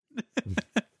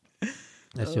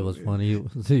That shit was funny.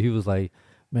 He was like,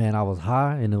 man, I was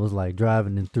high, and it was like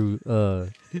driving through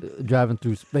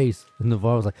space. And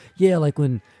Navarre was like, yeah, like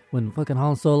when fucking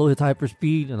Han Solo hits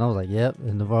hyperspeed. And I was like, yep.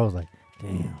 And Navarre was like,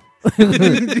 damn.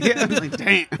 Yeah, I'm like,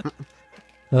 damn.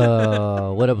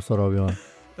 What episode are we on?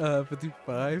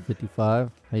 55.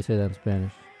 55. How you say that in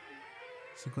Spanish?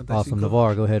 55. Awesome.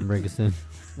 Navarre, go ahead and bring us in.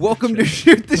 Welcome to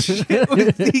Shoot the Shit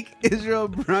with Zeke, Israel,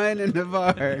 Brian, and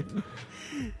Navarre.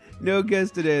 No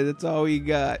guest today. That's all we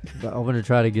got. But I'm gonna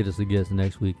try to get us a guest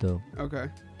next week, though. Okay.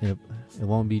 It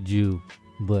won't be Jew,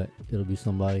 but it'll be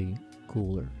somebody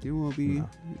cooler. You will be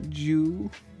Jew.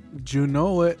 You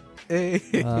know it. Hey.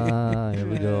 Here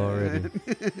we go already.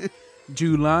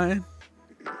 Jew line.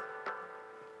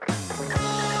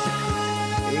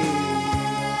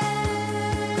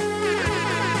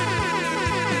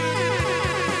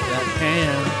 That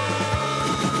can.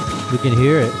 We can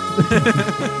hear it.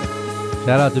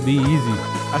 Shout out to Be Easy.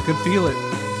 I can feel it. I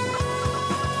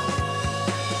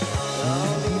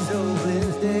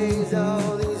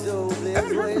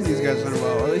haven't heard from these guys in a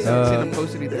while. Or at least I haven't seen them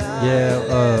post anything.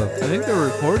 Yeah, I think they're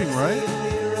recording, right?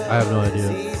 I have no idea.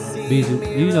 Beezy,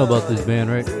 you know about this band,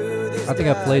 right? I think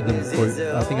I played them for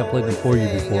you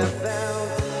before.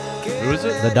 Who is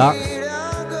it? The Docs.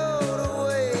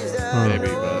 Maybe,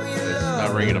 but it's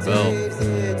not ringing a bell.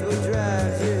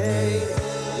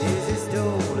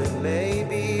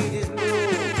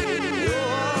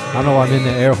 I don't know why I'm in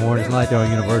the air horn. It's not like they're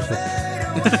on Universal.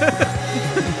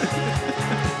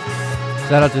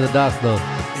 Shout out to the Docs, though.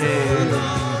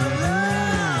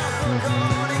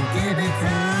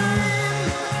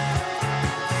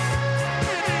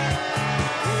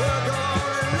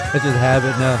 It's just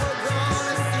habit now.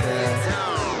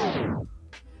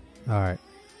 All right.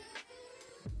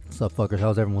 What's up, fuckers?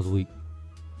 How's everyone's week?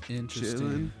 Interesting.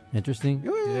 Chilling. Interesting?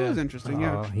 It was interesting,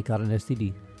 yeah. He caught an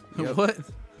STD. Yep. What?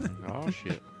 Oh,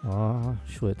 shit. Oh,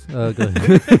 shit. Go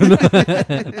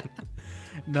ahead.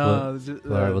 No. All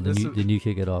right, well, then you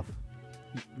kick it off.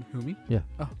 Who, me? Yeah.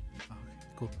 Oh, okay,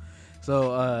 cool.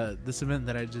 So, this event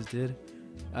that I just did,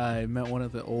 I met one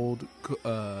of the old,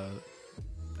 I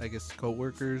guess,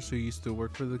 co-workers who used to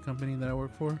work for the company that I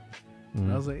work for.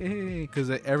 And I was like, hey, because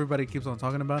everybody keeps on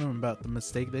talking about him, about the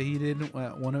mistake that he did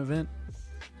at one event.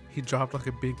 He dropped like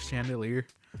a big chandelier.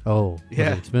 Oh,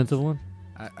 Yeah. an expensive one?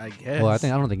 I guess. Well, I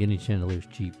don't think any chandelier's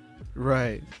cheap.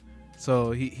 Right.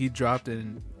 So he dropped it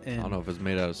and I don't know if it's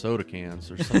made out of soda cans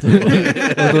or something.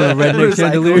 Redneck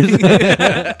chandeliers.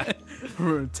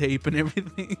 Tape and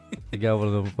everything. They got one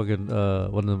of them fucking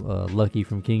Lucky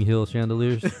from King Hill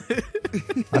chandeliers.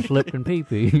 I slipped in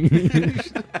pee-pee.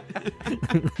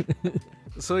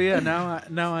 So yeah,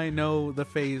 now I know the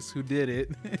face who did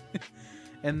it.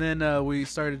 And then we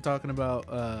started talking about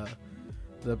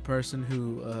the person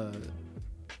who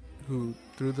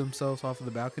threw themselves off of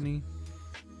the balcony.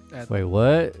 Wait,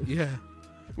 what? Yeah.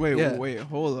 Wait, Yeah.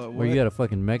 hold up. Were you at a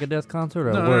fucking Megadeth concert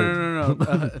or No, at work?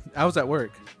 no. I was at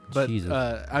work, but Jesus.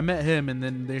 I met him, and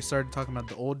then they started talking about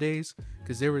the old days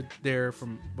because they were there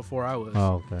from before I was.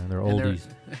 Oh, okay. They're And oldies.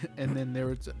 And then they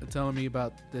were telling me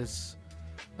about this,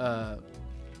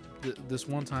 this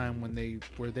one time when they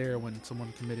were there when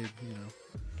someone committed,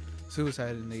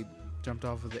 suicide, and they jumped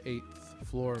off of the 8th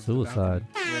floor. Of Suicide?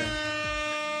 The balcony. Yeah.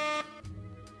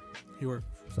 He worked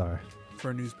Sorry. for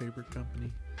a newspaper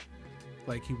company.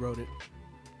 Like, he wrote it.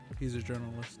 He's a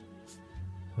journalist.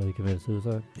 So he committed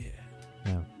suicide? Yeah.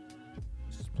 Yeah.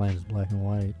 It's just plain as black and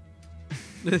white.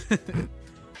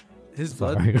 His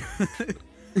blood. Sorry.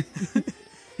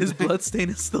 His blood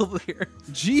stain is still there.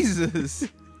 Jesus.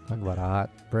 Talk about a hot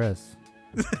press.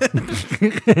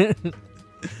 Alright,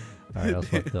 that was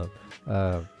fucked up.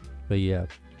 But yeah.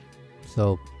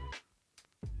 So,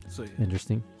 So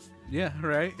interesting. yeah,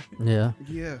 right. Yeah.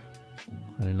 Yeah.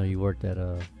 I didn't know you worked at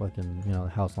a fucking,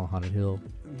 house on Haunted Hill.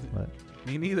 But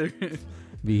Me neither.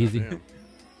 be easy.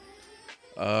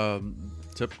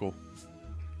 Typical.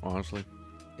 Honestly,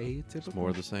 Atypical. it's more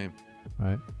of the same.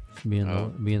 Right? Just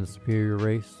being the superior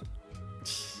race.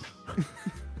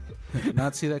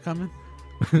 Not see that coming.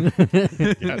 God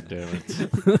damn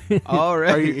it. All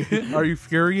right. Are you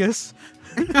furious?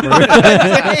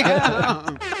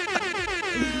 Damn.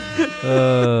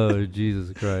 Oh,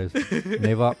 Jesus Christ.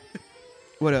 Navop?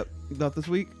 What up? Thought this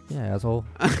week? Yeah, asshole.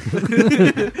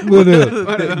 What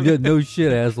up? Yeah, no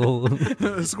shit, asshole.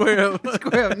 Square up.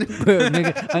 Square up.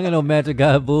 Nigga, I got no magic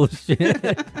guy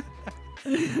bullshit.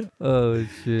 Oh,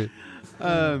 shit.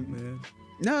 Man.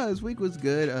 No, this week was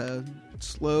good.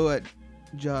 Slow at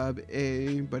job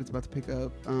A, but it's about to pick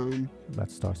up. About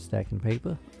to start stacking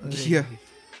paper. Yeah.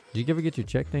 Did you ever get your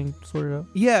check thing sorted out?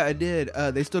 Yeah, I did.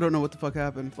 They still don't know what the fuck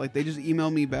happened. Like, they just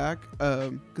emailed me back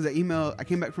because I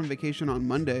came back from vacation on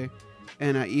Monday,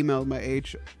 and I emailed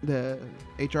the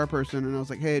HR person, and I was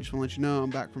like, hey, I just want to let you know I'm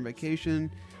back from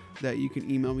vacation, that you can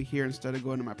email me here instead of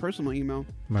going to my personal email.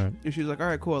 Right. And she was like, all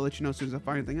right, cool, I'll let you know as soon as I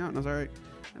find anything out. And I was all right.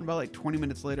 And about like 20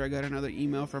 minutes later, I got another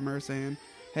email from her saying,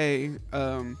 hey,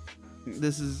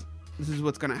 this is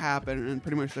what's going to happen. And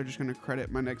pretty much they're just going to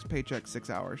credit my next paycheck 6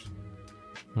 hours.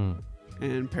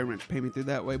 And pretty much pay me through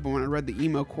that way. But when I read the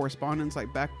email correspondence,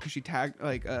 like back, because she tagged,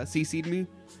 like CC'd me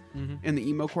in the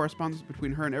email correspondence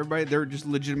between her and everybody, they're just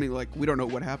legitimately like, we don't know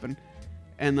what happened.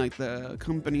 And like the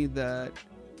company that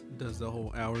Does the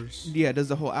whole hours. does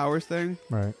the whole hours thing,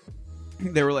 Right.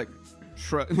 they were like,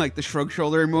 like the shrug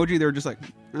shoulder emoji. They were just like,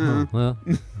 Oh, well,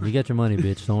 you got your money,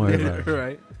 bitch. Don't worry about it.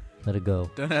 Right. Let it go.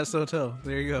 Don't ask, so tell.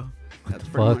 There you go. that's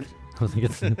pretty Fuck. much. I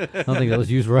don't think that was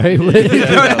used right. don't,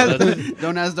 ask,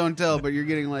 don't ask, don't tell. But you're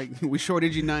getting like, we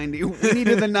shorted you 90. We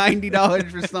needed the $90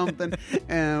 for something,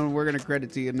 and we're gonna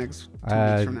credit to you next 2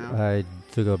 weeks from now. I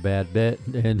took a bad bet,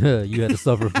 and you had to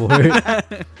suffer for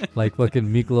it. Like fucking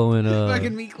Miklo and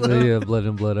Fucking Miklo. Yeah, blood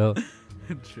in, blood out.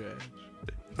 Trash.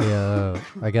 Yeah,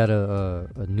 I got a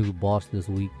new boss this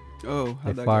week. Oh,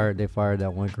 how'd that They fired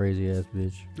that one crazy ass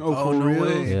bitch. go? Oh, Oh, for no real?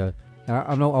 way. Yeah,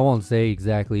 I know. I won't say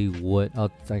exactly what. I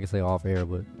can say off air,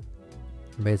 but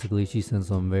basically, she sent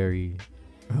some very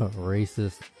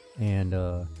racist and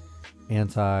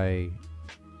anti.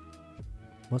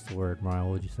 What's the word, Brian?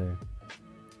 What would you say?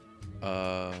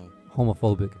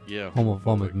 Homophobic. Yeah.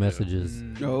 Homophobic yeah. messages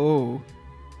Oh,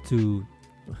 to.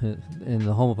 And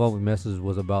the homophobic message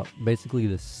was about basically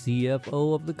the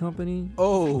CFO of the company.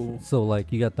 Oh. So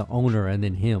like you got the owner and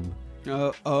then him.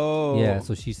 oh, Yeah,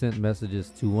 so she sent messages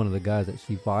to one of the guys that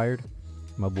she fired,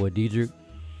 my boy Diedrich,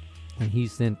 and he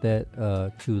sent that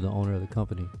to the owner of the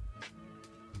company.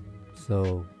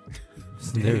 So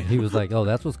he was like, "Oh,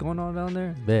 that's what's going on down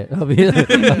there." Bet. I mean,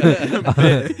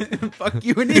 fuck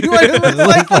you and anyone who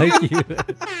looks like you. you.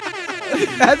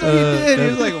 That's what he did. He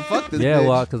was like, well, fuck this Yeah, bitch.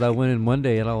 well, because I went in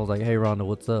Monday and I was like, "Hey, Rhonda,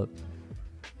 what's up?"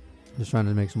 Just trying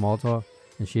to make small talk,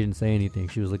 and she didn't say anything.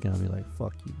 She was looking at me like,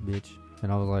 "Fuck you, bitch,"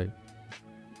 and I was like,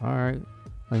 "All right."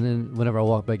 And then whenever I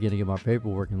walked back in to get my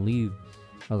paperwork and leave,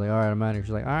 I was like, "All right, I'm out of here."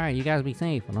 She's like, "All right, you guys be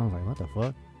safe," and I was like, "What the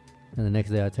fuck?" And the next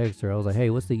day I texted her. I was like, "Hey,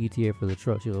 what's the ETA for the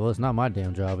truck?" She was like, "Well, it's not my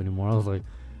damn job anymore." I was like,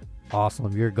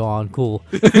 "Awesome, you're gone, cool."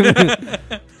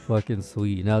 Fucking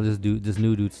sweet. Now this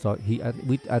new dude's talk.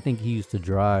 I think he used to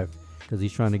drive because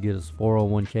he's trying to get us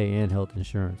 401k and health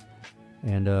insurance,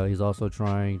 and he's also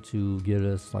trying to get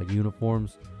us like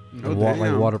uniforms, Oh, like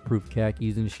damn. waterproof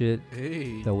khakis and shit.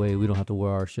 Hey. That way we don't have to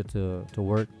wear our shit to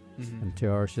work Mhm. and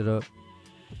tear our shit up.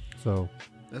 So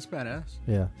That's badass.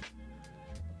 yeah.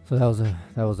 So that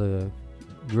was a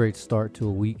great start to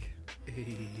a week.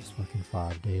 Hey. It's fucking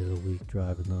 5 days a week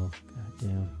driving though. God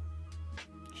damn.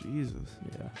 Jesus.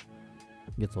 Yeah.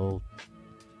 Gets old.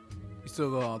 You still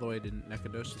go all the way to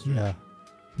Nacogdoches? Yeah.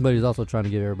 But he's also trying to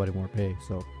give everybody more pay,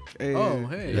 so Hey, Oh,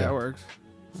 hey. that works.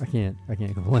 I can't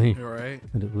complain. You're right.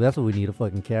 That's what we need, a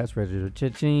fucking cash register.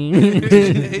 Cha-ching.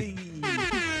 Hey.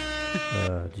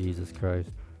 Jesus Christ.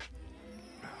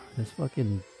 This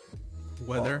fucking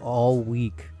Weather. all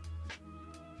week.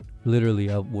 Literally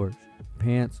I worked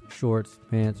pants, shorts,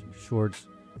 and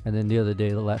then the other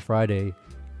day, last Friday,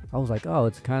 I was like, oh,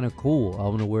 it's kind of cool. I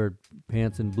want to wear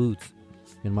pants and boots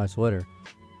in my sweater,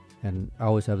 and I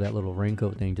always have that little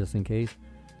raincoat thing just in case.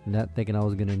 Not thinking I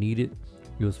was gonna need it.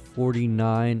 It was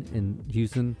 49 in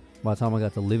Houston. By the time I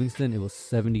got to Livingston, it was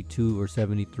 72 or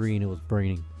 73, and it was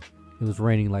raining. It was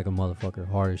raining like a motherfucker,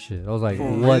 hard as shit. I was like,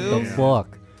 For what real? the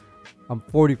fuck? I'm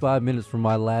 45 minutes from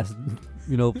my last,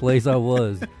 place I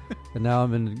was, and now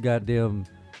I'm in goddamn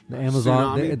the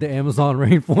Amazon, Tsunami? the Amazon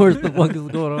rainforest. The fuck is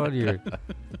going on here?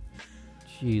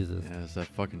 Jesus, Yeah, it's that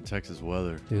fucking Texas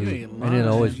weather. dude, ain't and it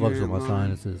always lying. fucks You with my ain't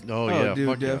lying. sinuses. Oh, yeah, dude,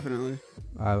 fuck yeah. definitely.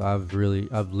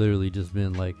 I've literally just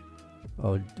been like,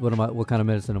 oh, what kind of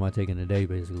medicine am I taking today,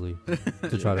 basically,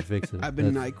 to try to fix it? I've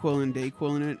been That's- NyQuil and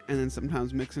DayQuiling it, and then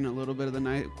sometimes mixing a little bit of the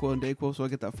NyQuil and DayQuil so I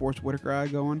get that Forrest Whitaker eye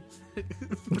going.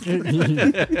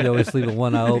 You always sleep with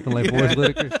one eye open like Forrest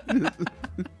Whitaker.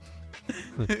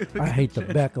 I hate the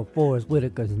back of Forrest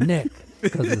Whitaker's neck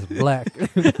because it's black.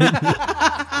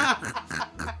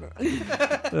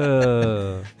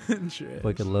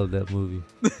 Fucking love that movie.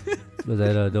 Was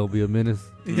that Don't Be a Menace?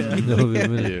 Yeah. Don't Be a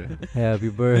Menace. Yeah. Happy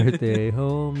birthday,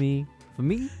 homie. For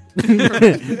me?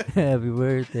 Happy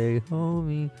birthday,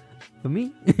 homie. For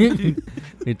me?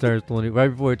 He turns 20. Right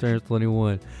before he turns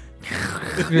 21.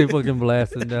 They fucking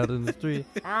blasting down in the street.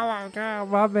 Oh my God,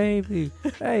 my baby.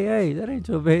 Hey, that ain't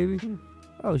your baby.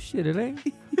 Oh shit, it ain't?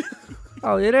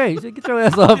 Oh, it ain't. Get your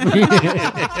ass off me.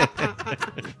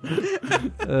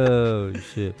 Oh,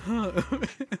 shit.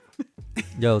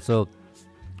 Yo, so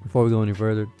before we go any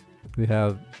further, we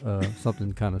have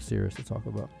something kind of serious to talk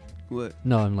about. What?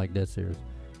 No, I'm like dead serious.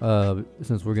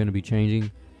 Since we're going to be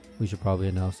changing, we should probably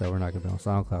announce that we're not going to be on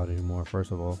SoundCloud anymore,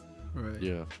 first of all. Right.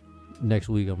 Yeah. Next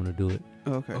week, I'm going to do it.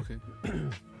 Oh, okay. Okay.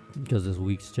 Because this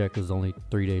week's check is only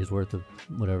 3 days worth of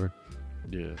whatever.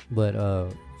 Yeah. But,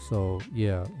 so,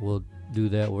 yeah, we'll do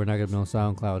that. We're not going to be on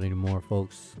SoundCloud anymore,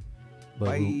 folks.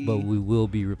 But we will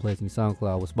be replacing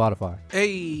SoundCloud with Spotify.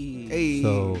 Hey. Hey.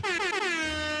 So,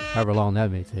 however long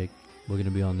that may take, we're going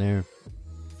to be on there.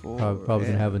 Probably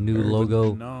going to have a new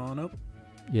logo. No, nope.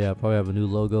 Yeah, probably have a new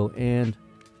logo. And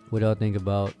what I think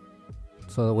about,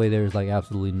 so that way there's like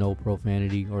absolutely no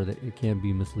profanity or that it can't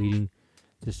be misleading,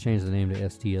 just change the name to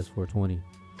STS420.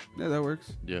 Yeah, that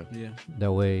works. Yeah. Yeah.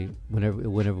 That way,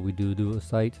 whenever we do a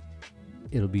site,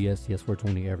 it'll be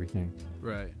STS420 everything.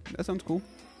 Right. That sounds cool.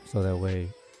 So that way,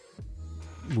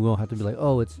 we won't have to be like,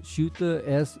 oh, it's shoot the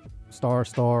S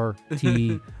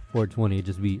 *T 420. It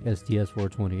just be STS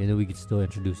 420, and then we could still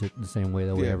introduce it the same way.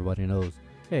 That way, Yeah. everybody knows,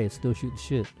 hey, it's still shooting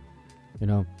shit. You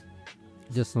know,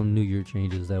 just some New Year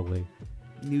changes that way.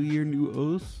 New year, new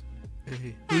O's.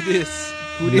 Hey. Who this?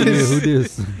 Who New Year, this? who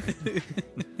this?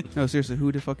 No, seriously,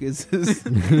 who the fuck is this?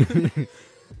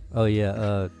 Oh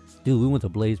yeah, dude, we went to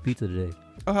Blaze Pizza today.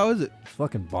 Oh, how is it? It's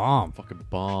fucking bomb, Fucking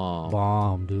bomb.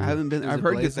 bomb, dude. I haven't been. Is I've it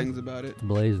heard good blazing? things about it.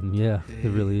 Blazing, yeah, it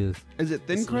really is. Is it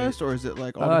thin It's crust or is it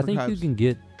like all I different think types? you can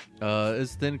get,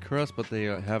 It's thin crust, but they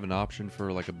have an option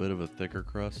for like a bit of a thicker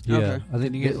crust. yeah. Okay. I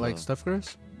think Did you get it- like stuffed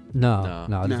crust? no,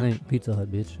 No. this No. ain't Pizza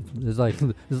Hut, bitch. It's like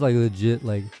it's like legit.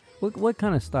 Like what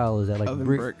kind of style is that? Like Oven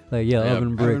brick? brick. Like yeah, Yeah,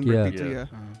 oven brick. Oven brick Yeah, pizza, Yeah.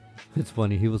 yeah. it's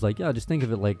funny. He was like, yeah, just think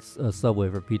of it like a Subway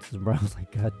for pizzas, bro. I was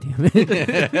like, God damn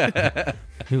it.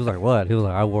 He was like, what? He was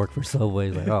like, I work for Subway.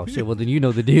 He's like, oh shit. Well then you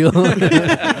know the deal.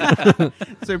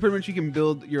 So pretty much you can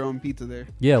build your own pizza there.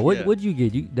 Yeah. Yeah. What'd you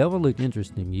get? That one looked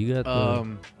interesting. You got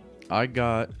I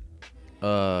got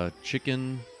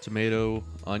chicken, tomato,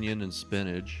 onion, and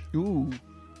spinach Ooh,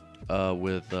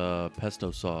 with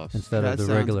pesto sauce. instead that of the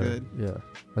sounds regular. good. Yeah.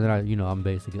 And then I'm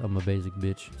a basic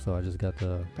bitch, so I just got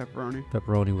the pepperoni.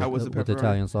 pepperoni How was with, the with pepperoni?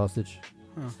 Italian sausage.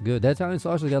 Huh. It's good. That Italian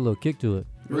sausage got a little kick to it.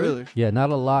 Really? Yeah, not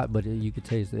a lot, but you could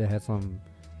taste it. It had some,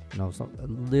 a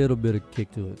little bit of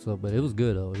kick to it. So, but it was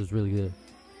good though. It was really good.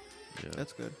 Yeah.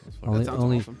 That's good. Only- That sounds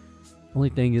only- awesome. Only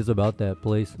thing is about that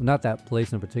place, not that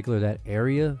place in particular, that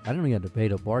area. I didn't even have to pay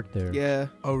to park there. Yeah,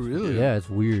 Oh, really? Yeah, it's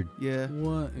weird. yeah.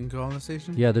 What? In Collins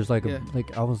Station? Yeah, there's like Yeah.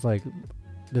 I was like,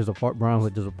 there's a Brian was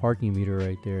like, there's a parking meter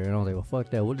right there, and I was like, well, fuck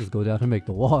that. We'll just go down and make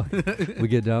the walk. We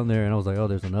get down there, and I was like, oh,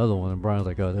 there's another one. And Brian was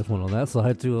like, oh, there's one on that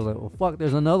side too. I was like, well, fuck,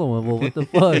 there's another one. Well, what the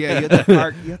fuck? Yeah, you have to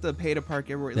park. You have to pay to park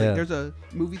everywhere. Yeah. Like, there's a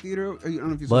movie theater. I don't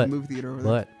know if you saw But- the movie theater over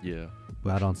there. But Yeah.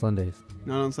 not on Sundays.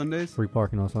 Not on Sundays. Free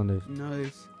parking on Sundays.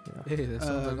 Nice. Yeah. Hey, that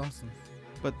sounds Uh, like awesome.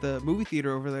 But the movie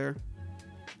theater over there,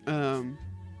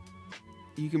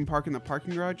 you can park in the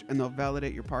parking garage and they'll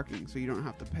validate your parking, so you don't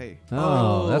have to pay.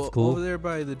 Oh, that's cool. Over there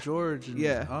by the George. And,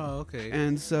 Yeah. Oh, okay.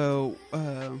 And so,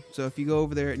 so if you go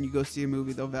over there and you go see a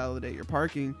movie, they'll validate your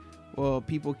parking. Well,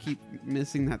 people keep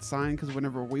missing that sign because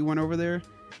whenever we went over there,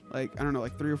 like I don't know,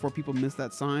 like 3 or 4 people missed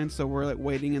that sign. So we're like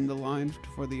waiting in the line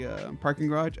for the parking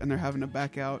garage, and they're having to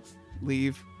back out,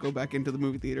 leave, go back into the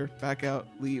movie theater, back out,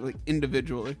 leave, like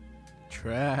individually.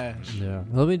 Trash. Yeah.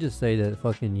 Let me just say that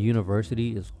fucking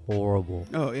university is horrible.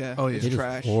 Oh yeah, Oh, yeah. it's It is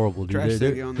trash. horrible, dude. Trash They're,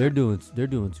 city they're, on they're there.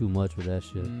 doing too much with that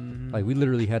shit. Mhm. Like we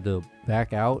literally had to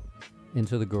back out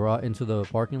into the garage, into the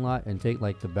parking lot, and take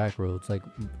like the back roads, like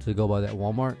to go by that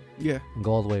Walmart Yeah, and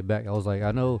go all the way back. I was like,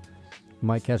 I know you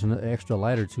might catch an extra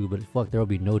light or two, but fuck, there will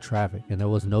be no traffic, and there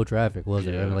was no traffic, was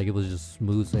there? I mean, Yeah. like it was just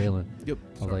smooth sailing. Yep.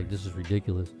 I was like, this is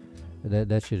ridiculous.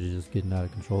 That shit is just getting out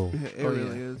of control. it Oh,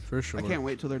 really yeah. is. For sure. I can't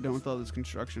wait till they're done with all this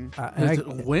construction.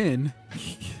 When?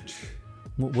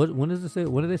 When does it say?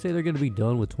 When do they say they're going to be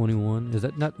done with 21? Is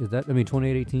that not? Is that? I mean,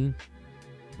 2018.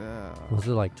 Was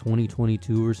it like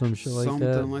 2022 or some shit like Something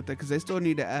that? like that, because they still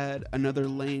need to add another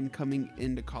lane coming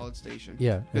into College Station.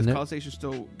 Yeah, Because and they're- College Station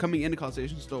still coming into College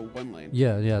Station is still 1 lane.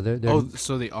 yeah. They're, Oh,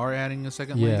 so they are adding a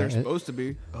second Yeah. lane? They're and- supposed to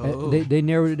be. Oh. they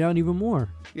narrowed it down even more.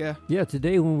 Yeah. Yeah,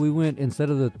 today when we went,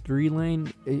 instead of the 3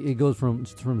 lane, it goes from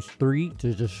 3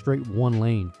 to just straight 1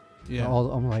 lane. yeah.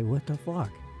 I'm like, what the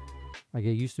fuck? Like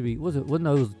it used to be. Was it? Well,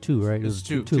 no, it was 2, right? It It's was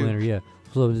two. 2 laner. Yeah.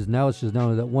 So now it's just down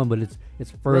to that 1, but it's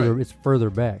further. Right. It's further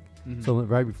back. Mhm. So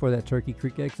right before that Turkey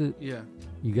Creek exit, yeah.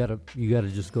 you gotta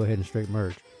just go ahead and straight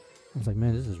merge. I was like,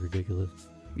 man, this is ridiculous.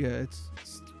 Yeah, it's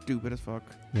stupid as fuck.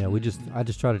 Yeah, I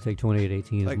just try to take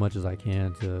 2818 as Like- much as I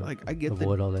can to Like I get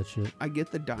avoid all that shit. I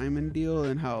get the diamond deal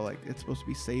and how like it's supposed to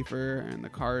be safer and the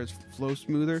cars flow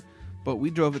smoother, but we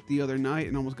drove it the other night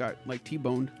and almost got like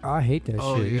T-boned. I hate that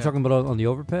Oh, shit. yeah. You talking about on the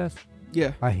overpass?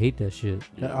 Yeah, I hate that shit.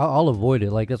 Yeah. I'll avoid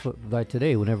it. Like that's what like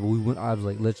today. Whenever we went, I was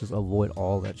like, let's just avoid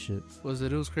all that shit. It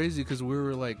was crazy because we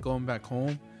were like going back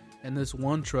home, and this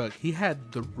one truck, he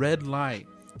had the red light,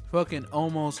 fucking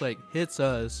almost like hits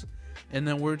us, and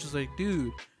then we're just like,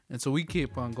 dude. And so we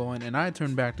keep on going, and I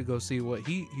turn back to go see what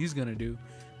he's gonna do.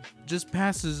 Just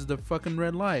passes the fucking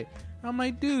red light. I'm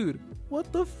like, dude,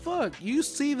 what the fuck? You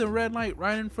see the red light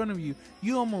right in front of you.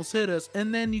 You almost hit us,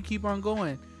 and then you keep on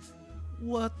going.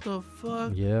 What the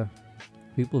fuck? Yeah,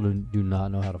 people do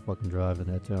not know how to fucking drive in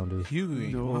that town, dude.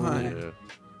 Huey, No. why? Yeah.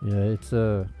 Yeah, it's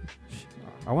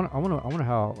I wonder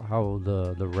how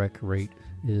the wreck rate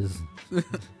is.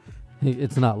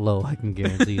 It's not low. I can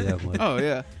guarantee you that much. oh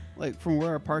yeah. Like from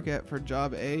where I park at for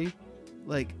job A,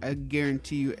 like I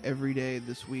guarantee you every day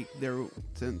this week there,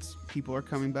 since people are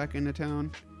coming back into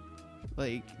town,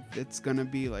 like it's gonna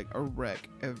be like a wreck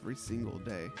every single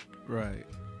day. Right.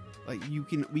 Like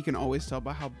we can always tell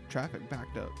by how traffic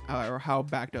backed up or how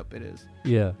backed up it is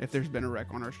Yeah, if there's been a wreck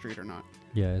on our street or not.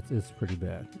 yeah, it's pretty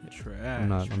bad. Trash. I'm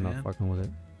not man. fucking with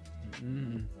it.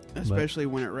 Mm. Especially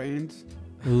when it rains.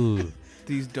 Ooh,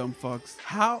 These dumb fucks.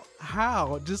 How?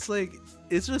 Just like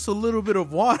it's just a little bit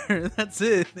of water. That's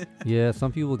it. yeah.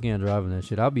 Some people can't drive in that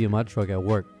shit. I'll be in my truck at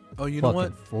work. Oh, you know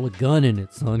Fucking what? full of gun in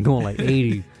it, son, going like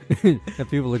 80. And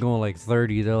people are going like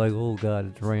 30. They're like, oh god,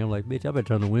 it's rain. I'm like, bitch, I better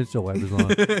turn the windshield wipers on.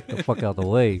 Get the fuck out the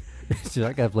way. Shit,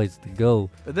 I got places to go.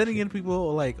 But then again, people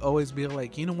will like always be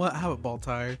like, you know what? I have a ball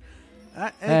tire.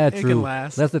 It True. can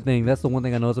last. That's the thing. That's the one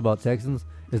thing I notice about Texans.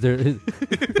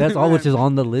 That's all which is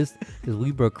on the list. Is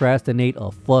we procrastinate a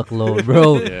fuckload,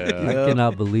 bro. Yeah. I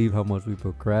cannot believe how much we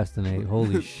procrastinate.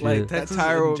 Holy shit. like Texas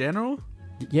tire in will- general.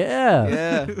 yeah.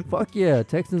 Yeah. Fuck yeah,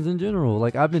 Texans in general.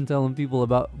 Like I've been telling people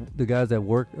about the guys at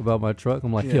work about my truck.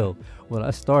 I'm like, Yeah. yo, when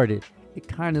I started, it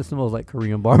kind of smells like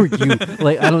Korean barbecue.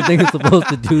 Like I don't think it's supposed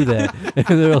to do that. And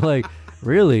they're like,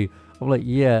 really? I'm like,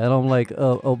 yeah. And I'm like,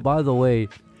 oh, by the way,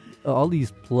 all these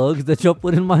plugs that y'all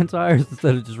put in my tires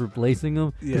instead of just replacing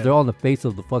them, because Yeah. they're on the face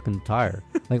of the fucking tire,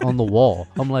 like on the wall.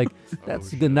 I'm like,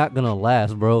 that's not gonna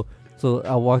last, bro. So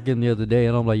I walked in the other day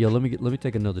and I'm like, yo, let me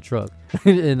take another truck.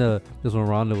 And this one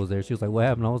Rhonda was there. She was like, what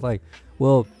happened? I was like,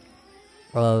 well,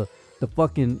 the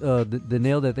fucking the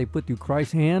nail that they put through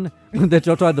Christ's hand that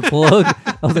y'all tried to plug.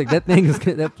 I was like,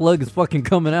 that plug is fucking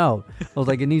coming out. I was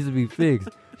like, it needs to be fixed.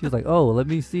 She was like, oh, let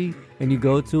me see. And you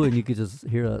go to it and you could just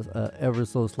hear a ever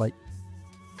so slight.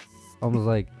 I was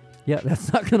like, yeah,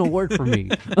 that's not gonna work for me.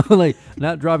 I'm like,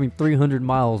 not driving 300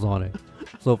 miles on it.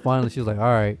 So finally, she was like, all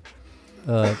right.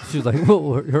 She was like,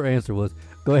 well, her answer was,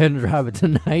 go ahead and drive it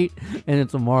tonight, and then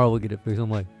tomorrow we'll get it fixed.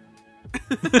 I'm like,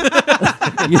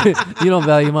 you don't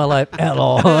value my life at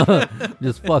all.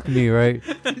 Just fuck me, right?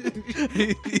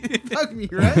 Fuck me,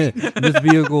 right? This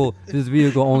vehicle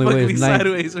only Fuck me weighs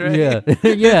sideways, right? Yeah,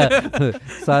 yeah,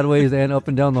 sideways and up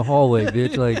and down the hallway,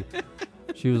 bitch. Like,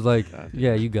 she was like,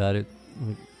 yeah, you got it. I'm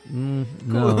like, no.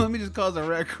 Cool, let me just cause a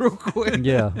wreck real quick.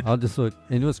 Yeah, I'll just look.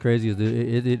 And what's crazy is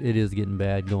it is getting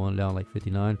bad going down like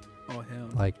 59. Oh hell.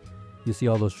 Like, you see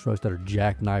all those trucks that are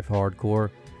jackknife hardcore,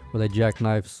 where they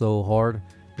jackknife so hard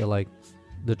that like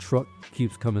the truck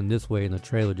keeps coming this way and the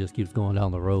trailer just keeps going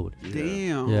down the road.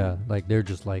 Damn. Yeah, like they're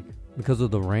just like, because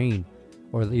of the rain,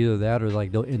 or either that or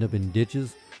like they'll end up in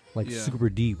ditches like Yeah. super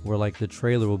deep, where like the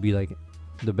trailer will be like,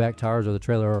 the back tires of the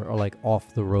trailer are like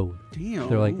off the road. Damn.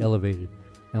 They're like elevated,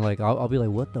 and like I'll be like,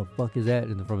 what the fuck is that?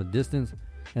 And from a distance,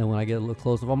 and when I get a little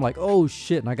closer, I'm like, oh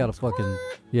shit! And I got a fucking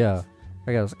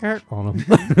I got a skirt on them.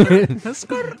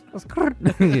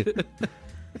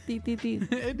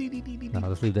 No,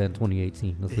 let's leave that in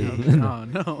 2018. Let's leave. Oh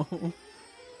no.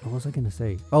 What was I gonna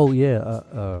say? Oh yeah,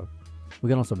 we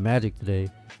got on some magic today,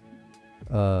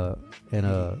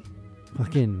 and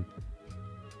fucking,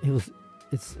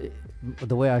 it's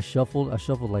the way I shuffled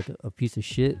like a piece of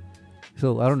shit.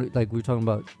 So I don't like, we were talking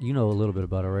about, you know a little bit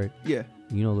about it, right? Yeah.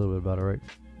 You know a little bit about it, right?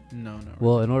 No.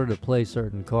 Well, in order to play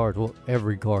certain cards, well,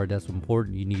 every card that's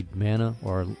important, you need mana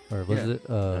or what is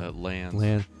Yeah. it? Lands.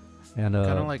 Land. And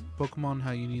Kind of like Pokemon,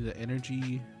 how you need the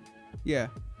energy. Yeah.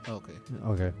 Okay.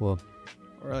 okay, well,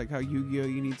 Or like how Yu-Gi-Oh!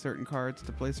 You need certain cards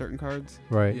to play certain cards.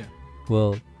 right. Yeah.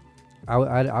 Well,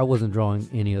 I wasn't drawing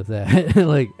any of that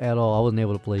like at all. I wasn't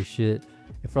able to play shit.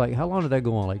 And for like, how long did that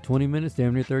go on? Like 20 minutes,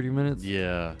 damn near 30 minutes.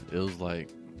 Yeah, it was like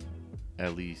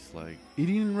at least like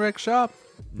Eating wreck shop.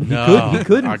 No, he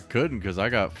couldn't. I couldn't because I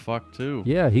got fucked too.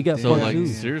 Yeah, he got So fucked like too.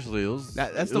 seriously, it was.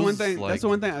 That's it the one was, thing. Like, That's the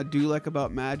one thing I do like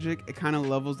about Magic. It kind of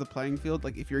levels the playing field.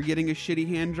 Like if you're getting a shitty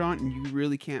hand drawn and you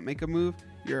really can't make a move,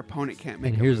 your opponent can't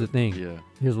make. And a here's the move. thing. Yeah.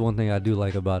 Here's one thing I do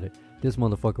like about it. This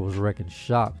motherfucker was wrecking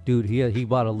shop, dude. He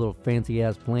bought a little fancy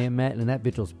ass playing mat, and that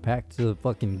bitch was packed to the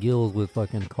fucking gills with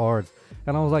fucking cards.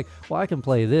 And I was like, well, I can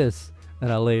play this.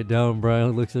 And I lay it down.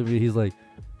 Brian looks at me. He's like,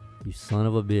 you son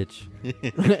of a bitch.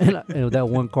 and that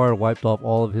one card wiped off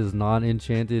all of his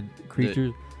non-enchanted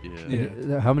creatures. Yeah.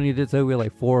 Yeah. How many did it say? We had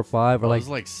like 4 or 5 or It like was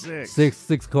like 6.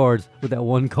 six cards with that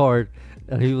one card.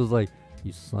 And he was like,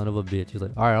 you son of a bitch. He's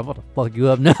like, all right, I'm about to fuck you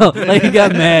up now. Like, he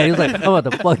got mad. He was like, I'm about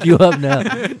to fuck you up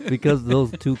now. Because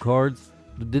those 2 cards,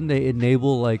 didn't they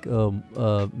enable like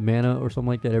mana or something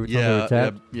like that every time they were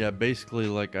tapped? Yeah. Basically,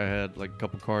 like I had like a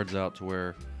couple cards out to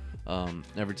where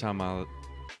every time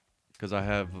because I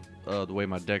have the way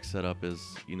my deck's set up is,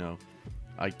 you know,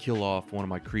 I kill off one of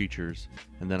my creatures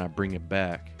and then I bring it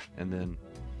back, and then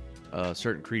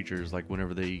certain creatures, like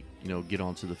whenever they, you know, get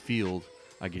onto the field,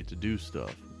 I get to do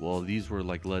stuff. Well, these were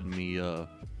like letting me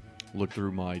look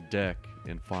through my deck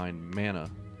and find mana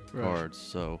cards.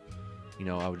 So, you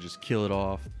know, I would just kill it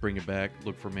off, bring it back,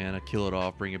 look for mana, kill it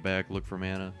off, bring it back, look for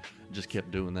mana. Just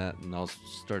kept doing that, and I was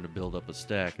starting to build up a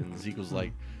stack. And Zeke was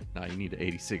like, "Nah, you need to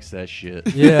 86 that shit."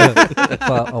 Yeah.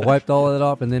 So I wiped all of it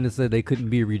off, and then it said they couldn't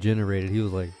be regenerated. He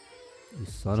was like, you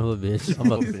son of a bitch. I'm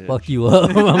about to Bitch. fuck you up.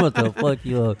 I'm about to fuck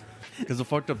you up. Because the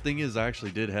fucked up thing is, I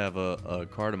actually did have a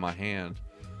card in my hand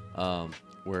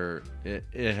where it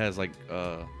has like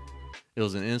it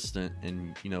was an instant,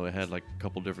 and you know it had like a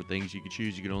couple different things you could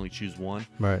choose. You could only choose one,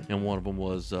 Right. and one of them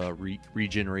was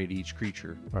regenerate each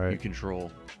creature Right. you control.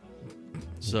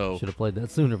 So Should have played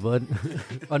that sooner, bud.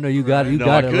 Oh no, you got it. You No,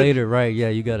 got I it couldn't. later, right? Yeah,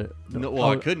 you got it. no, well,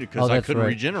 I couldn't because I that's couldn't right.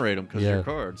 regenerate them because Yeah. they're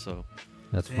cards. So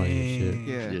That's funny as shit.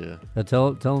 Yeah. yeah. Now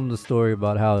tell them the story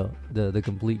about how the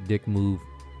complete dick move.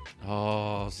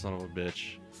 Oh, son of a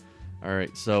bitch. All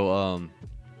right, so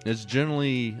it's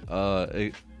generally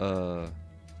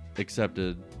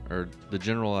accepted, or the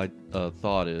general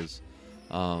thought is,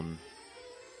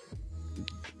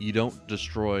 you don't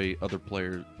destroy other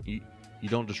players. You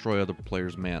don't destroy other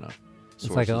players' mana. It's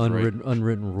like an sources, right?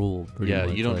 unwritten rule. Pretty Yeah,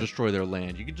 much. you don't like, destroy their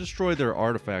land. You can destroy their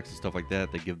artifacts and stuff like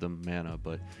that. They give them mana,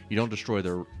 but you don't destroy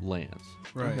their lands.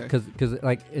 Right. Okay. because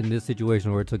like in this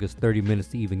situation where it took us 30 minutes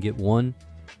to even get one,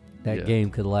 that Yeah.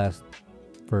 game could last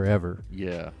forever.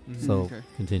 Yeah. So Okay.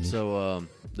 continue. So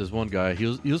there's one guy. He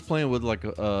was playing with like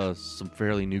some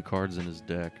fairly new cards in his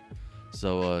deck.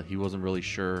 So he wasn't really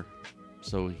sure.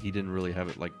 So he didn't really have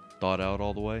it like thought out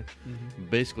all the way.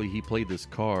 Basically, he played this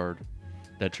card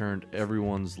that turned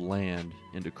everyone's land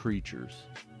into creatures.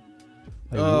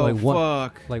 like, Oh like one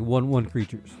fuck. like one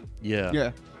creatures. Yeah.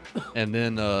 Yeah. And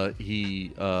then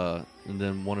and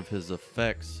then one of his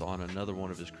effects on another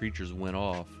one of his creatures went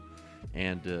off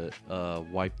and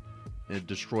it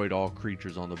destroyed all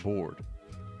creatures on the board.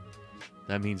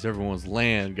 That means everyone's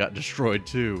land got destroyed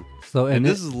too. So And and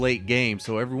this is late game,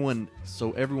 so everyone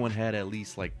had at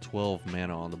least like 12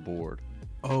 mana on the board.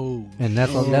 Oh. and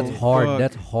that's Oh, hard. fuck.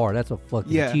 That's hard. That's a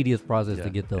fucking Yeah. tedious process Yeah. to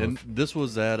get those. And this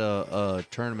was at a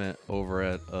tournament over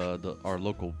at our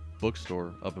local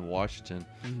bookstore up in Washington.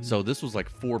 So this was like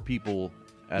 4 people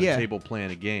at Yeah. a table playing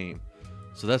a game.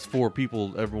 So that's 4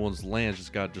 people. Everyone's land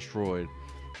just got destroyed,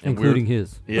 and including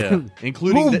his. yeah,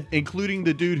 including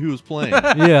the dude who was playing.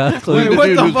 Yeah. So Wait, the what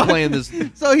dude the who was fuck? playing this.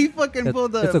 So he fucking It's-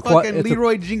 pulled it's the a qua- fucking it's a-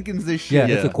 Leroy Jenkins this yeah,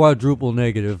 shit. it's a Yeah. quadruple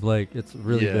negative. Like it's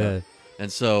really Yeah. bad.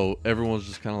 And so everyone's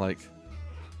just kind of like,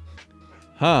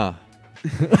 huh.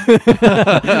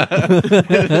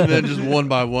 And then just one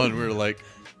by one, we were like,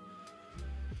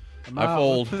 I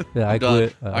fold. Yeah, I I'm done.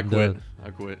 quit. I I'm quit. done. I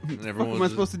quit. And What everyone am I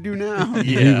was supposed to do now?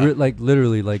 Yeah. Like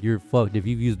literally, like you're fucked.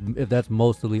 If that's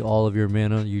mostly all of your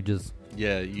mana, you just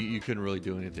Yeah, you couldn't really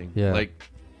do anything. Yeah. Like,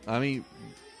 I mean,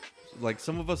 like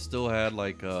some of us still had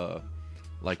like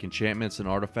enchantments and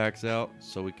artifacts out,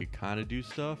 so we could kind of do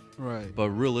stuff. Right. But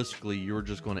realistically, you were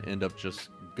just going to end up just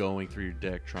going through your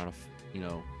deck, trying to,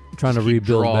 trying to just keep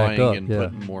rebuild back drawing up. and Yeah.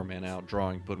 putting more mana out,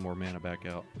 putting more mana back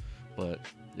out. But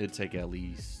it'd take at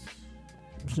least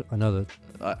Another.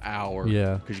 an hour.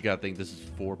 Yeah. Because you got to think this is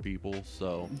 4 people,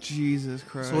 so Jesus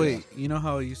Christ. So wait, you know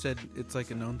how you said it's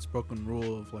like an unspoken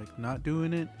rule of like not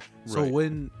doing it? So Right.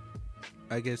 when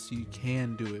I guess you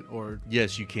can do it, or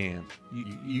yes, you can.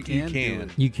 you can. can do it.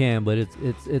 You can, but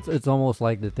it's almost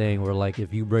like the thing where like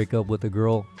if you break up with a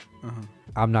girl, Uh-huh.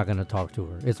 I'm not gonna talk to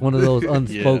her. It's one of those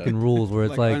unspoken rules where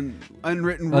it's like,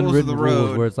 unwritten rules of unwritten the rules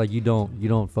road. where it's like you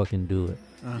don't fucking do it.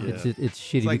 Uh-huh. Yeah. It's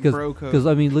shitty It's like because bro code.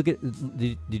 I mean look at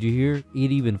did you hear it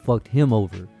even fucked him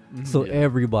over Mhm. So Yeah.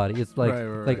 everybody, it's like,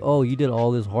 Right. oh, you did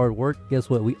all this hard work. Guess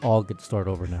what? We all get to start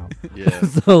over now. Yeah.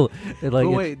 So, like, But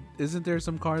wait, isn't there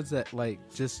some cards that like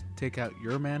just take out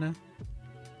your mana?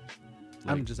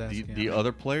 I'm Like, just asking. the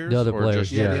other players. The other or players,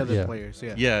 just- yeah, yeah, the other yeah. players.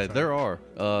 Yeah, Yeah, Sorry. there are.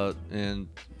 And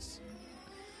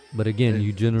but again,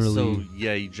 you generally, So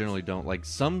yeah, you generally don't. Like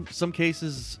some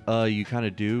cases, you kind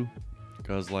of do,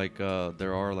 because like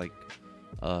there are like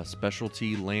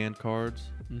specialty land cards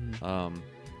Mhm.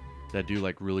 that do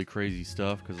like really crazy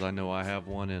stuff. Because I know I have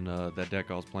one in that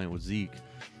deck I was playing with Zeke,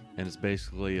 and it's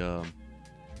basically you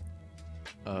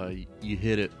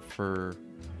hit it for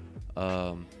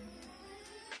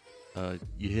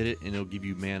you hit it and it'll give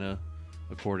you mana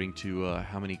according to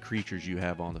how many creatures you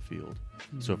have on the field.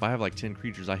 So if I have like 10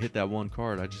 creatures, I hit that one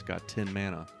card, I just got 10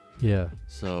 mana. yeah.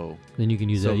 So Then you can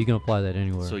use So- that. You can apply that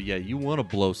anywhere. so yeah, you want to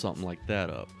blow something like that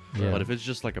up. Yeah. But if it's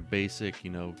just like a basic,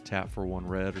 tap for 1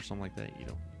 red or something like that, you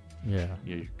don't. yeah.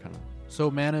 Yeah, you kind of. So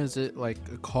mana, is it like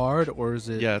a card or is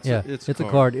it? Yeah, it's Yeah, it's a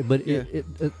card, but Yeah.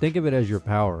 think of it as your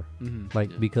power. Mhm.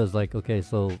 Like Yeah. because like okay,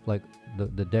 so like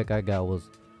the deck I got was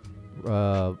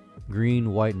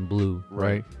green, white, and blue,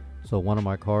 right? Right. So one of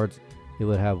my cards, it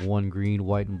would have 1 green,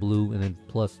 white, and blue, and then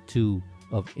plus 2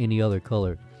 of any other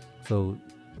color. So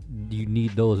you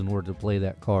need those in order to play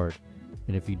that card.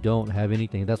 And if you don't have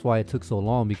anything, that's why it took so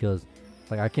long, because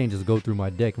like I can't just go through my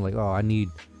deck and like, oh, I need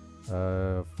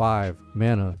 5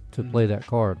 mana to play that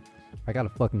card. I gotta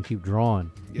fucking keep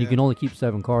drawing. You Yeah. can only keep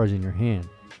 7 cards in your hand.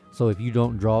 So if you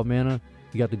don't draw mana,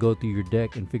 you have to go through your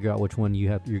deck and figure out which one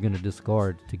you're gonna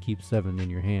discard to keep 7 in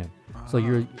your hand. So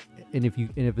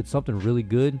if it's something really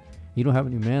good, you don't have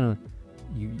any mana,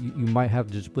 you might have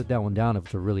to just put that one down if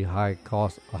it's a really high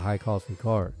costly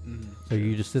card. Mhm. So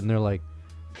you're just sitting there like,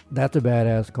 that's a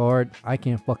badass card. I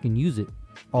can't fucking use it.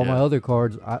 All my Yeah. other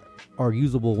cards are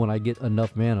usable when I get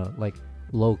enough mana, like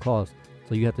low cost.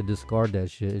 So you have to discard that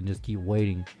shit and just keep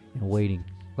waiting and waiting.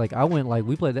 Like I went like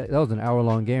we played that was an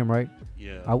hour-long game, right?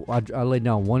 Yeah. I laid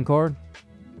down 1 card,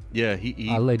 Yeah, he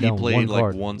I laid he down played one like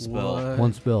card. 1 spell. What?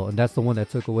 1 spell, and that's the one that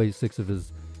took away 6 of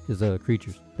his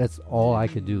creatures. That's all I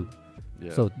could do.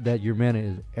 Yeah. So that your mana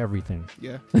is everything.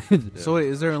 Yeah. So wait,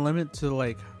 is there a limit to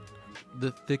like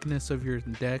the thickness of your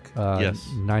deck? Yes.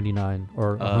 99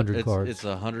 or 100 cards. It's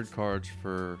 100 cards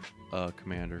for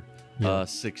commander. Yeah.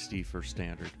 60 for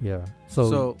standard. Yeah.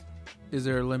 So, is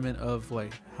there a limit of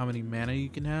like how many mana you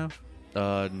can have?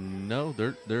 No,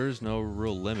 there is no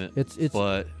real limit. It's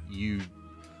but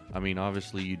I mean,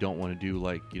 obviously you don't want to do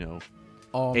like,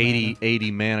 All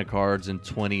 80 mana cards and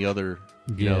 20 other,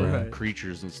 you Yeah. know, Right.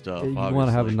 creatures and stuff. you want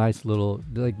to have a obviously. nice little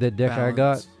like the deck I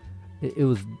got.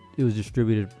 balance. It was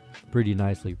distributed pretty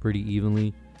nicely, pretty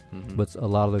evenly. Mhm. But a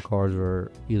lot of the cards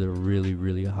are either really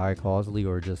really high costly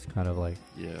or just kind of like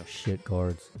yeah. shit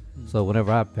cards. Mm. So whenever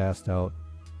I passed out,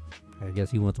 I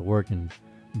guess he went to work and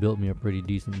built me a pretty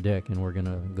decent deck, and we're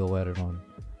gonna go at it on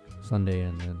Sunday,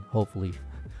 and then hopefully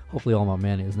all my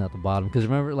mana isn't at the bottom. Because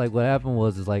remember, like what happened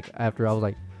was like after I was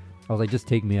like, just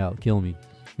take me out, kill me.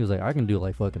 He was like, I can do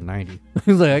like fucking 90.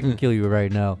 He was like, I can kill you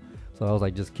right now. So I was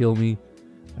like, just kill me.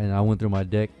 And I went through my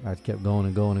deck. I kept going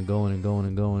and going and going and going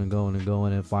and going and going and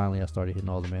going, and finally I started hitting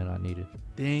all the mana I needed.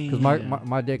 Dang. Because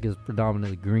my deck is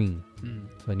predominantly green. Mm.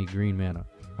 So I need green mana.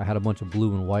 I had a bunch of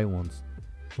blue and white ones,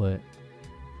 but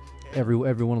every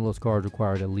one of those cards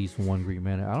required at least 1 green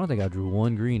mana. I don't think I drew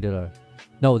 1 green, did I?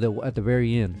 No, at the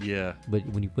very end. Yeah. But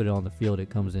when you put it on the field, it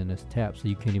comes in as tapped, so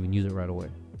you can't even use it right away.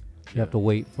 You have Yeah. to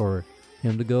wait for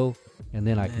him to go, and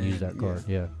then I can use that Yeah. card.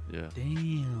 Yeah, Yeah.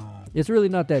 Damn. it's really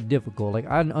not that difficult. Like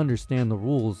I understand the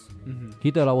rules. Mm-hmm.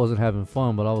 He thought I wasn't having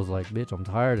fun, but I was like, bitch, I'm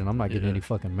tired and I'm not getting Yeah. any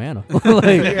fucking mana.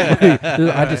 Like,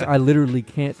 I literally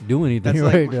can't do anything That's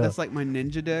right like now. that's like my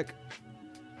ninja deck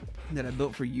that I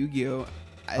built for Yu-Gi-Oh.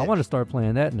 I want to start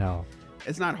playing that now.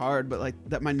 It's not hard, but like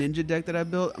that my ninja deck that I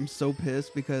built, I'm so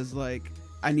pissed because like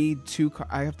I need 2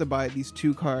 I have to buy these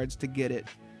 2 cards to get it.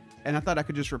 And I thought I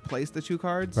could just replace the 2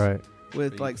 cards Right.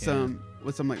 with But you like can't.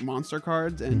 some like monster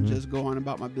cards and Mhm. just go on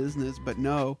about my business, but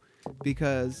no,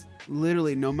 because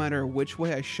literally no matter which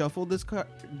way I shuffle this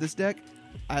deck,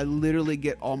 I literally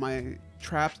get all my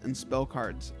traps and spell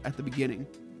cards at the beginning.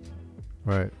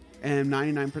 Right. And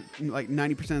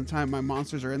 90% of the time my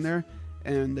monsters are in there,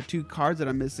 and the 2 cards that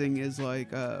I'm missing is like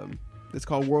it's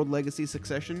called World Legacy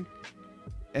Succession,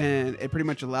 and it pretty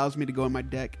much allows me to go in my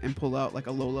deck and pull out like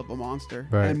a low level monster.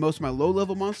 Right. And most of my low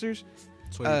level monsters,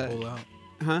 So you pull out.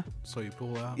 huh? So you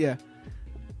pull out. Yeah.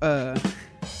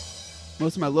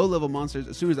 Most of my low level monsters,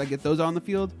 as soon as I get those on the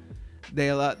field, they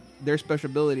allow their special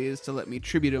ability is to let me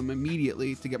tribute them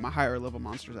immediately to get my higher level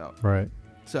monsters out, Right.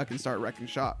 so I can start wrecking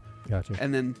shop. Gotcha.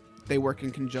 And then they work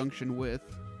in conjunction with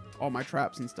all my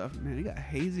traps and stuff. Man, it got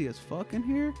hazy as fuck in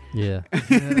here. Yeah.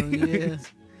 Hell yeah.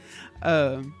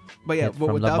 But yeah, Hit but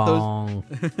from without the those,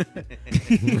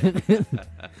 bong.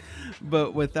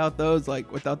 but without those,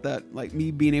 like without that, like me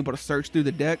being able to search through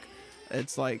the deck,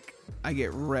 it's like I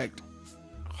get wrecked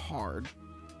hard.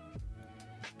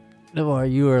 No,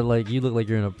 you are like you look like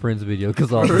you're in a Prince video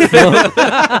because all the stuff.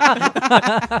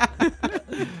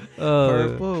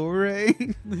 Purple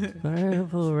rain.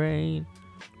 Purple rain.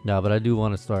 No, but I do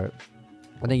want to start.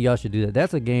 I think y'all should do that.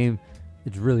 That's a game.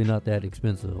 It's really not that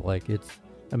expensive. Like it's.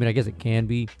 I mean, I guess it can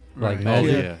be like Right.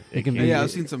 Magic. Oh yeah, It can be. Yeah,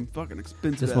 I've seen some fucking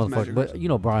expensive This ass motherfucker. Magic. But you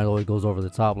know, Brian always goes over the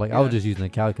top. Like I was Yeah. just using a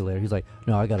calculator. He's like,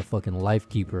 no, I got a fucking life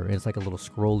keeper, and it's like a little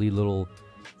scrolly little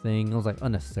thing. I was like,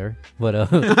 unnecessary, but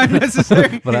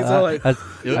Unnecessary. but He's all like,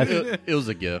 it was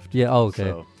a gift. yeah, oh, okay.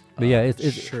 So, But yeah, it's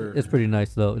Sure. it's pretty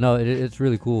nice though. No, it's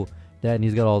really cool. That and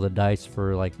he's got all the dice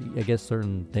for like I guess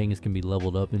certain things can be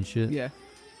leveled up and shit. yeah.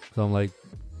 So I'm like,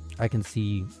 I can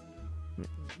see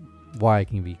why it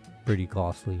can be pretty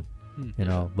costly, you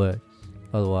know. But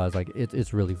otherwise, like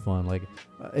it's really fun. Like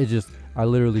it just I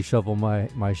literally shuffle my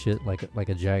shit like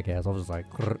a jackass. I was just like,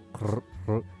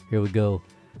 here we go.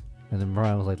 And then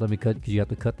Brian was like, let me cut because you have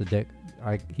to cut the deck.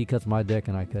 He cuts my deck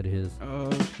and I cut his.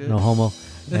 Oh shit. No homo.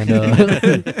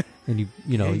 And and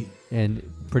you know Hey. and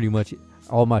pretty much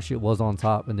all my shit was on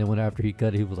top. And then when after he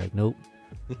cut it, he was like, nope,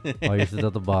 all your shit's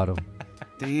at the bottom.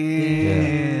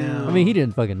 Damn. I mean, he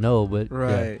didn't fucking know, but yeah.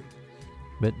 Right.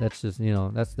 But that's just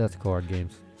that's card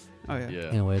games. Oh yeah. yeah.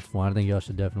 Anyway, it's fun. I think y'all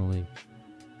should definitely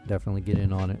get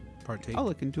in on it. Partake. I'll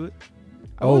look into it.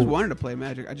 I Oh. always wanted to play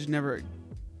Magic. I just never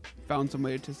found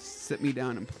somebody to sit me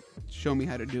down and show me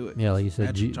how to do it. Yeah, like you said,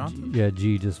 Magic G Johnson?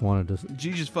 G just wanted to.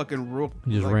 G just fucking ruled.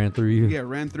 He just like, ran through you. Yeah,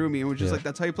 ran through me and was just Yeah. like,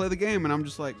 "That's how you play the game." And I'm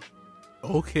just like,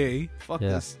 Okay. "Fuck Yeah.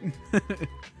 this."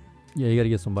 Yeah, you got to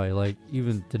get somebody like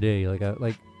even today.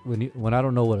 Like when I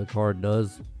don't know what a card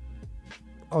does,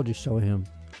 I'll just show him,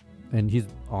 and he's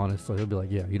honest, so he'll be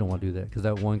like, "Yeah, you don't want to do that," because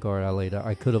that one card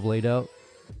I could have laid out.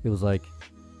 It was like,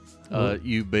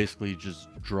 You basically just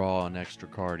draw an extra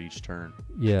card each turn.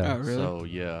 yeah. Oh, really? So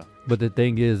yeah, But the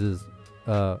thing is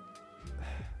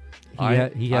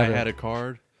he had a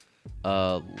card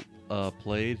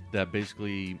played that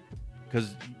basically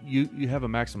because you have a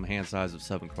maximum hand size of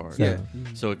 7 cards. Yeah.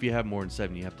 So if you have more than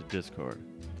 7, you have to discard.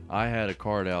 I had a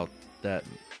card out that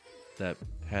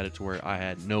had it to where I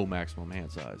had no maximum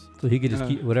hand size. So he could just Uh.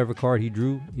 keep whatever card he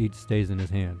drew, he stays in his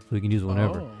hand, so he can use it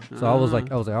whenever. Oh. So I was like,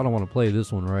 I don't want to play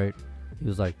this one, right? He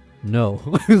was like, no,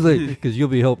 he was like, because you'll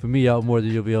be helping me out more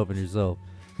than you'll be helping yourself.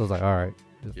 So I was like, all right,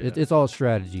 Yeah. it's all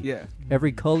strategy. Yeah.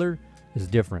 Every color is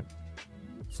different.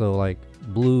 So like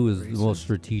blue is the Racist. most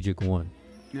strategic one.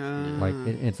 Like Ah.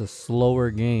 it's a slower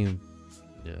game,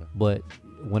 Yeah. but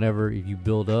whenever if you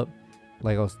build up,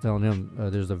 like I was telling him,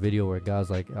 there's a video where a guy's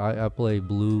like, I play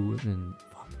blue and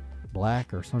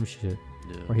black or some shit.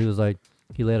 Where Yeah. he was like,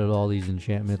 he laid out all these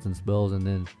enchantments and spells, and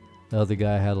then the other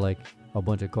guy had like a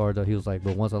bunch of cards. He was like,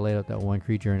 but once I laid out that one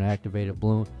creature and activated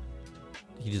bloom,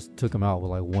 he just took him out with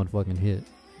like one fucking hit.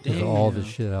 Just all of his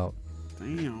Damn. shit out.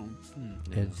 Damn.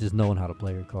 Yeah. It's just knowing how to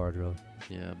play your cards, really.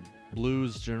 Yeah.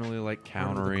 Blue's generally like Heart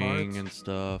of the countering cards? and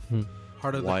stuff.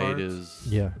 Heart of the White cards. is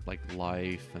Yeah. like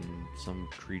life and some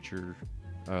creature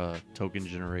token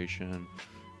generation.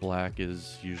 Black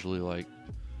is usually like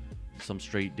some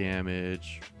straight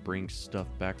damage, brings stuff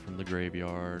back from the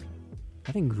graveyard.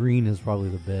 I think green is probably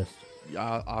the best.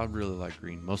 I really like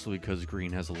green, mostly because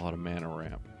green has a lot of mana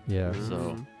ramp. Yeah.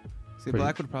 So- Mhm. See, Pretty-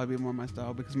 black would probably be more my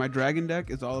style because my dragon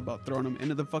deck is all about throwing them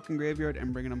into the fucking graveyard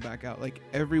and bringing them back out. Like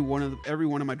every one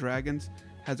of my dragons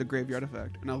has a graveyard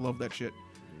effect, and I love that shit.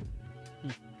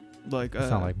 Like, I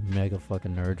sound like mega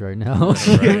fucking nerds right now.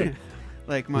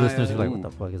 like my Listeners are like, Ooh. what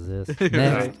the fuck is this? right?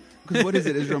 Next. Because what is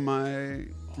it? Is it my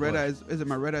red eyes? Is it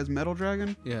my red eyes metal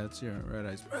dragon? Yeah, it's your red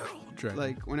eyes dragon.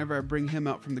 Like whenever I bring him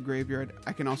out from the graveyard,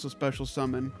 I can also special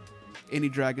summon any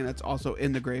dragon that's also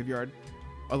in the graveyard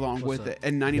along What's with that? it.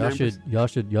 And 99%.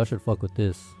 Y'all should fuck with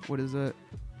this. What is it?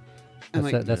 And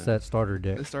That's like that's that starter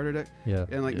deck. the starter deck. Yeah.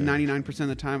 And like Yeah. 99% of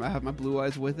the time, I have my blue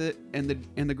eyes with it in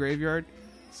the graveyard.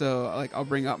 So like I'll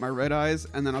bring out my red eyes,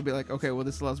 and then I'll be like, okay, well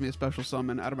this allows me a special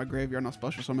summon out of my graveyard, and I'll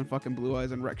special summon fucking blue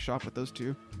eyes and wreck shop with those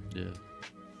two. Yeah.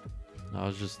 I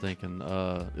was just thinking,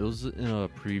 it was in a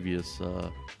previous,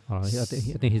 I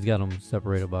think he's got them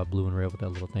separated by blue and red with that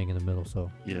little thing in the middle. So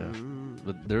yeah. Mm.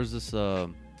 But there's this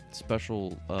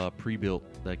special pre-built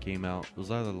that came out. It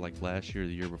was either like last year or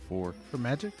the year before. For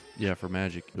Magic? Yeah, for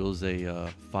Magic. It was a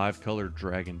 5-color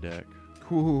dragon deck.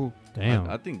 Ooh. damn.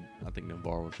 I think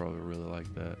Navarre would probably really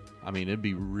like that. I mean, it'd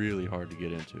be really hard to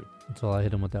get into. until I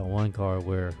hit him with that one card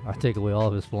where I take away all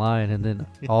of his flying, and then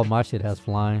all my shit has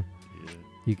flying. Yeah.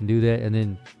 You can do that, and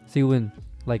then see when,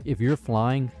 like, if you're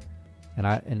flying, and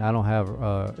I don't have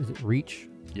is it reach?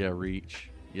 Yeah, reach.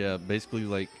 Yeah, basically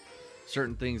like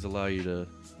certain things allow you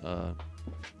to,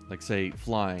 like say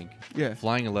flying. Yeah.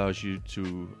 Flying allows you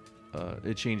to,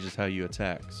 it changes how you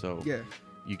attack. So Yeah.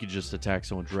 you could just attack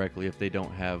someone directly if they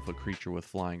don't have a creature with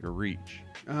flying or reach.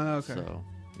 Okay. So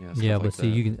yeah. Yeah, stuff but like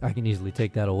see, that. I can easily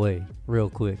take that away real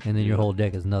quick, and then your Yeah. whole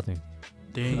deck is nothing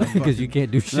Dang. because you can't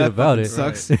do shit That about fucking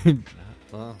it. sucks.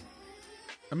 Well,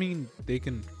 I mean, they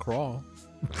can crawl.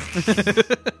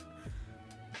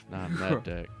 not in that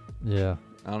deck. Yeah,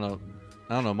 I don't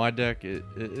know. My deck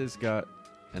it's got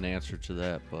an answer to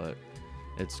that, but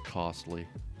it's costly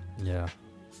yeah.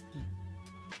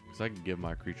 because I can give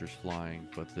my creatures flying,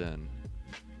 but then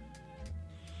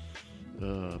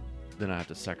I have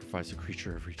to sacrifice a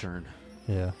creature every turn.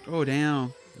 Yeah. Oh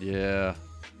damn. Yeah.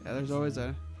 Yeah. There's always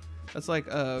a. That's like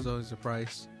There's always a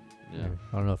price. Yeah.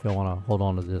 I don't know if y'all want to hold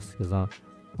on to this because I'm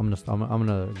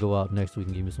gonna go out next week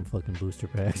and give me some fucking booster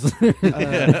packs.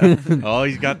 Oh,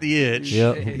 he's got the itch.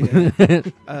 Yep.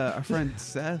 our friend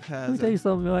Seth Let me has. tell you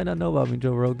something you might not know about me,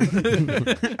 Joe Rogan. I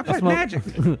play smoke- Magic.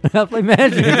 I play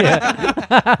Magic.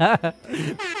 Yeah.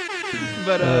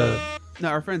 But no,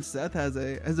 our friend Seth has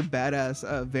a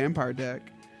badass vampire deck,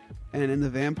 and in the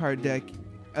vampire deck,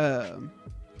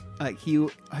 like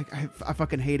I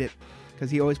fucking hate it because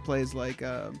he always plays like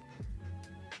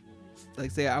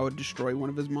say I would destroy one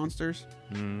of his monsters.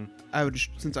 Mm. I would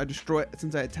since I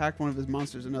attack one of his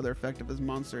monsters, another effect of his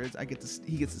monster is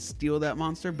he gets to steal that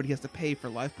monster, but he has to pay for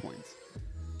life points,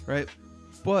 right?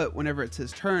 But whenever it's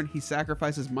his turn, he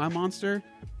sacrifices my monster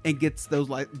and gets those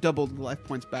double the life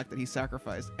points back that he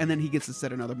sacrificed, and then he gets to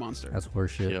set another monster. That's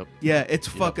horseshit. Yep. Yeah, it's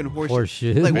fucking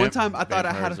horseshit. Horseshit. Like one time, I thought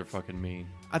Vampires are fucking mean.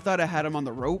 I had him on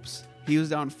the ropes. He was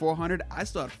down 400. I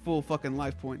still had full fucking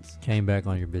life points. Came back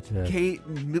on your bitch ass.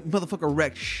 Motherfucker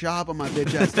wrecked shop on my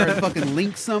bitch ass. Started fucking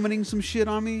link summoning some shit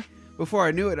on me. Before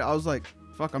I knew it, I was like,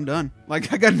 fuck, I'm done.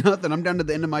 Like, I got nothing. I'm down to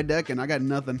the end of my deck, and I got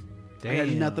nothing. I got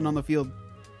nothing on the field.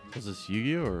 Was this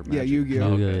Yu-Gi-Oh or Magic? Yeah, Yu-Gi-Oh.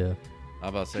 Oh, Okay. yeah. I'm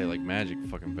about to say like Magic.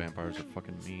 Fucking vampires are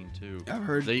fucking mean too. I've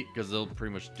heard. Because they'll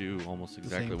pretty much do almost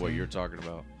exactly same what thing. you're talking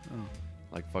about. Oh.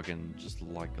 Like fucking just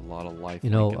like a lot of life. You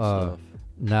know, link and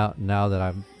stuff. Now that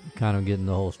I'm kind of getting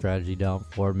the whole strategy down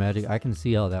for Magic, I can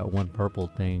see how that one purple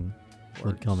thing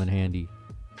would come in handy.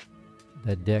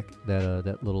 That deck,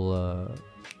 that little, I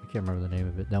can't remember the name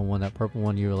of it. That purple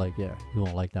one, you were like, yeah, you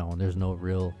won't like that one. There's no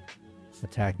real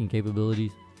attacking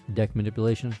capabilities, deck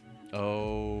manipulation.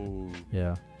 Oh.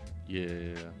 Yeah,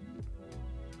 Yeah.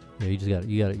 yeah.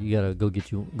 You gotta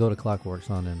go to Clockwork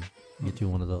Son and get you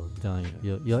one of those. I'm telling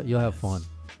you, you'll have fun,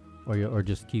 or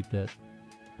just keep that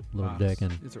little deck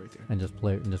and It's right there. and just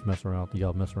play it and just mess around.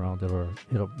 Y'all mess around with it, or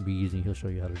it'll be easy. He'll show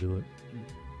you how to do it.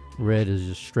 Red is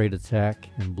just straight attack,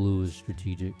 and blue is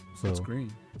strategic. So It's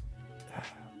green.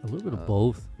 a little bit of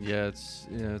both. Yeah, it's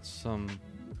some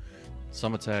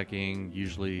attacking.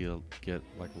 Usually you'll get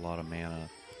like a lot of mana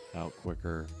out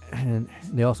quicker. And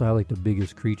they also have like the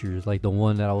biggest creatures, like the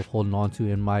one that I was holding on to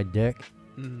in my deck.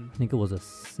 Mm-hmm. I think it was a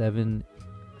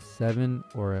 7/7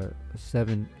 or a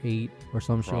 7/8 or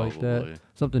some shit like that. Probably.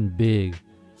 Something big.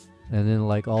 And then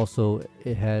like also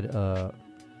it had it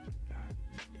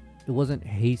wasn't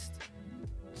haste.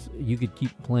 You could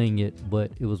keep playing it,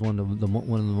 but it was one of the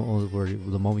moments where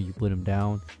the moment you put him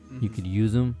down, you could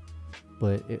use him,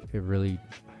 but it really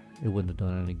wouldn't have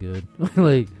done any good.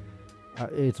 Like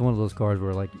it's one of those cards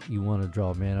where like you want to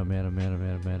draw mana,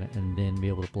 and then be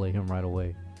able to play him right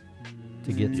away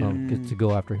to get to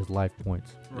go after his life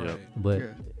points. Right. But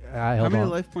Yeah. I How held many on.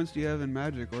 life points do you have in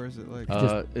Magic, or is it like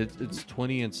It's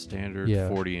 20 in standard, Yeah.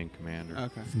 40 in commander.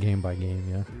 okay? Game by game,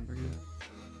 yeah.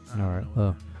 I All don't right.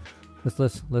 know.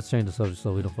 Let's change the subject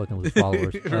so we don't fucking lose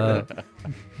followers.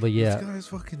 But yeah, These guys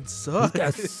fucking these suck.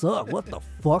 guys suck. What the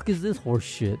fuck is this horse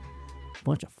shit?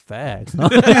 Bunch of fags.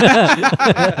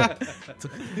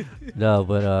 No,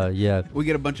 but yeah, We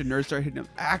get a bunch of nerds start hitting them.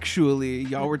 Actually,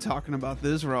 y'all were talking about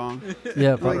this wrong.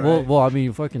 yeah. Right. Well, I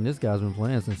mean, fucking this guy's been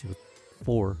playing since he was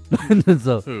 4.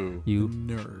 So Who? you,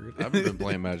 Nerd. I haven't been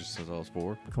playing Magic since I was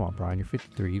 4. come on, Brian, you're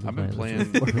 53. You've I've been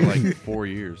playing playing this for like 4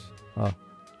 years.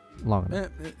 long enough.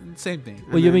 Same thing.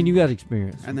 Well, you mean you got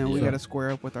experience, And then we so, got to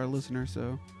square up with our listeners.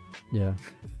 So yeah.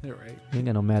 They're right. You ain't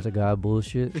got no magic guy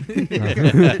bullshit. We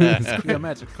got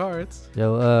magic cards.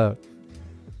 Yo,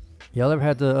 y'all ever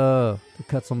had to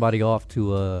cut somebody off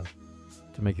to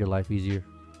make your life easier?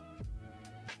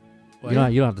 You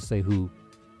don't have to say who.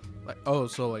 Like, oh,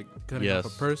 so like cutting Yes.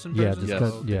 off a person? Yeah, person? just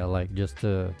Yes. cut, yeah, like just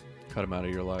to cut them out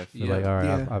of your life. You're Yeah. like, all right,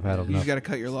 Yeah. I've had You enough. just gotta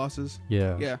cut your losses.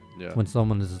 Yeah. Yeah. Yeah. When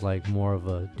someone is like more of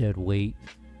a dead weight,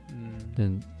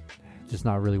 then just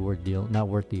not really worth not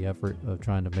worth the effort of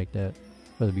trying to make that,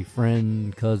 whether it be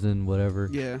friend, cousin, whatever.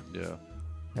 Yeah. Yeah.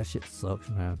 That shit sucks,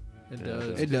 man. It Yeah,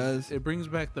 does. it does. It brings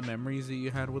back the memories that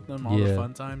you had with them, all the Yeah.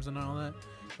 fun times and all that.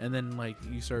 And then like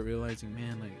you start realizing,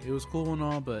 man, like it was cool and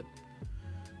all, but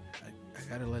I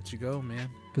gotta let you go, man.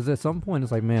 Because at some point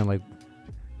it's like, man, like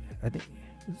I think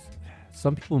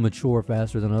some people mature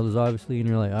faster than others, obviously, and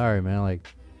you're like, all right, man, like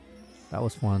that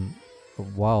was fun a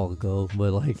while ago,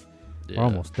 but like Yeah. we're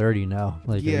almost 30 now.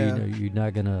 Like, Yeah. you're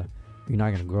not gonna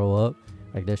grow up.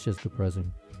 Like that's just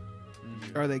depressing.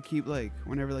 Or they keep like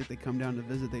whenever like they come down to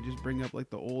visit, they just bring up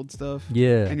like the old stuff,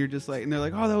 Yeah. and you're just like, and they're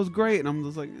like, oh, that was great, and I'm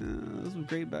just like, this was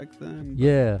great back then. but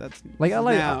Yeah. That's Like I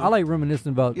like now. I like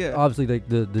reminiscing about Yeah. obviously like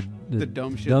the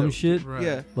dumb shit dumb that- shit, Right.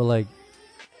 Yeah. but like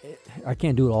I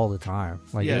can't do it all the time.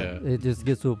 Like Yeah. it just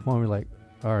gets to a point where like,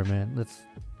 all right, man,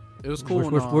 It was cool.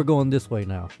 and all. we're going this way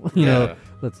now. you Yeah. know,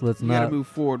 let's You not gotta move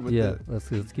forward with yeah, it. let's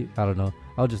keep. I don't know.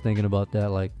 I was just thinking about that,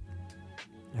 like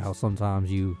how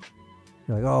sometimes you're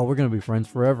like, oh, we're gonna be friends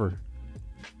forever,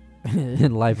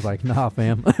 and life's like, nah,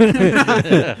 fam.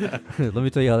 Let me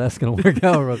tell you how that's gonna work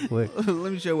out real quick.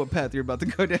 Let me show you what path you're about to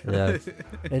go down. Yeah,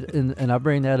 and I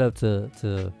bring that up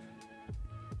to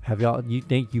have y'all. You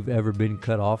think you've ever been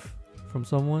cut off from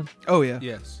someone? Oh yeah.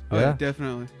 Yes. Oh, Yeah?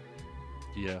 definitely.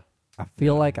 Yeah. I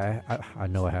feel like I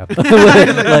know I have. I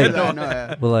like, know,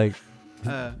 yeah. but like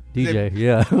DJ,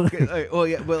 yeah. Okay, well,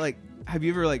 yeah, but like, have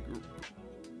you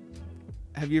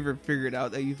ever figured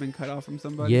out that you've been cut off from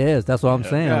somebody? Yes, that's what I'm Yeah.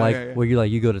 saying. Yeah, like yeah, yeah. where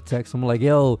you go to text someone like,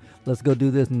 "Yo, let's go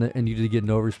do this," and you just get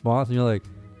no response, and you're like,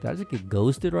 "Did I just get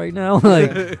ghosted right now?"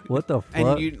 Like, what the fuck?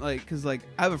 And you like, cause like,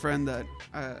 I have a friend that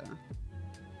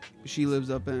she lives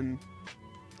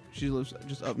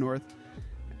just up north,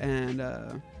 and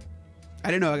I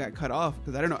didn't know I got cut off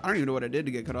because I don't even know what I did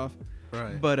to get cut off.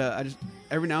 Right. But I just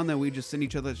every now and then we just send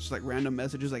each other just like random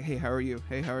messages like, hey, how are you?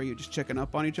 Hey, how are you? Just checking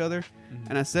up on each other.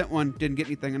 And I sent one, didn't get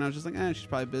anything, and I was just like, she's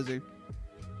probably busy.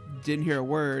 Didn't hear a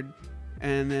word.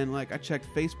 And then like I checked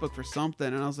Facebook for something,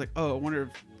 and I was like, oh, I wonder if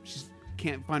she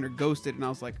can't find her ghosted. And I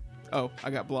was like, oh, I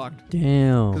got blocked. Because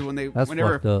Damn. when That's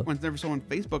fucked up. whenever someone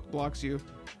Facebook blocks you,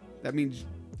 that means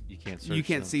You can't search you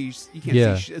can't them. see you can't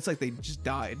Yeah. see. It's like they just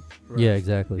died. Right. Yeah,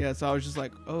 exactly. Yeah. So I was just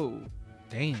like, oh,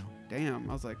 Damn. damn.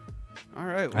 I was like, all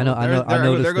right. I know- I know- I There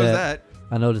noticed goes that.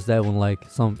 I noticed that when like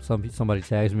somebody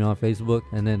tags me on Facebook,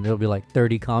 and then there'll be like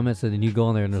 30 comments, and then you go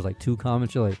on there and there's like 2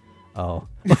 comments. You're like, oh,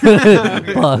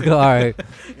 fuck. All right.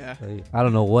 Yeah. Like, I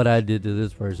don't know what I did to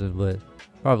this person, but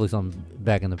probably something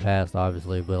back in the past,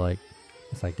 obviously. But like,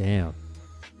 it's like, damn,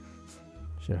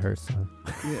 shit hurts, son.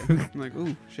 Yeah. I'm like,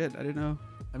 ooh, shit. I didn't know.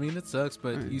 I mean, it sucks,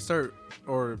 but Right. you start,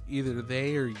 or either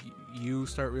they or you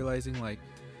start realizing like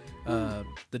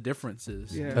the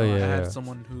differences. Yeah. You Oh, know, yeah, I had yeah.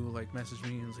 someone who like messaged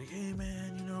me and was like, "Hey,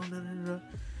 man, you know,"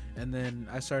 and then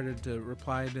I started to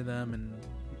reply to them, and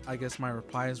I guess my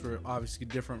replies were obviously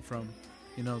different from,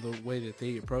 you know, the way that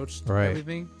they approached Right.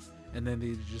 everything, and then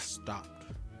they just stopped.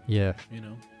 Yeah. You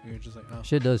know, you're just like, oh,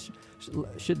 Shit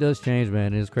does change, man.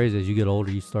 And it's crazy as you get older,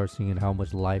 you start seeing how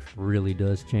much life really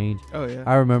does change. Oh yeah.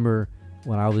 I remember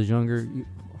when I was younger.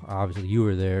 Obviously, you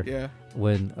were there Yeah.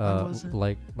 when, I wasn't.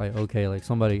 like okay, like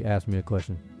somebody asked me a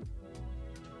question.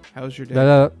 How was your day?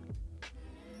 Da-da.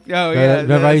 Oh yeah.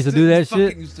 remember I used to do that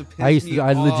shit? Piss me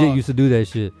I legit off. used to do that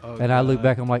shit. Oh, And I look God.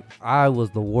 back, I'm like, I was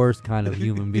the worst kind of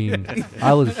human being.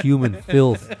 I was human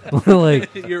filth.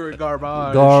 Like you're a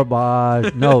garbage.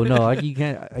 garbage. No, I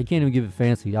can't even give it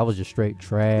fancy. I was just straight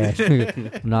trash,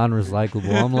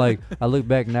 non-recyclable. I'm like, I look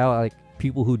back now, like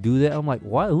people who do that, I'm like,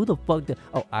 why? Who the fuck did?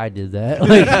 Oh, I did that.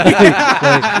 Like,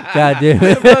 God damn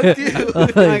it. Fuck you.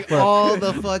 Like, Like fuck. all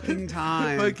the fucking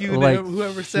time. Like you, Like,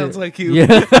 whoever shit. sounds like you.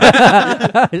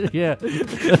 Yeah. Yeah.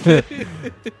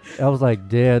 I was like,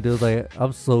 damn, dude. Like,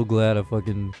 I'm so glad I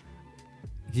fucking.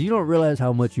 'Cause you don't realize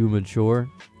how much you mature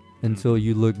until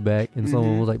you look back and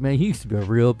someone Mhm. was like, man, he used to be a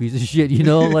real piece of shit, you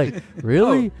know? Like,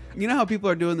 really? Oh, you know how people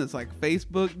are doing this like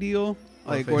Facebook deal,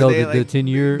 like Oh, where No, they the like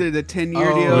 10-year. the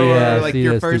 10-year Oh, deal, yeah, I or like see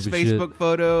your that first stupid shit. Facebook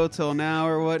photo till now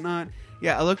or whatnot.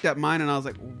 Yeah, I looked at mine and I was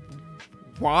like,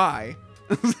 why?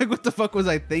 I was like, what the fuck was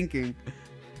I thinking?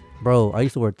 Bro, I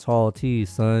used to wear tall tees,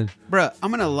 son. Bruh,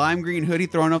 I'm in a lime green hoodie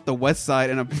throwing up the west side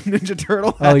and a Ninja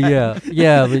Turtle Oh, hat. yeah.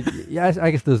 Yeah, but yeah,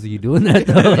 I can still see you doing that,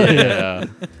 though. Yeah.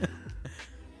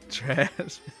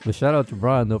 Trash. But shout out to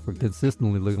Brian, though, for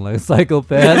consistently looking like a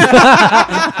psychopath.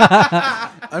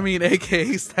 I mean,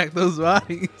 AKA stack those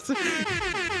bodies.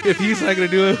 If he's not gonna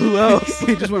do it, who else?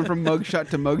 He just went from mugshot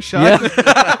to mugshot.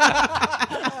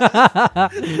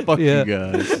 Fuck Yeah. you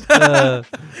guys.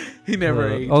 He never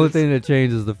ate. Only thing that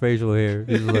changes is the facial hair.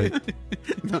 He's like,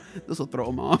 This will throw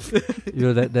him off. you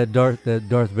know, that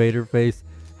Darth Vader face,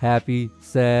 happy,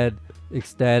 sad,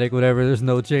 ecstatic, whatever. There's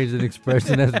no change in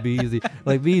expression. That's Beezy.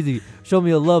 Like, Beezy, show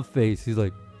me a love face. He's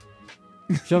like,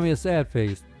 show me a sad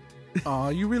face. Oh,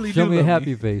 you really Show do me a love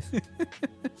happy face.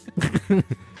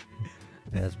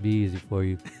 That's Beezy for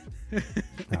you.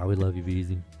 Nah, we love you,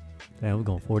 Beezy. Damn, we're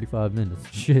going 45 minutes.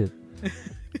 Shit.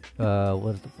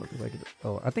 What the fuck is I gonna?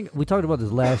 Oh, I think we talked about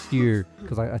this last year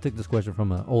because I took this question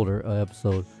from an older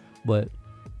episode. But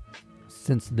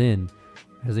since then,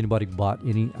 has anybody bought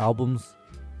any albums,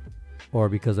 or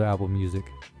because of Apple Music?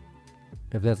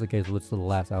 If that's the case, what's the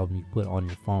last album you put on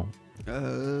your phone?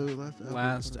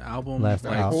 Last album, Last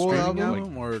like album. streaming Whole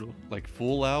album, or Like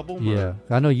full album? Yeah,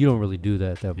 I know you don't really do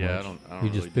that much. Yeah, I don't You really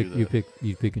just pick, do you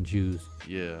that. pick and choose.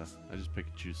 Yeah, I just pick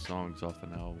and choose songs off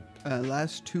an album.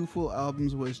 Last two full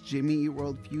albums was Jimmy Eat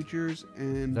World Futures Is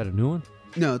and that a new one?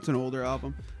 no, it's an older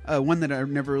album. One that I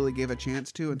never really gave a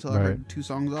chance to until I Right. heard two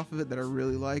songs off of it that I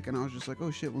really like, and I was just like,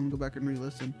 oh shit, let me go back and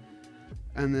re-listen.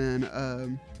 And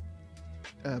then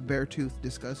Beartooth,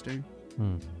 Disgusting.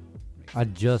 I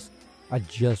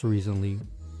just recently,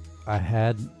 I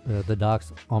had the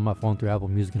docs on my phone through Apple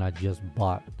Music, and I just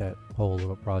bought that whole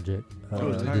little project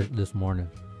Oh, tight. this morning.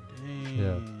 dang.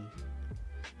 Yeah.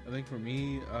 I think for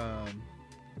me,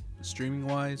 streaming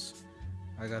wise,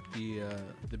 I got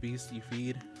the Beastie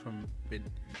Feed from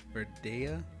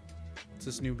Verdea. It's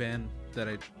this new band that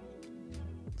I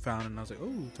found, and I was like,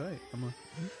 oh, tight. I'm gonna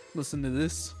listen to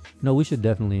this. No, we should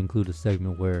definitely include a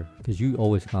segment where, because you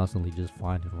always constantly just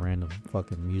find random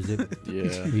fucking music.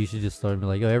 Yeah. You should just start and be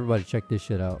like, yo, everybody check this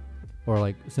shit out. Or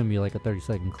like send me like a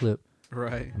 30-second clip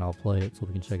Right. and I'll play it so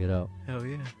we can check it out. Hell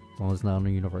yeah. As long as it's not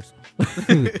on Universal.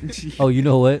 Oh, you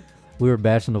know what? We were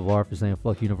bashing Navar for saying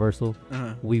fuck Universal.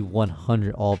 Uh-huh. We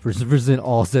 100%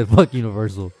 all said fuck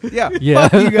Universal. Yeah, Yeah.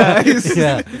 fuck you guys.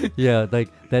 yeah. Like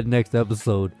that next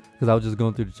episode, because I was just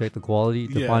going through to check the quality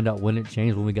to Yeah. find out when it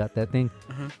changed when we got that thing.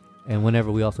 Uh-huh. And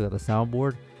whenever we also got the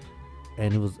soundboard,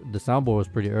 and the soundboard was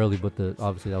pretty early, but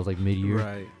obviously that was like mid-year.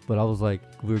 Right. But I was like,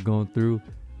 we were going through,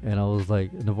 and I was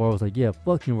like, Navarro was like, yeah,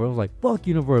 fuck Universal. I was like, fuck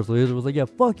Universal. Israel was like, yeah,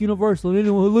 fuck Universal. And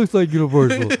anyone who looks like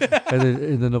Universal.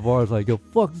 and then Navarro was like, yo,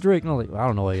 fuck Drake. And I was like, I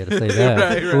don't know why you had to say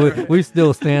that. Right. We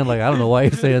still stand like, I don't know why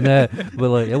you're saying that. But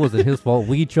like, it wasn't his fault.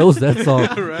 We chose that song.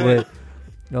 Right.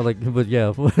 But, but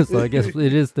yeah, so I guess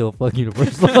it is still fuck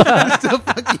Universal. Still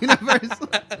fuck Universal.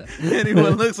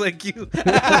 Anyone looks like you.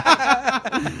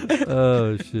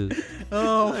 Oh, shit.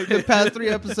 Oh, Like the past 3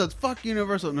 episodes, fuck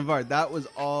Universal. Navarre, that was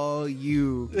all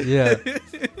you. Yeah.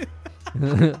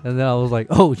 And then I was like,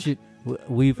 oh, shit.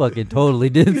 We fucking totally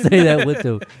didn't say that with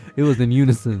them. It was in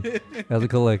unison as a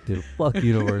collective. Fuck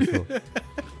Universal.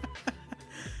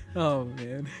 oh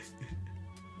man.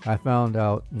 I found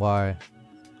out why,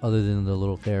 other than the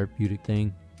little therapeutic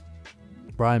thing,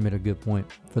 Brian made a good point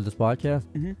for this podcast,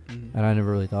 Mhm. and I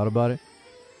never really thought about it.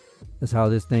 That's how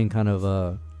this thing kind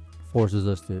of forces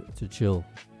us to chill.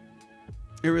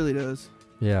 It really does.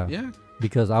 Yeah. Yeah.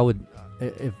 Because I would,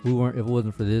 if it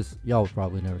wasn't for this, y'all would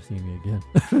probably never see me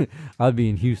again. I'd be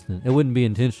in Houston. It wouldn't be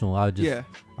intentional. I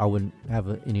wouldn't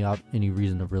have any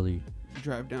reason to really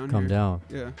Drive down come here. down.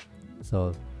 Yeah.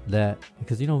 So that,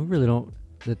 because we really don't,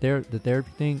 the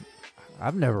therapy thing,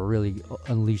 I've never really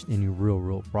unleashed any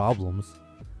real problems.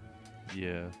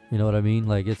 Yeah. You know what I mean?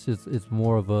 Like it's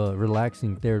more of a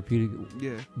relaxing therapeutic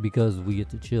Yeah. because we get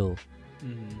to chill.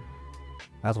 Mm-hmm.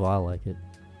 That's why I like it.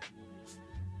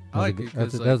 I like it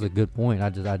 'cause, That's a good point.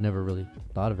 I'd never really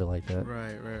thought of it like that.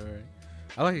 Right.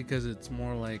 I like it because it's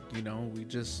more like, we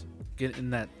just get in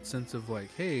that sense of like,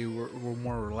 hey, we're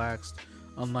more relaxed.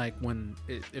 Unlike when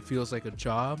it feels like a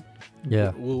job.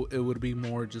 Yeah. It would be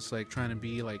more just like trying to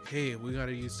be like, hey, we got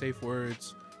to use safe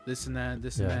words, this and that,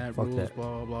 Yeah, and that, fuck rules, that.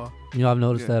 blah, blah, blah. You know, I've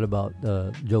noticed Yeah. that about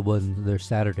Joe Budden, their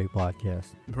Saturday podcast.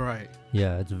 Right.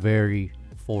 Yeah, it's very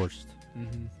forced.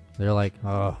 Mm-hmm. They're like,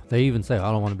 they even say,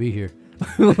 I don't want to be here.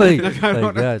 like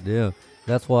goddamn.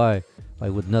 That's why,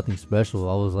 like, with Nothing Special,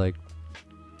 I was like,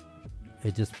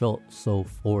 it just felt so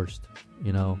forced,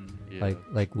 Mm-hmm. Yeah.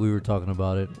 Like we were talking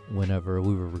about it whenever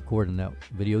we were recording that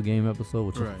video game episode,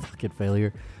 which was Right. a fucking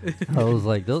failure. I was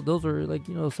like, those are like,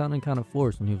 sounding kind of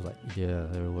forced. And he was like, yeah,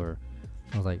 they were.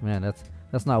 I was like, man,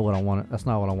 that's not what I want. That's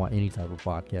not what I want any type of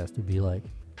podcast to be like.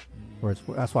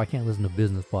 That's why I can't listen to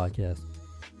business podcasts.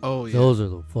 Oh, yeah. Those are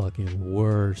the fucking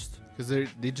worst. Because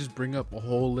they just bring up a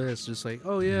whole list, just like,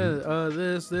 oh, yeah,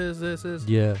 this.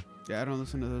 Yeah, Yeah, I don't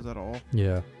listen to those at all.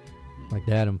 yeah. Like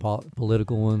that and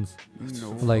political ones.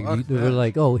 No. Like fuck they're that.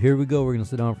 like, oh, here we go. We're gonna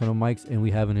sit down in front of mics and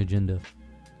we have an agenda.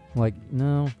 I'm like,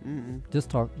 no, Mm-mm. just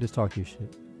talk your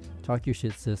shit. Talk your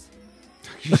shit, sis.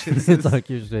 You should say- Talk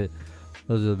your shit.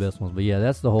 Those are the best ones. But yeah,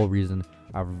 that's the whole reason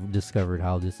I've discovered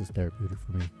how this is therapeutic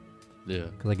for me. Yeah.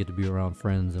 Because I get to be around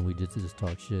friends and we just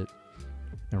talk shit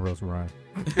and roast Ryan.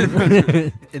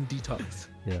 And detox.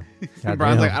 Yeah. And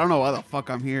Brian's Goddamn. like, I don't know why the fuck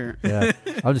I'm here. Yeah.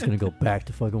 I'm just going to go back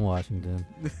to fucking Washington.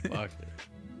 Fuck it.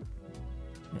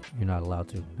 You're not allowed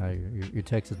to. You're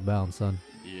Texas bound, son.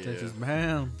 Yeah. Texas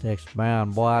man. Texas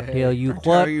bound, boy. I Yeah. tell you I what.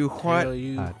 tell you what. Tell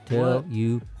you I tell what.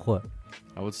 you what.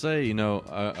 I would say, I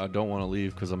don't want to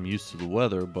leave because I'm used to the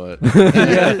weather, but If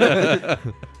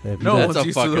you, No don't, one's a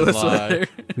used to fucking this lie. weather.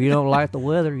 if you don't like the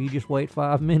weather, you just wait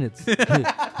 5 minutes.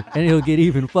 And it'll get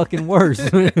even fucking worse.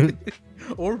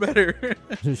 Or better.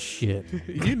 Shit.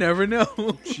 You never know.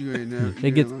 You ain't never,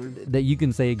 It gets that you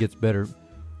can say it gets better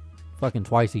fucking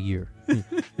twice a year. You're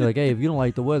like, hey, if you don't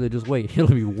like the weather, just wait. It'll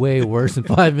be way worse in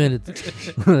 5 minutes.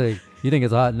 Like, you think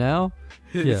it's hot now?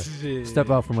 Yeah. Shit. Step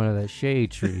out from under that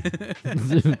shade tree.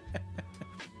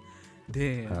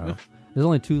 Damn. There's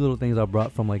only two little things I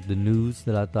brought from like the news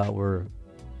that I thought were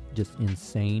just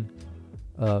insane.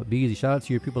 Be easy. Shout out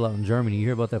to your people out in Germany. You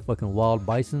hear about that fucking wild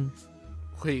bison?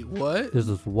 Wait, what? There's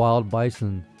this wild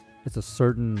bison. It's a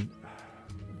certain,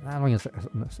 I don't think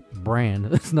it's a brand.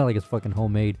 It's not like it's fucking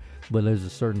homemade, but there's a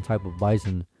certain type of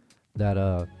bison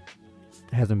that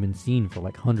hasn't been seen for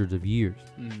like hundreds of years.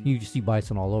 Mm, You just see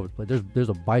bison all over the place. There's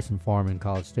a bison farm in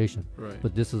College Station, right.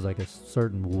 but this is like a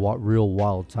certain real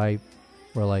wild type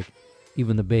where like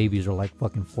even the babies are like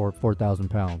fucking 4,000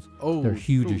 pounds. Oh, They're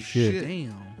huge oh, as shit.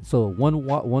 damn. So one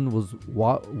was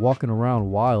walking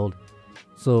around wild.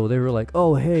 So they were like,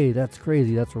 "Oh, hey, that's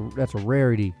crazy. That's a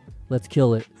rarity. Let's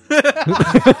kill it." Shoot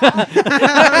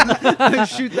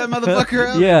that motherfucker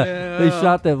out. Yeah, they Yeah.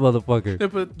 shot that motherfucker. They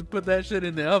put that shit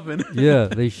in the oven. Yeah,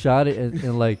 they shot it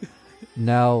and like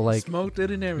now like Smoked it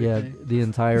and yeah, everything. the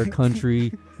entire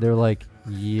country they're like,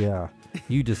 "Yeah,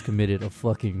 you just committed a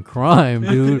fucking crime,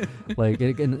 dude." Like,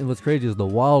 and what's crazy is the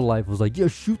wildlife was like, "Yeah,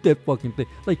 shoot that fucking thing."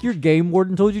 Like, your game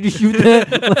warden told you to shoot that.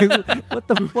 Like, what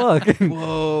the fuck?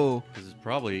 Whoa. 'cause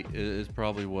it's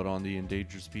probably what on the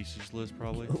endangered species list,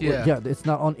 probably. Yeah. Yeah, it's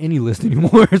not on any list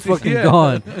anymore. It's fucking Yeah.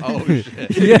 gone. Oh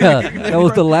shit. Yeah, that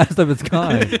was the last of its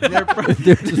kind.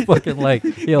 They're just fucking like,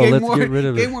 yo, let's get rid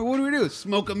of it. Game War, what do we do?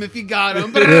 Smoke him if you got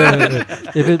him. Yeah.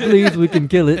 If it bleeds, we can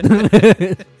kill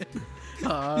it.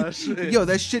 Aw, shit. Yo,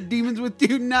 that shit demons with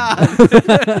you? Nah.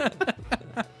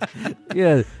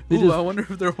 Yeah, they Ooh, just. I wonder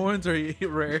if their horns are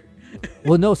rare.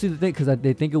 Well, no, see the thing, because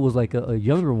they think it was like a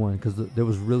younger one, because there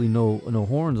was really no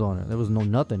horns on it. There was no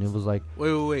nothing. It was like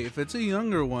Wait. If it's a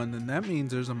younger one, then that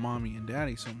means there's a mommy and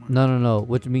daddy somewhere. no.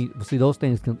 Which means, see, those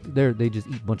things they just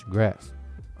eat a bunch of grass.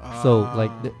 So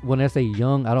like when I say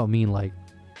young, I don't mean like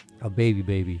a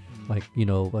baby, like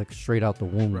like straight out the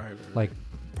womb, Right. like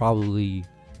probably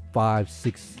 5,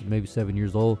 6, maybe 7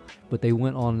 years old. But they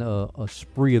went on a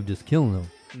spree of just killing them,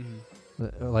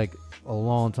 Mhm. like a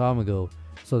long time ago.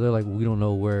 So they're like, we don't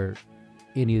know where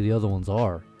any of the other ones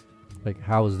are. Like,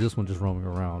 how is this one just roaming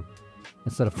around?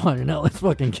 Instead of finding out, let's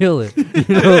fucking kill it.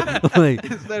 Like,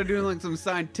 Instead of doing like some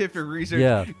scientific research.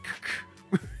 yeah.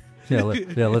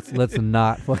 Let's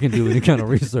not fucking do any kind of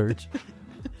research.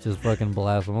 Just fucking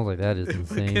blast them. I was like, that is It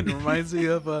insane. reminds me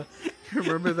of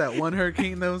remember that one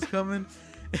hurricane that was coming?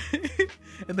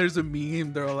 And there's a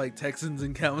meme, they're all like Texans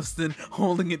in Galveston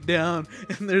holding it down,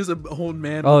 and there's a old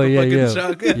man Oh with a yeah, fucking yeah,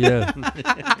 shotgun.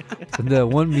 yeah. And that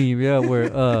one meme, yeah,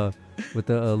 where with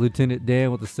the Lieutenant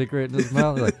Dan with the cigarette in his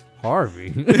mouth, like Harvey.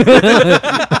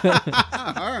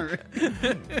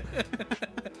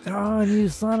 John, you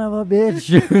son of a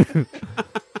bitch.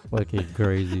 Fucking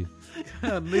crazy.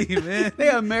 Golly, man. They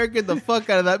American the fuck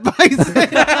out of that bison.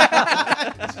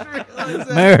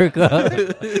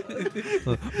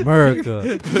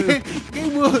 America.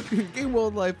 Game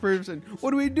wildlife person.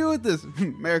 What do we do with this?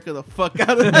 America the fuck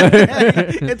out of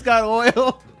that. It's got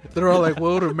oil. They're all like,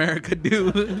 what would America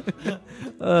do?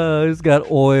 It's got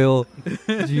oil.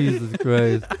 Jesus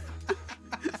Christ.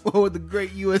 What would the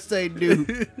great USA do?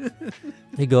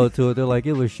 They go to it. They're like,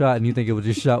 it was shot, and you think it was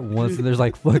just shot once, and there's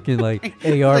like fucking like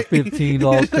AR-15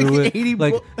 all there's through like 80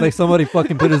 it, like somebody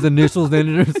fucking put his initials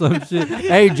in it or some shit.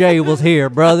 AJ was here,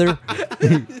 brother.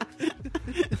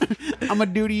 I'm gonna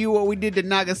do to you what we did to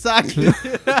Nagasaki.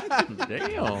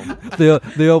 Damn.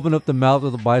 They open up the mouth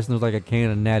of the bison. There's like a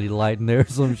can of Natty Light in there or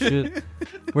some shit.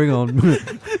 We're gonna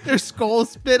Their skull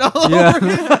spit all over.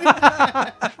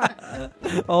 yeah.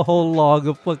 A whole log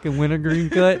of fucking wintergreen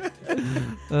cut.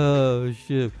 Oh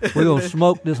shit. We're gonna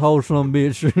smoke this whole son of a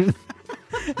bitch.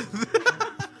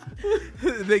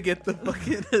 they get the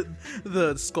fucking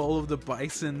the skull of the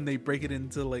bison, they break it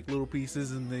into like little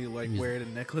pieces, and they like wear it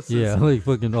in necklaces. Yeah, like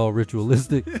fucking all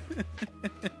ritualistic.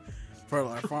 For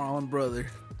our fallen brother.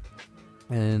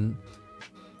 And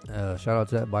shout out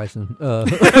to that bison.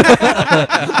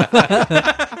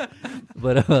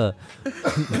 But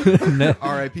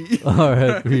R.I.P.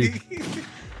 R.I.P.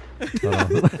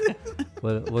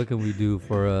 What can we do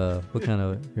for what kind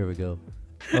of? Here we go.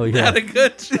 Oh yeah. Not a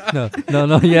good shot.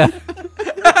 No, yeah.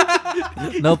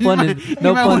 No pun. You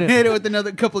No might want pun. to hit it with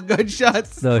another couple of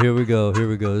gunshots. No, here we go.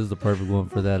 This is the perfect one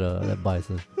for that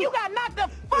bison. You got knocked the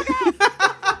fuck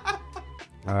out.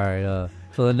 All right.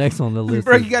 So the next on the list,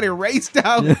 Bro, is- you got erased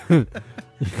out.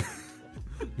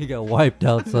 he got wiped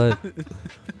out, son.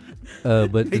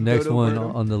 But Hey, the next Dodo one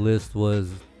Birdo. on the list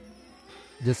was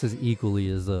just as equally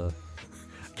as I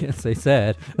can't say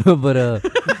sad, but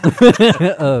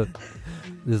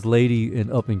this lady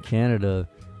up in Canada,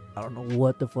 I don't know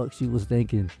what the fuck she was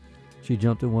thinking. She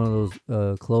jumped in one of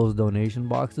those closed donation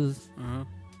boxes, Uh-huh.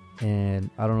 and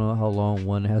I don't know how long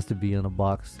one has to be in a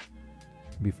box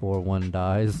before one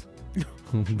dies,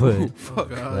 but Oh,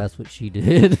 God. that's what she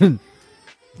did.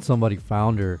 Somebody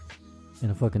found her in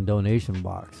a fucking donation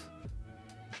box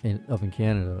up in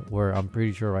Canada, where I'm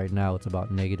pretty sure right now it's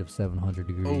about negative 700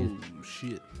 degrees. Oh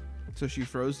shit! So she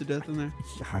froze to death in there?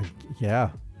 Yeah,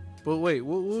 But wait,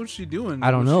 what was she doing? I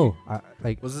don't Was know.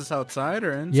 Was this outside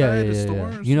or inside Yeah, the yeah, store?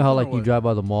 yeah. or You know how something, like or you what? drive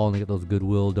by the mall and they get those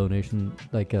Goodwill donation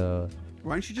Why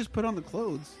didn't she just put on the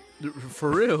clothes?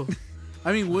 For real?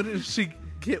 I mean, wouldn't she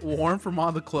get warm from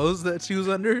all the clothes that she was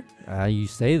under? you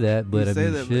say that, but You I say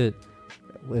mean that, but- shit.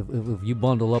 If you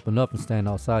bundle up enough and stand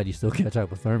outside, you still catch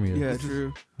hypothermia. Yeah,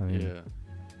 true. I mean,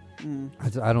 Yeah.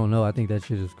 Mm. I don't know. I think that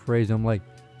shit is crazy. I'm like,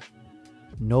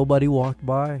 nobody walked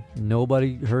by,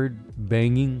 nobody heard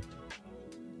banging,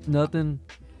 nothing.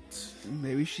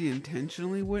 Maybe she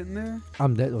intentionally went in there?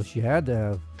 I'm dead. Well, she had to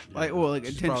have. Like, well, like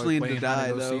She's intentionally probably to playing hide die,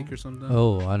 and go though. seek or something.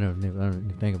 Oh, I don't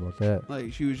even think about that.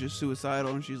 Like, she was just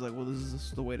suicidal, and she's like, well, this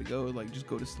is the way to go. Like, just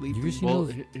go to sleep. Have you and- seen Well,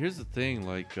 those- here's the thing,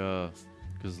 like,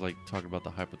 because like talking about the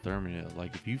hypothermia,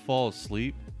 like if you fall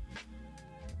asleep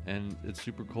and it's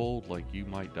super cold, like you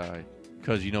might die,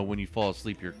 because you know when you fall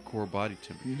asleep, your core body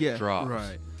temperature Yeah, drops.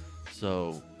 Right.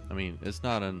 So I mean, it's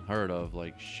not unheard of.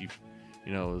 Like she,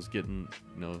 was getting,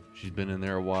 she's been in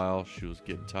there a while. She was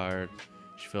getting tired.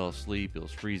 She fell asleep. It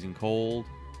was freezing cold,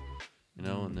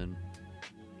 and then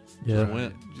Yeah.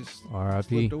 went. Just R.I.P.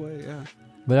 slipped away, yeah.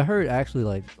 But I heard actually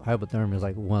like hypothermia is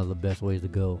like one of the best ways to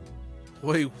go.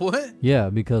 Wait, what? Yeah,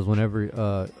 because whenever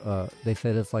they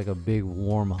said it's like a big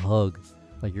warm hug,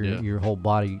 like your whole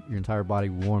body, your entire body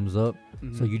warms up,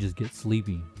 so you just get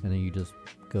sleepy and then you just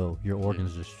go. Your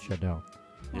organs just shut down.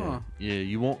 Huh. Yeah,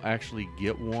 you won't actually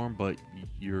get warm, but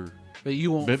But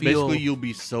you won't basically feel. you'll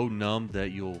be so numb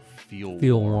that you'll feel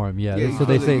Warm, yeah. Yeah, So you feel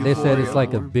the they said it's euphoria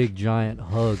like a warm. big giant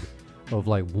hug of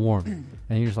like warmth, and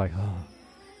you're just like, oh,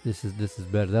 this is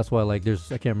better. That's why like I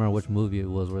can't remember which movie it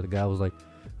was where the guy was like,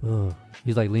 oh,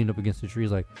 he's like leaned up against the tree,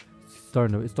 he's like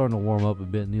it's starting to warm up a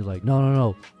bit, and he's like,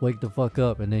 no, wake the fuck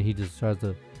up, and then he just tries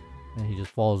to, and he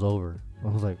just falls over. I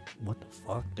was like, what the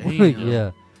fuck? Damn.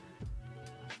 Yeah,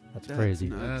 that's That's crazy.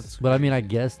 nuts. That's But I mean, I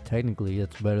guess technically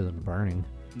it's better than burning.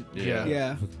 Yeah.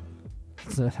 Yeah.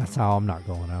 That's how I'm not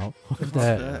going out. Fuck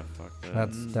that, that. Fuck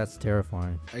that. that's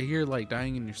terrifying. I hear like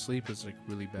dying in your sleep is like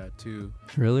really bad too.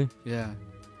 Really? Yeah.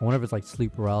 I wonder if it's like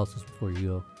sleep paralysis before you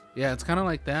go. Yeah, it's kind of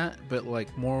like that, but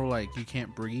like more like you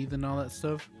can't breathe and all that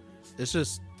stuff. It's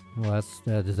just Well, that's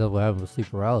what happens with sleep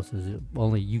paralysis.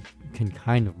 Only you can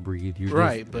kind of breathe. You're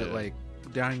right, but yeah. like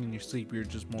dying in your sleep, you're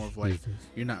just more of Just, like Jesus.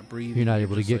 you're not breathing. You're not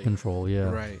able to just, get like- control. Yeah.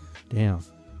 Right. Damn.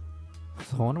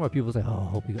 So I wonder why people say, "Oh,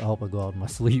 I hope I go out in my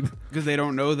sleep." Because they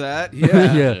don't know that.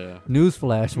 Yeah. Yeah.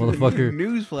 Newsflash, motherfucker.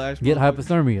 Newsflash. Get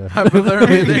motherfucker. hypothermia.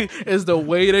 Hypothermia is the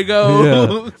way to go.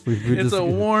 Yeah. We It's just- a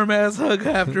warm ass hug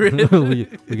after it.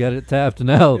 we got it tapped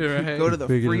now. Right. Go to the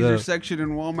Figured it freezer out. section in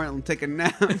Walmart and take a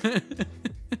nap.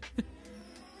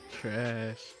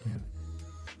 Trash.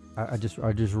 I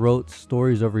just wrote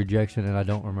stories of rejection, and I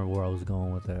don't remember where I was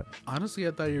going with that. Honestly,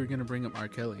 I thought you were gonna bring up R.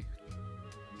 Kelly.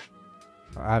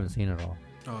 I haven't seen it all,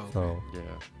 Oh, okay. so Yeah.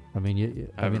 I mean,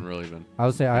 I haven't really been. I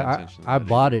would say paying I attention to I that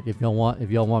bought it. If y'all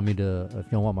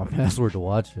want my password to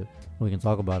watch it, we can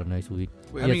talk about it next week.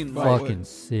 Wait, I It's mean, fucking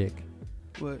sick.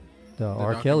 what? The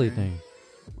R. Kelly documentary. thing,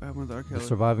 What happened with R. the Kelly?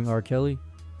 surviving R. Kelly,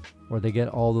 where they get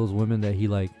all those women that he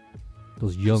like,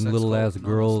 those young Sex little cult ass and all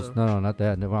that girls. stuff? No, not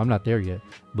that. No, I'm not there yet.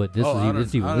 But this Oh, I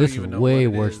is don't this even know way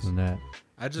what it worse is. than that.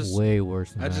 I just way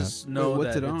worse than I that. just know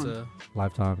what's that it it's on? a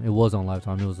Lifetime. It was on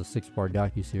Lifetime. It was a 6-part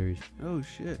docuseries. Oh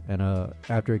shit. And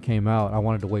after it came out, I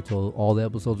wanted to wait till all the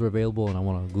episodes were available, and I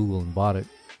went on Google and bought it.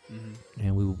 mhm.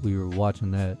 And we were watching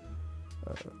that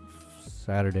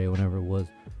Saturday, whenever it was.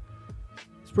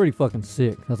 It's pretty fucking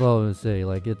sick. That's all I'm gonna say.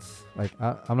 Like, it's like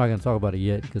I'm not gonna talk about it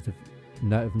yet because if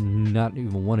not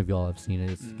even one of y'all have seen it,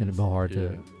 it's gonna be hard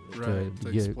Yeah. Right, to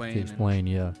explain. to explain.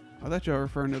 Yeah, I thought y'all were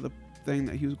referring to the thing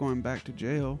that he was going back to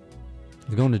jail.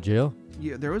 he's going to jail.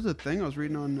 Yeah, there was a thing I was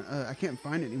reading on. I can't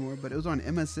find it anymore, but it was on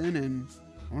MSN and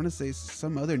I want to say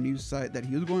some other news site that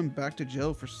he was going back to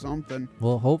jail for something.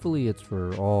 Well, hopefully it's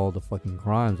for all the fucking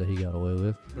crimes that he got away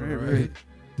with. Right.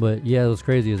 But yeah, it was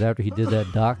crazy. Is after he did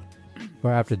that doc,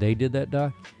 or after they did that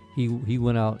doc, he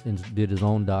went out and did his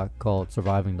own doc called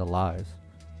 "Surviving the Lies."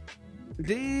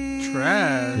 Damn.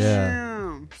 Trash.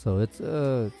 Yeah. So it's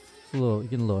a little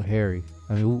getting a little hairy.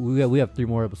 I mean, we have 3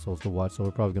 more episodes to watch, so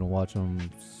we're probably gonna watch them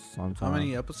sometime. How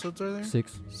many episodes are there?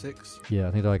 6. 6. Yeah,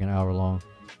 I think they're like an hour long.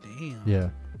 Damn. Yeah.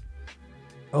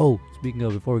 Oh, speaking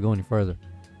of, before we go any further,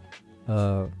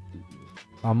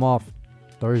 I'm off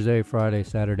Thursday, Friday,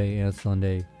 Saturday, and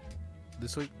Sunday.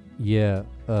 This week. Yeah,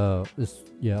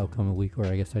 upcoming week, or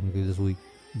I guess technically this week.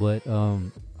 But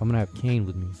I'm gonna have Kane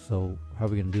with me. So how are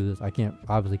we gonna do this? I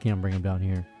obviously can't bring him down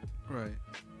here. Right.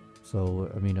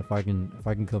 So I mean, if I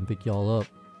can come pick y'all up,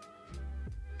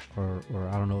 or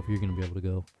I don't know if you're gonna be able to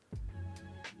go,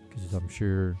 because I'm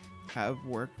sure. Have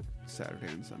work Saturday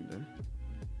and Sunday.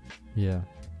 Yeah.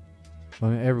 I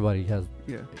mean, everybody has.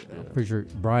 Yeah. I'm pretty sure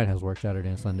Brian has work Saturday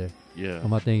and Sunday. Yeah. And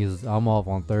my thing is, I'm off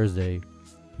on Thursday.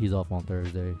 He's off on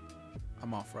Thursday.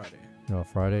 I'm off Friday. You're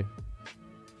off Friday.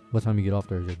 What time you get off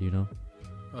Thursday? Do you know?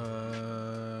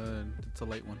 It's a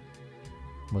late one.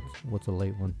 What's a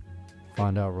late one?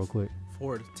 Find out real quick.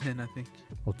 4 to 10, I think.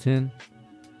 Oh, 10?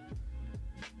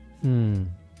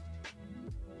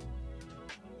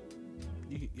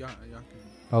 Y'all can.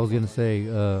 I was gonna say,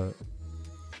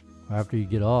 after you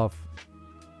get off,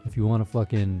 if you want to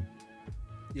fucking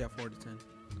Yeah, 4 to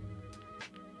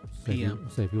 10.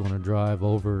 say if you want to drive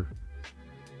over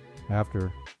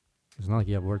after, it's not like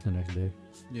you have work the next day.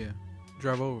 Yeah.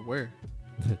 Drive over where?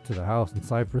 To the house in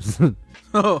Cyprus.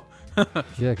 Oh.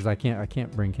 Yeah, because I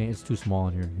can't bring Kane. It's too small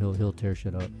in here. He'll tear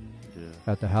shit up. Yeah.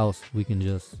 At the house, we can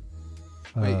just.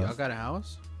 Wait, y'all got a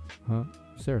house? Huh?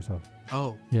 Sarah's house.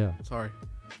 Oh, Yeah. sorry.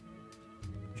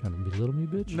 Trying to belittle me,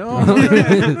 bitch? No.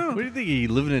 What do you think? He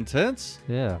living in tents?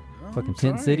 Yeah. Oh, Fucking I'm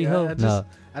Tent sorry. City, ho? I No.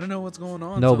 I don't know what's going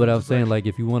on. No, so but I'm I was just saying, like,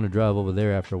 if you want to drive over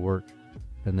there after work,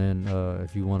 and then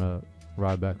if you want to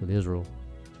ride back with Israel,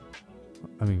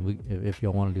 I mean, if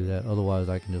y'all want to do that. Otherwise,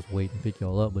 I can just wait and pick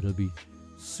y'all up, but it'll be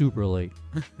super late.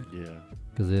 Yeah.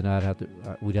 Because then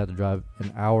we'd have to drive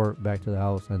an hour back to the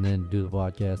house and then do the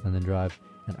podcast and then drive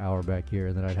an hour back here,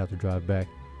 and then I'd have to drive back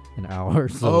an hour.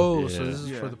 So, so Yeah. this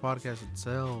is Yeah. for the podcast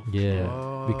itself. yeah,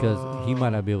 because he might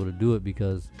Oh. not be able to do it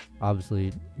because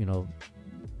obviously,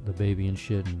 the baby and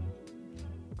shit, and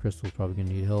Crystal's probably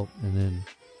gonna need help, and then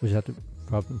we just have to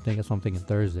probably think of something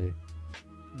Thursday.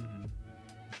 Mhm.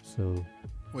 So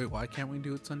Wait, why can't we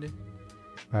do it Sunday?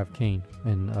 I have Kane,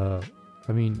 and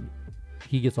I mean,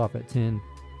 he gets off at 10,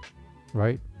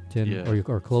 right? 10 Yeah.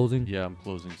 or closing. Yeah, I'm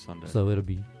closing Sunday. So it'll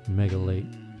be mega late,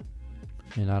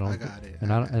 and I don't. I got it.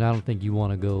 And I don't think you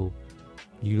want to go.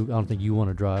 I don't think you want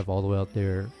to drive all the way out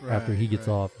there after he Right, gets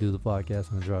right. off, do the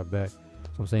podcast, and then drive back. So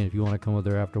I'm saying if you want to come up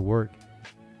there after work,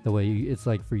 the way it's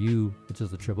like for you, it's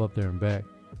just a trip up there and back.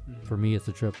 Mhm. For me, it's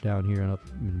a trip down here and up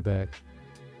and back.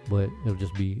 But it would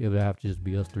have to just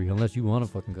be us 3, unless you want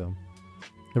to fucking come.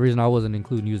 The reason I wasn't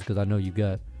including you is because I know you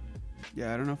got.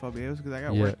 Yeah, I don't know if I'll be able to because I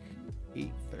got Yeah. work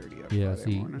 8:30 on Yeah,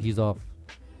 Friday see, morning. he's off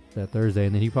that Thursday,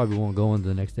 and then he probably won't go into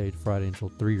the next day, Friday, until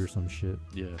 3 or some shit.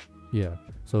 yeah. Yeah,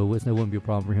 so it wouldn't be a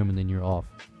problem for him, and then you're off.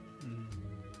 Mhm.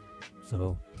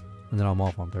 So, and then I'm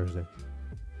off on Thursday.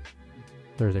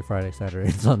 Thursday, Friday, Saturday,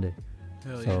 and Sunday.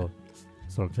 Hell So,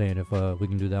 that's what I'm saying. If we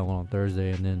can do that one on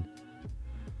Thursday, and then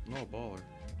No baller.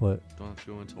 what Don't have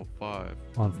to go until 5.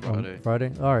 on Friday. On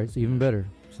Friday? All right, it's even better.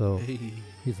 So yeah.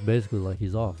 he's basically like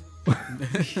he's off.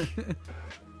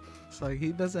 It's like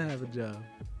he doesn't have a job.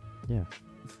 Yeah.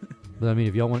 But I mean,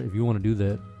 if you want to do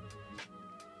that,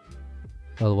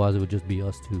 otherwise it would just be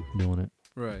us 2 doing it.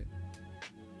 Right.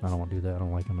 I don't want to do that. I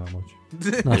don't like him that much.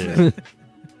 Yeah.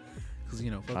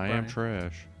 Because, fuck I am Brian.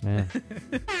 trash. Yeah.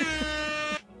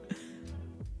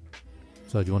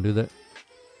 So do you want to do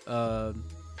that?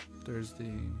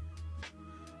 Thursday.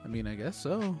 I mean, I guess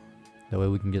so. That way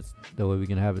we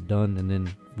can have it done, and then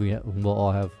we'll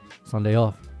all have Sunday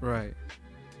off. Right.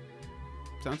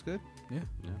 Sounds good. Yeah.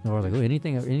 And we're like, oh,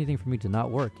 anything for me to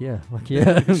not work. Yeah, like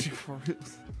yeah.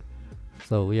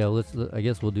 So yeah, I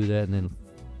guess we'll do that, and then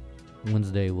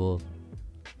Wednesday we'll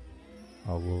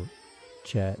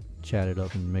chat it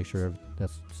up and make sure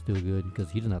that's still good, because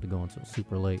he doesn't have to go until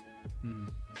super late. Mm.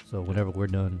 So whenever we're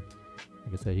done,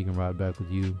 like I said, he can ride back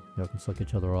with you. Y'all can suck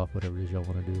each other off, whatever it is y'all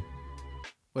want to do.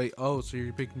 Wait, so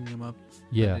you're picking him up?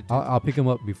 Yeah, Monday, I'll pick him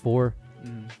up before.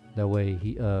 Mm. That way he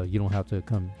you don't have to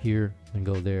come here and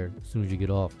go there. As soon as you get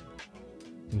off,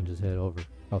 you can just head over.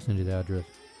 I'll send you the address.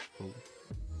 Cool.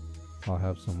 I'll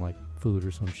have some like food or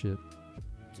some shit,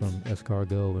 some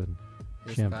escargot and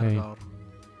champagne.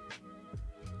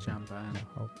 Champagne.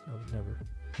 No, I would never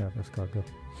have escargot.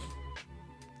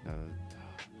 It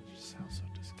just sounds so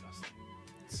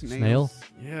disgusting. Snail?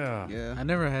 Yeah. Yeah. I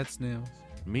never had snails.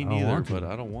 Me I don't neither, want to. but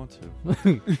I don't want to.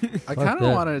 I Fuck kind of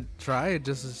that. want to try it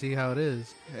just to see how it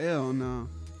is. Hell no.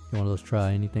 You want those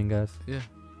try anything, guys? Yeah.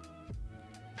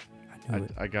 I knew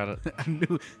I got it. I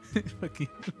knew. Fucking.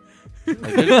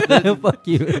 it. Fuck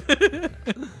you.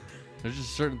 There's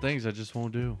just certain things I just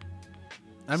won't do.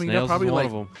 I mean, Snails I'll is one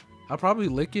of them. probably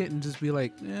lick it and just be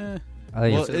like, eh. I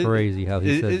think Well, it's crazy how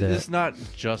he said that. It's not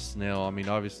just snail. I mean,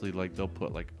 obviously, like they'll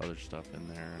put like other stuff in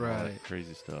there, and all that Right.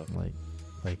 crazy stuff. Like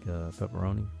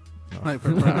pepperoni. No. Like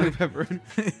pepperoni.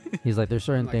 Pepperoni. He's like, there's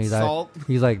certain Like things salt.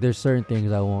 He's like, there's certain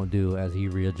things I won't do as he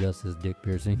readjusts his dick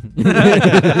piercing.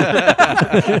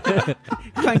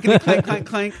 Clankety clank clank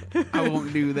clank. I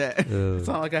won't do that. It's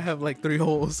not like I have like 3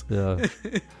 holes. Yeah.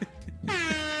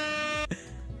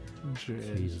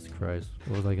 Shit. Jesus Christ.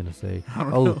 What was I gonna say? I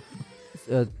don't know.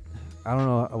 I don't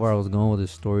know where I was going with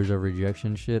this stories of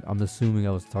rejection shit. I'm assuming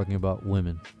I was talking about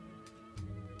women.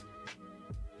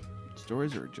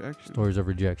 Stories of rejection. Stories of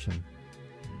rejection.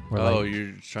 Where, Oh, like,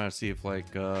 you're just trying to see if like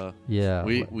yeah.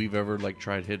 we've ever like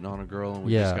tried hitting on a girl and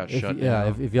we just got shut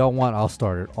down. If y'all want, I'll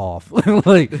start it off.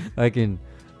 Like I can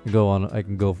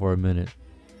go for a minute.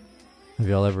 Have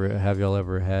y'all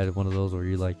ever had one of those where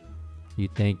you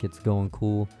think it's going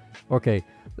cool? Okay.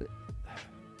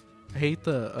 I hate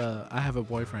the I have a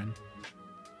boyfriend.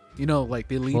 You know, like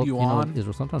they lead Well, you know, on.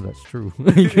 Israel, sometimes that's true.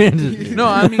 You can't just, No,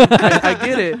 I mean I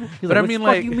get it, He's but I "What mean the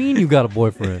fuck like, you mean you got a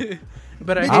boyfriend?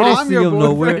 but I I hate don't I'm see your him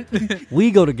nowhere.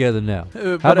 We go together now.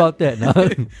 it. How about that? No.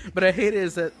 But I hate it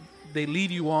is that they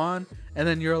lead you on, and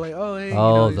then you're like, oh hey,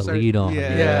 Oh, you the start- lead on.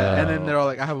 Yeah. Yeah, and then they're all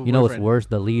like, I have a You know what's boyfriend. worse?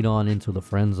 The lead on into the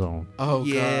friend zone. Oh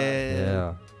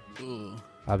Yeah. Yeah.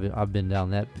 god. I've been down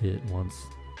that pit once.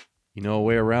 You know a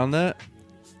way around that?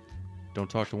 Don't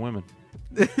talk to women.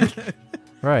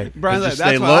 Right. Brian's like, just that's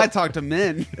stay why low. I talk to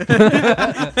men.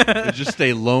 You just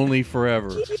stay lonely forever.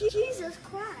 Jesus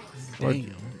Christ.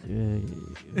 Damn.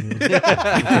 Okay,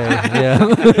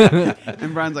 yeah.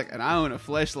 And Brian's like, and I own a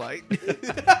fleshlight.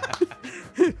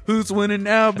 Who's winning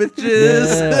now,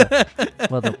 bitches? Yeah.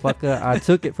 Motherfucker, I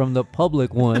took it from the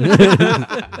public one.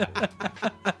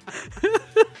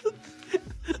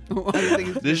 Why do you think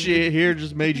it's This shit here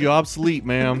just made you obsolete,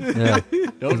 ma'am. Yeah.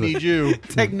 Don't need you.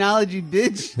 technology,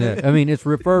 bitch? Yeah. I mean, it's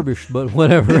refurbished, but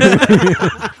whatever.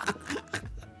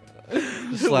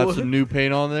 Just slap some new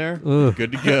paint on there. Ugh.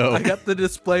 Good to go. I got the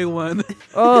display one.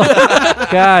 Oh,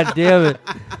 God damn it.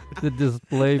 The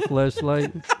display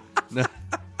flashlight.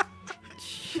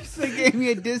 They gave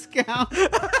me a discount.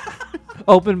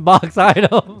 Open box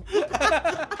item.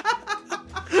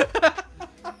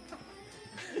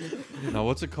 Now,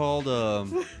 what's it called? No,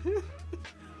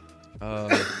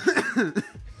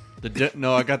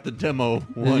 I got the demo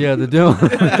one. Yeah, the demo.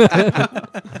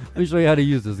 Let me show you how to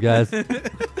use this, guys.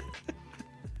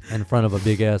 In front of a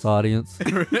big ass audience.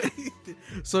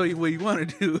 So what you want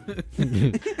to do?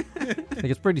 Like,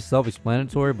 it's pretty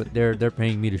self-explanatory, but they're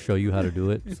paying me to show you how to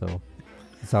do it, so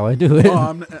that's how I do it.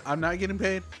 Oh, I'm not getting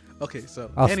paid. Okay, so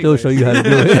I'll anyways. still show you how to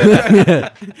do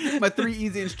it. My 3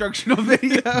 easy instructional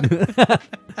video.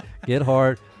 Get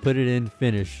hard, put it in,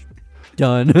 finish,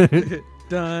 done.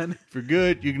 Done. If you're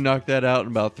good, you can knock that out in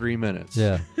about 3 minutes.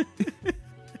 Yeah.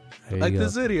 There Like you go.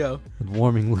 this video. With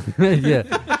warming. Yeah,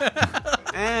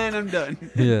 And I'm done.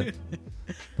 yeah.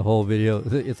 The whole video.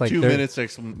 It's like 2 they're- minutes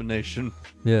explanation.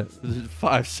 Yeah,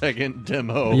 5-second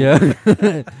demo. yeah.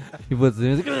 He puts it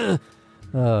in. He's like,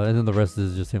 and then the rest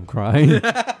is just him crying.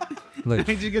 Like,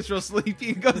 He just gets real sleepy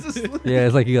and goes to sleep. yeah,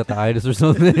 it's like he got the itis or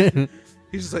something.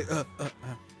 He's just like,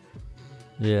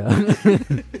 Yeah.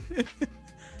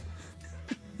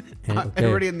 And, okay.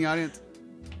 Everybody in the audience.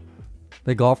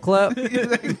 They golf clap.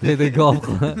 They golf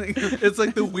clap. it's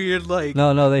like the weird like.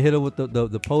 No, they hit it with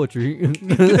the poetry.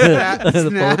 Snap, The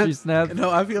snap. poetry snap. No,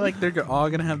 I feel like they're all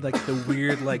gonna have like the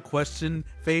weird like question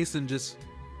face and just.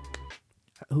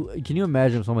 Can you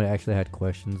imagine if somebody actually had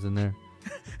questions in there?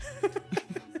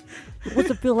 What's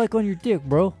it feel like on your dick,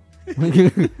 bro?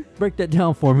 Break that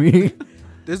down for me.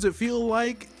 Does it feel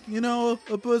like, a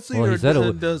pussy Well, or he said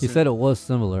doesn't? he said it was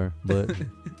similar, but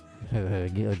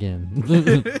again.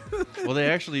 Well, they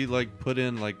actually like put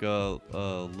in like a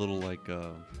little like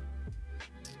a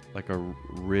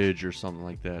ridge or something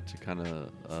like that to kind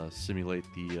of simulate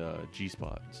the G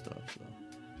spot and stuff. So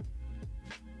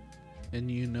And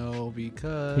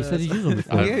because He said he used them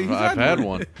before. I've had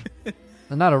one.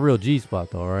 Not a real G spot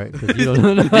though, right? 'Cause you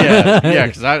don't. yeah,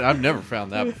 because I've never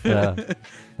found that before. Yeah.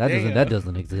 That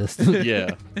doesn't exist.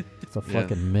 Yeah, It's a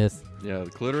fucking myth. yeah, the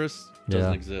clitoris doesn't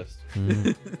Yeah. exist.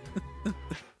 Mhm.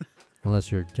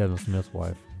 Unless you're Kevin Smith's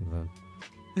wife. then.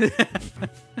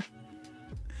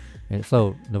 And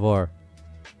so, Navar,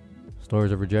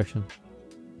 stories of rejection.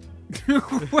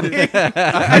 Wait, Wait,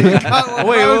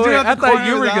 I thought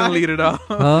you were going to lead it off.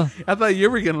 Huh? I thought you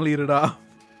were going to lead it off.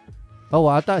 Oh,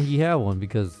 well, I thought he had one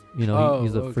because he's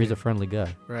okay. a friendly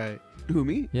guy. Right. Who,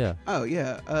 me? Yeah. Oh,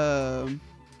 yeah.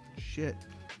 Shit.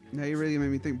 Now you really made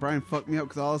me think. Brian fucked me up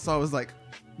because all I saw was like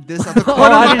this at the Oh,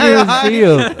 corner I of my didn't even eye. see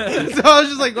him. So I was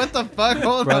just like, what the fuck?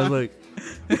 Hold Bro, I was on. like,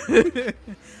 I think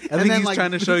then, he's like,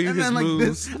 trying to show you and his then, like,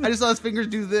 moves. this, I just saw his fingers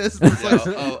do this. And it's Yeah, like,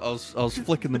 I was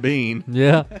flicking the bean.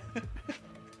 yeah.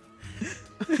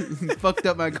 fucked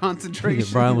up my concentration.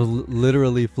 Brian was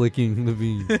literally flicking the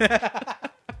bean.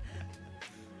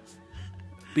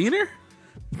 Beaner?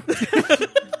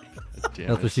 Damn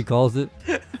That's it. what she calls it.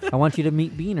 I want you to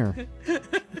meet Beaner.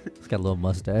 He's got a little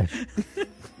mustache.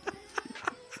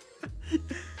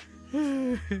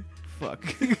 Fuck.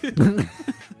 Can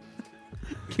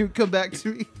you come back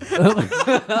to me?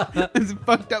 It's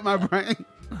fucked up my brain.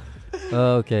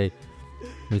 Okay.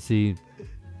 Let me see.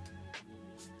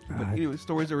 But anyway,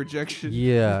 stories of rejection.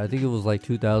 Yeah, I think it was like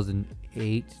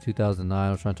 2008, 2009.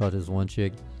 I was trying to talk to this one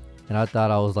chick, and I thought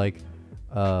I was like,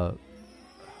 fuck.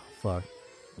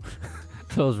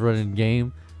 So I was running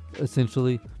game,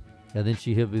 essentially, and then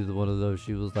she hit me with one of those.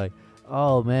 She was like,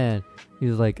 "Oh man," he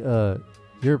was like,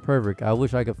 "You're perfect. I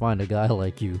wish I could find a guy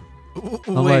like you."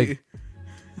 I'm like,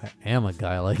 I am a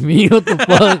guy like me. What the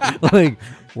fuck? Like,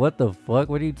 what the fuck?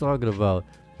 What are you talking about?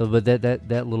 So, but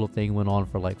that little thing went on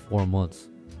for like 4 months.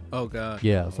 oh god.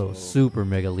 Yeah, so super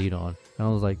mega lead on. And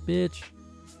I was like, bitch,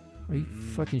 are you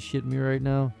fucking shitting me right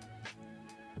now?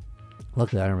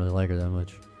 Luckily, I didn't really like her that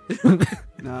much.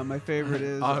 Nah, my favorite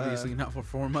is Obviously not for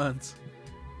 4 months.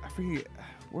 I forget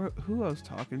who I was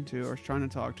talking to or was trying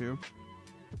to talk to.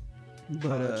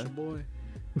 But That's your boy.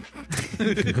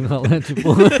 I'll let you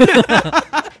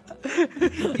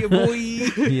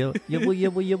boy. yeah, boy.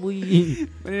 Yeah, boy.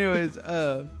 But anyways,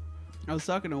 I was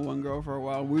talking to one girl for a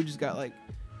while. We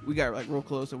got real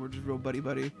close, and we're just real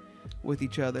buddy with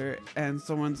each other. And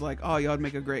someone's like, "Oh, y'all'd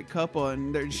make a great couple,"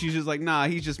 and she's just like, "Nah,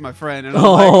 he's just my friend." And I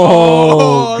was like,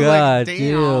 Oh, I was God, like, damn.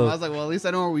 damn. I was like, well, at least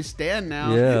I know where we stand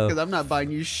now. Yeah. Because I'm not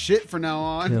buying you shit from now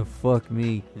on. Yeah, fuck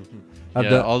me. I've Yeah,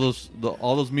 done-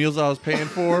 all those meals I was paying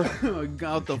for.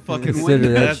 Out the fucking Consider window.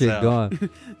 that That's shit out. gone.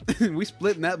 We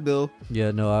splitting that bill.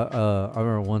 Yeah, no, I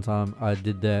remember one time I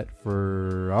did that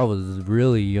I was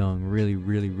really young,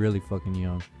 really fucking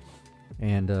young.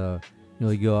 And, you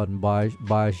go out and buy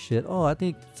shit. Oh, I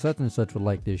think such and such would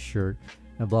like this shirt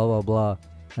and blah, blah, blah.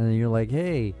 And then you're like,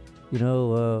 hey,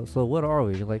 so what are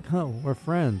we? You're like, we're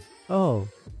friends. Oh,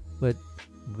 but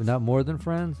not more than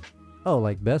friends? Oh,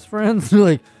 like best friends? You're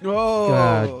like, Oh,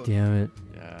 God damn it.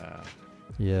 Yeah.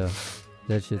 Yeah,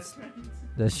 that shit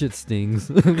stings.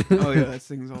 Oh yeah, that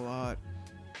stings a lot.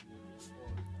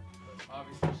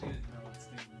 Obviously she didn't know what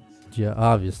stings. Yeah,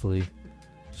 obviously.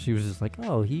 She was just like,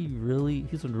 "Oh, he's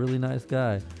a really nice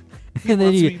guy." And then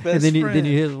wants you to be best then you friend.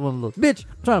 hit one of those, "Bitch,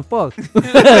 I'm trying to fuck."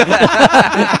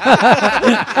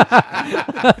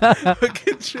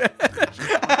 Fucking trash.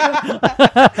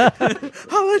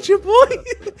 I'll let your boy.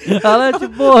 I'll let your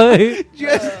boy. Did you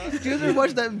guys ever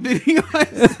watch that video I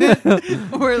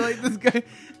sent where like this guy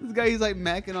he's like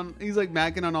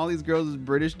macking on all these girls, this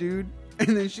British dude,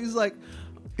 and then he's like,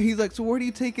 so where do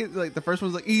you take it? Like the first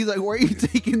one's like, he's like, where are you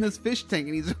taking this fish tank?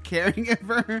 And he's carrying it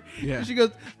for her. Yeah. And she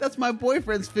goes, that's my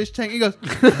boyfriend's fish tank. He goes,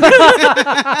 and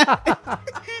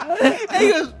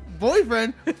he goes,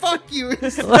 boyfriend, fuck you.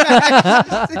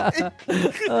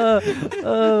 Oh,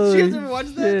 Did you guys ever watch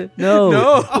that? shit. No.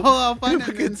 No. Oh, I'll find it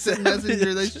Fucking in savage.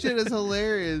 Messenger. That shit is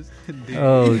hilarious.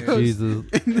 Oh, He goes- Jesus.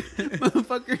 And the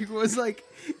motherfucker was like,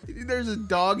 there's a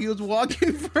dog he was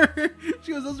walking for her.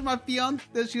 She goes, those are my fiance.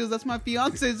 She goes, that's my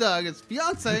fiance's dog. It's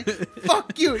fiance.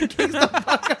 Fuck you. And kicks the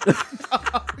fuck out of the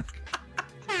dog.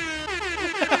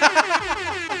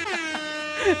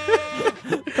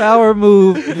 Power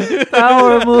move.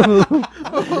 Power move.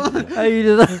 Hold on, How you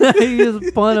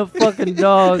just punt a fucking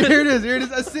dog? Here it is. Here it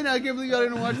is. I seen it. I can't believe y'all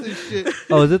didn't watch this shit.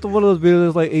 Oh, is it one of those videos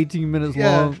that's like 18 minutes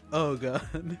Yeah. long? Oh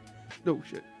god. No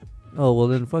shit. Oh well,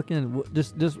 then fucking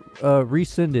just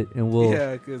resend it and we'll.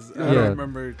 Yeah, because I Yeah. don't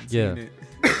remember seeing Yeah. it.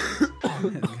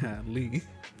 Golly.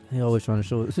 He always trying to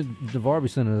show. DeVar be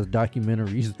sending us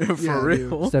documentaries, For Yeah,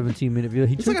 real. 17-minute video.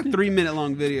 He It's like a took 3-minute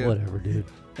long video. Whatever, dude.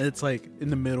 It's like in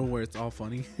the middle where it's all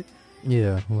funny.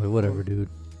 Yeah, like, whatever, dude.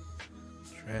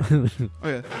 Trash. Oh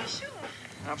yeah.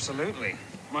 Absolutely.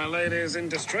 My lady is in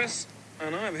distress,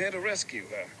 and I'm here to rescue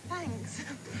her. Thanks.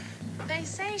 They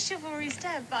say chivalry's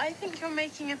dead, but I think you're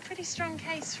making a pretty strong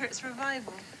case for its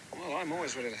revival. Well, I'm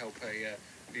always ready to help a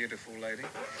beautiful lady.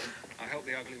 I help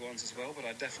the ugly ones as well, but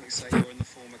I definitely say you're in the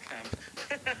former camp.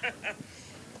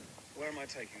 Where am I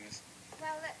taking this?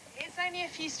 Well, it's only a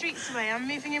few streets away. I'm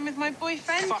moving in with my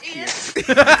boyfriend, Fuck Ian. you.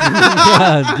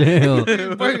 God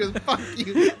damn. Boy goes, fuck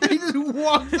you. He just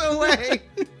walks away.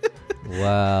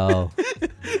 Wow.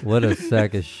 What a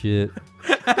sack of shit.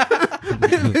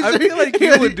 I feel like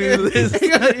you would do this. He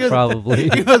goes, Probably.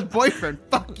 He goes, boyfriend,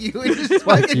 fuck you. He just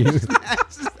Fuck fucking you.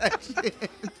 smashes that shit.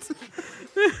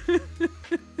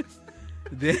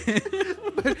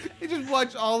 But you just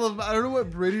watch all of, I don't know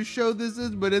what British show this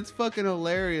is, but it's fucking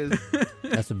hilarious.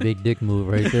 That's a big dick move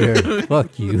right there.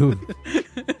 Fuck you.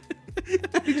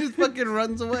 He just fucking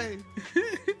runs away.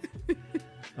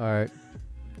 All right.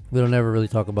 We don't ever really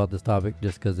talk about this topic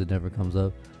just because it never comes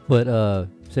up. But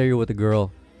say you're with a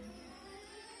girl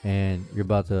and you're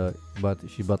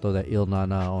she's about to throw that ill na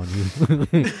on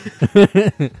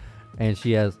you. And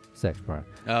she has sex, Brian.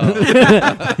 Oh,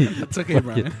 It's okay,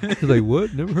 Brian. She's like,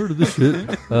 what? Never heard of this shit.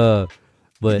 But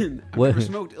I've what? never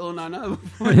smoked Il Nana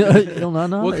before. Il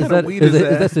Nana? What Is kind that of weed is is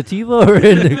that that? sativa or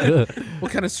indica?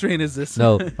 What kind of strain is this?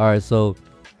 No. All right. So,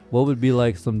 what would be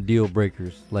like some deal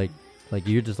breakers? Like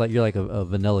you're like a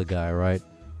vanilla guy, right?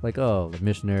 Like, oh, the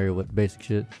missionary with basic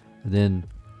shit. And then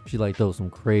she like throws some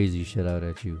crazy shit out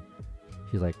at you.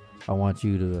 She's like, I want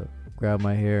you to grab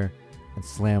my hair and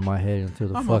slam my head into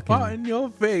the I'm fucking a pot in your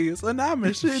face and I'm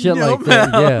a shit in shit your like that.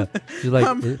 mouth. Yeah.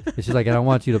 She's like, and I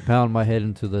want you to pound my head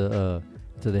into the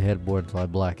headboard until I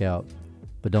black out,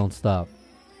 but don't stop.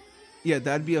 Yeah,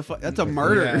 that'd be that's a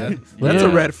murder. Yeah. Well, That's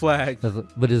yeah. a red flag.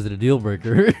 But is it a deal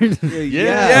breaker?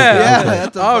 Yeah,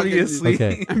 that's a obviously.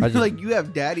 Okay. I I feel just, like you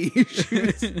have daddy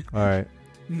issues. all right.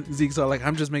 Zeke's all like,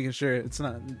 I'm just making sure it's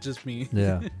not just me.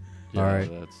 Yeah. yeah, All right.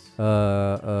 That's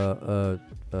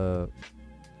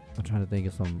I'm trying to think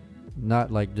of some,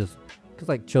 not like just, cause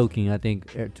like choking, I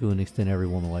think to an extent every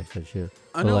woman likes that shit.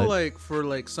 I But, know, like for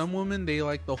like some women, they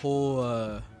like the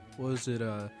whole what is it?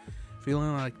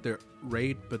 Feeling like they're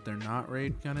raped, but they're not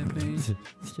raped kind of thing.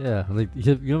 Yeah, like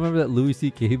you remember that Louis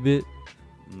C.K. bit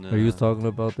where he was nah. talking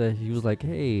about that? He was like,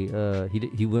 hey,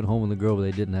 he went home with the girl, but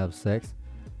they didn't have sex,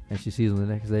 and she sees him the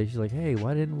next day. She's like, hey,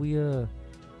 why didn't we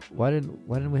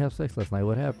we have sex last night?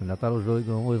 What happened? I thought it was really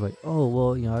going. He's like, oh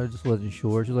well, I just wasn't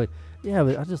sure. She's like, yeah,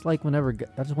 but I just like whenever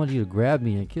I just wanted you to grab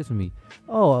me and kiss me.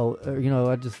 Oh,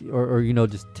 I just or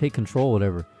just take control,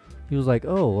 whatever. He was like,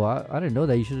 oh, well, I didn't know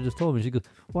that. You should have just told me. She goes,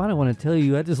 well, I didn't want to tell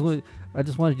you. I just wanted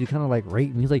you to kind of like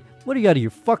rape me. He's like, what are you out of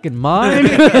your fucking mind?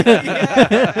 What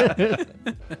the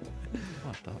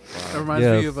It fuck? reminds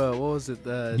Yeah. me of what was it?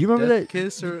 You remember Death that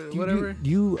Kiss or whatever?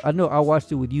 I know. I watched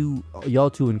it with y'all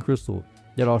two and Crystal.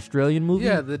 That Australian movie.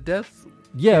 Yeah, the Death.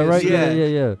 Yeah. Kiss. Right. Yeah.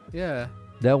 Yeah. Yeah.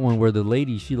 That one where the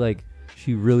lady, she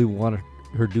really wanted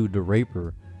her dude to rape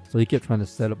her, so he kept trying to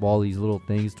set up all these little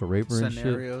things to rape her Scenarios and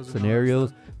and all that shit. Scenarios,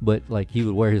 stuff. but like he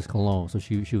would wear his cologne, so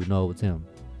she would know it's him.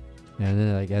 And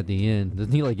then like at the end,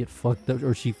 doesn't he like get fucked up,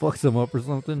 or she fucks him up or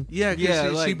something? Yeah, 'cause Yeah, she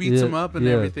like- beats Yeah, him up and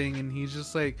yeah. everything, and he's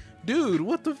just like, dude,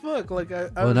 what the fuck? Like, I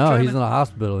Well, was no, trying he's to- in a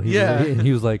hospital. Yeah. And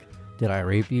he was like, "Did I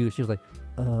rape you?" She was like,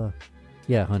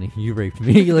 yeah, honey, you raped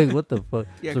me." Like, what the fuck?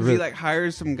 Yeah, So because really- he like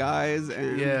hires some guys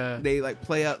and Yeah. they like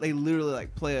play out. They literally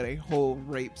like play out a whole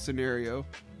rape scenario.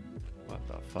 What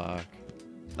the fuck?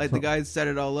 Like the guys set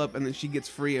it all up, and then she gets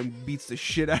free and beats the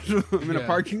shit out of him in a Yeah.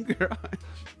 parking garage.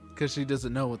 because she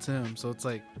doesn't know it's him. So it's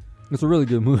like, It's a really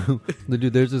good movie. The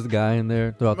dude, there's this guy in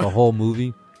there throughout the whole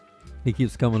movie. He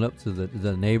keeps coming up to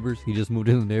the neighbors. He just moved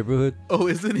in the neighborhood. oh,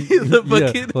 isn't he the Yeah,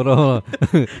 fucking? hold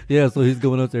on. Yeah, so he's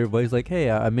going up to everybody. He's like, hey,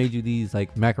 I made you these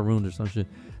like macaroons or some shit.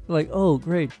 They're like, oh,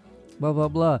 great, blah, blah,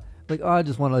 blah. Like, oh, I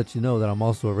just want to let you know that I'm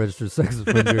also a registered sex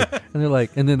offender. And they're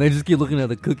like, and then they just keep looking at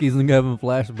the cookies and having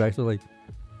flashbacks. They're like,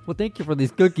 well, thank you for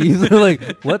these cookies. They're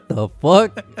like, what the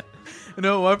fuck?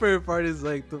 No, my favorite part is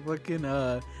like the fucking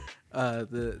the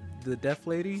deaf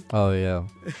lady. Oh, yeah.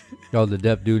 Oh, the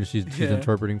deaf dude, she's Yeah.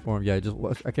 interpreting for him. Yeah, I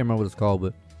can't remember what it's called,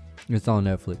 but It's on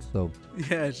Netflix. So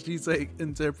Yeah, she's like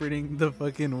interpreting the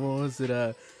fucking, what was it,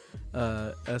 a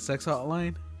sex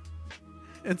hotline,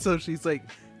 and so she's like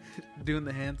doing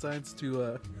the hand signs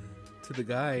to the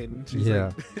guy, and she's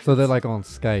yeah. like, So they're like on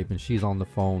Skype, and she's on the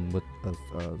phone with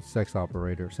a sex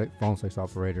operator, phone sex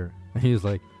operator, and he's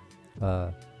like,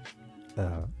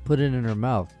 put it in her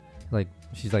mouth. Like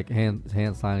she's like hand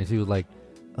signing. She was like,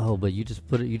 oh, but you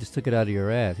just took it out of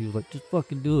your ass. He was like, just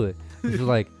fucking do it. And she was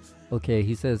like, okay.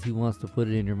 He says he wants to put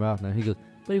it in your mouth now. He goes,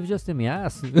 but it was just in my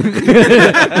ass.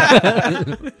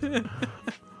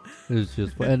 It was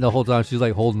just, and the whole time she's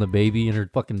like holding the baby, and her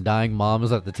fucking dying mom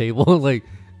is at the table. Like,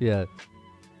 yeah,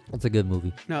 it's a good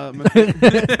movie. No,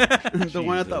 the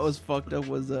one I thought was fucked up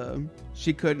was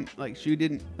she couldn't like she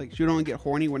would only get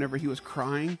horny whenever he was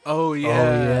crying. oh yeah,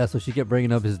 Oh yeah, so she kept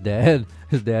bringing up his dad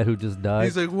who just died.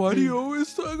 He's like, why do you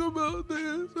always talk about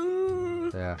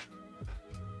this? Yeah,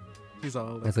 He's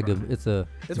all it's a good. It's a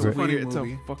It's great- a funny It's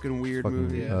movie. a fucking weird fucking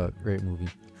movie. Yeah. great movie.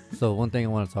 So one thing I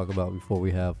want to talk about before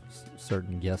we have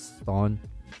certain guests on,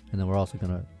 and then we're also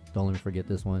gonna don't let me forget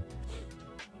this one.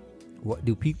 What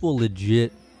do people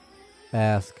legit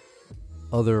ask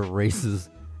other races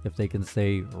if they can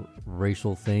say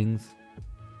racial things?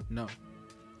 No.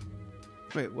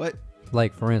 Wait, what?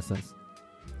 Like for instance,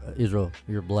 Israel,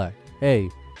 you're black. Hey,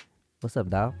 what's up,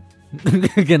 dog?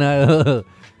 can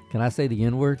I say the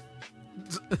N-word?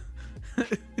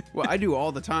 Well, I do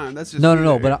all the time. That's just No,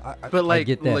 weird. but I But, like- I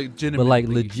get that. like, but like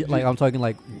legitimately, legit, like I'm talking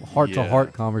like heart to Yeah.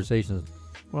 heart conversations.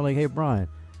 We're like, hey Brian,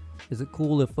 is it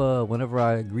cool if whenever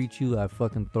I greet you, I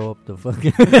fucking throw up the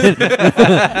fucking?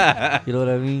 You know what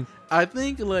I mean? I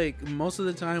think like most of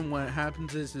the time what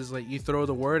happens is like you throw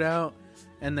the word out,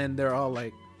 and then they're all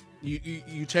like,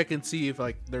 you check and see if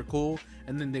like they're cool,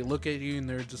 and then they look at you and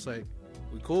they're just like,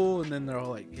 we cool, and then they're all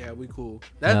like, yeah, we cool.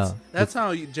 That's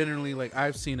how you generally, like,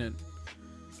 I've seen it.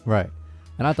 Right.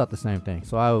 And I thought the same thing.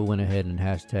 So I went ahead and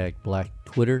hashtag Black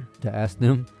Twitter to ask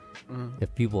them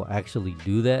if people actually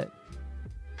do that.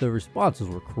 The responses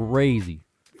were crazy.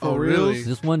 Oh, really?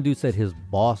 This one dude said his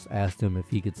boss asked him if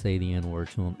he could say the N-word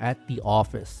to him at the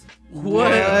office.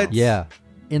 What? Yeah,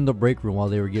 in the break room while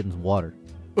they were getting some water.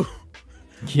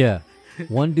 Yeah,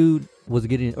 one dude was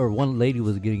getting, or one lady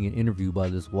was getting an interview by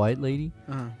this white lady,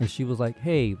 and she was like,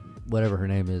 "Hey, whatever her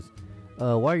name is,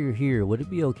 while you're here, would it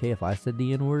be okay if I said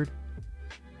the N-word?"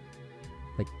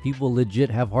 Like people legit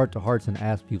have heart to hearts and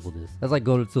ask people this. That's like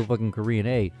going to a fucking Korean.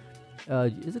 Hey,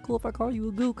 is it cool if I call you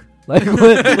a gook? Like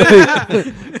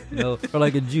what? No, or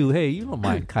like a Jew. Hey, you don't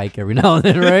mind kike every now and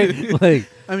then, right? Like.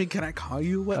 I mean, can I call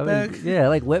you I wetback? mean, yeah,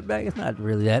 like wetback. It's not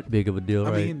really that big of a deal,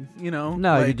 I right? mean, you know.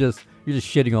 no, like, you're just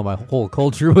shitting on my whole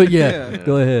culture. But yeah, Yeah.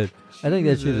 go ahead. I think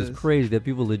that shit is Jesus. crazy that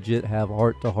people legit have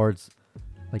heart to hearts.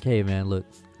 Like, hey man, look,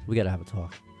 we gotta have a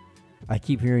talk. I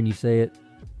keep hearing you say it.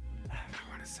 I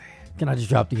want to say it. Can I just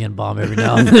drop the N-bomb every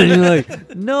now and then? You're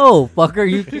like, no, fucker,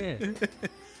 you can't.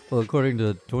 Well, according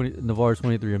to Navarre's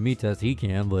 23andMe test, he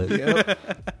can, but Yep.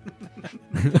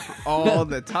 All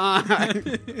the time.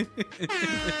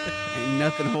 Ain't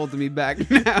nothing holding me back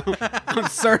now. I'm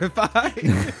certified.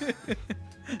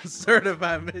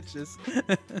 certified bitches.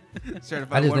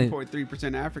 Certified I just think-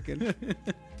 1.3% African.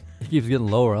 it keeps getting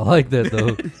lower. I like that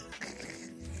though.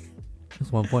 It's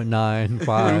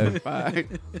 1.95.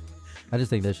 Fine. I just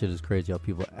think that shit is crazy how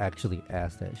people actually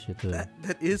ask that shit to them.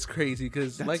 That is crazy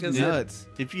because, That's like I said, nuts.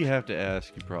 If you have to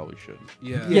ask, you probably shouldn't.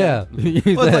 yeah. Yeah.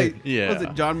 Well, it's like, Yeah. was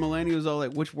it John Mulaney was all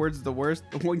like, which word's the worst?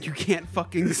 The one you can't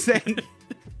fucking say.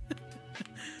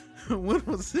 What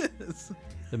was this?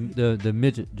 the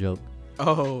midget joke.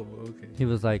 Oh, okay. He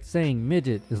was like, saying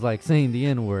midget is like saying the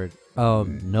N-word.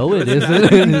 No, it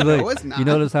isn't. And he's like, No, it's not. You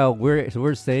notice how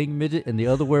we're saying midget and the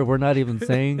other word we're not even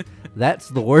saying? That's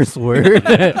the worst word.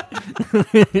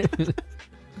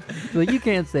 Like, you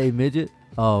can't say midget.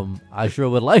 I sure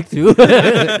would like to.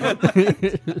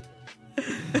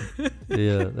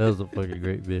 Yeah, that was a fucking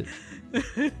great bit.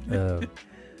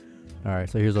 All right,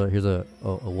 so here's a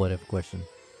what if question,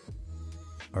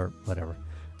 or whatever.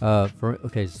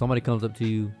 Okay, so somebody comes up to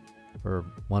you, or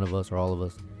one of us, or all of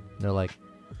us. And they're like,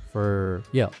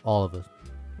 all of us.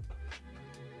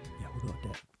 Yeah, we'll go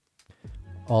with that.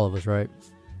 All of us, right?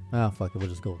 Fuck it, we'll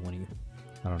just go with one of you.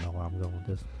 I don't know where I'm going with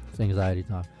this. It's anxiety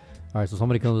time. All right, so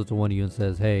somebody comes up to one of you and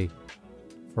says, "Hey,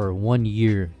 for 1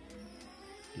 year,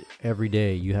 every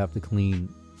day you have to clean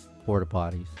porta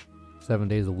potties, 7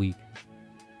 days a week,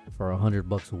 for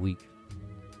 $100 a week."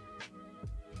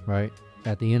 Right?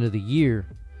 At the end of the year,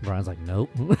 Brian's like, "Nope."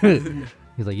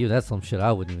 He's like, "Yeah, that's some shit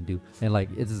I wouldn't even do." And like,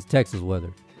 it's Texas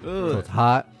weather, so it's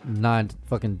hot,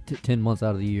 10 months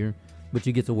out of the year. but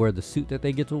you get to wear the suit that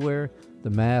they get to wear, the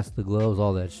mask, the gloves,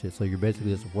 all that shit. So you're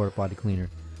basically just a porta potty cleaner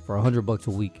for $100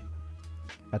 a week.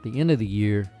 At the end of the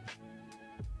year,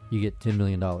 you get $10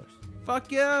 million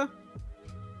Fuck yeah.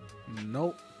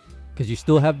 Nope. because you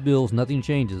still have bills. Nothing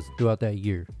changes throughout that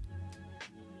year.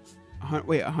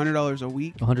 Wait, $100 a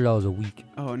week? $100 a week.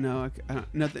 Oh no, I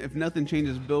don't, nothing. If nothing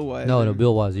changes bill wise. No,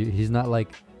 bill wise, he's not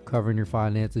like covering your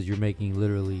finances. You're making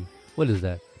literally, what is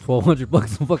that?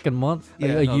 $1,200 a fucking month, Yeah,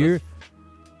 a no, year.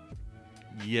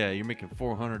 Yeah, you're making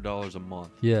 $400 a month.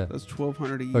 Yeah, That's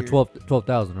 $1,200 a year. or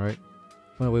 12,000, right?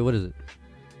 Wait, what is it?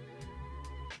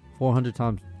 400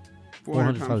 times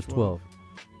 12.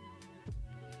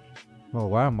 Oh,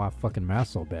 why am my fucking math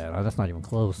so bad? That's not even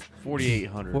close.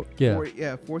 4,800. Yeah,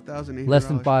 $4,800. less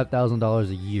than $5,000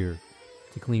 a year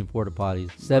to clean porta potties.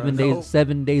 Nope.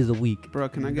 7 days a week. Bro,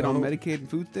 can I get on No. Medicaid and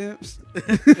food stamps?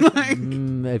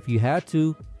 If you had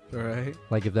to, Right.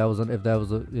 like if that was a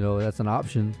that's an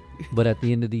option. But at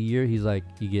the end of the year, he's like,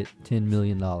 you get $10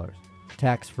 million,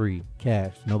 tax free,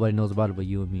 cash. Nobody knows about it but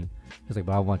you and me. He's like,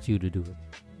 but I want you to do it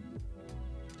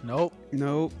Nope.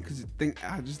 No, because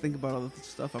I just think about all the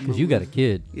stuff I'm. because you got a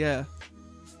kid. Yeah.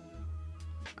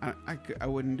 I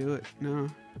wouldn't do it. No.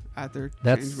 After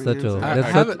That's change my such a- answer. I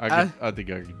That's haven't. I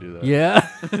think I could do that. Yeah.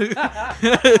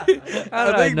 How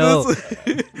did I know?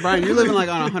 Brian, you're living like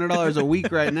on $100 a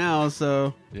week right now,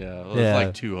 so Yeah, well, Yeah. it's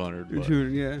like 200. But,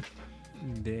 yeah.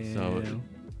 Damn. so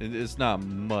it's not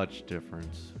much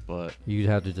difference, but You'd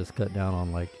have to just cut down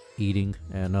on like eating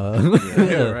and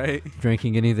yeah, right.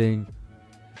 drinking anything.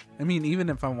 I mean, even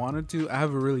if I wanted to, I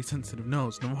have a really sensitive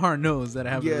nose. Navar knows that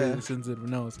I have a Yeah. really sensitive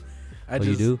nose. I Oh,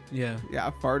 you do? Yeah. Yeah, I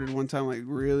farted one time like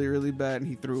really, really bad, and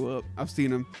he threw up. I've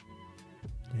seen him.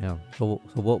 Yeah. So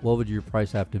what would your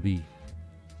price have to be?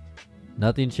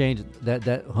 Nothing changed.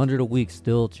 That 100 a week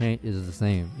still is the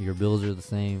same. Your bills are the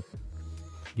same.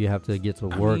 You have to get to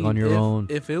I work mean, on your own.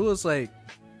 If it was like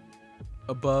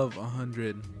above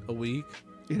 100 a week,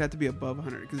 It'd have to be above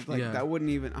 100 because like Yeah. that wouldn't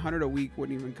even 100 a week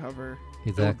wouldn't even cover.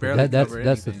 Exactly. barely That's cover the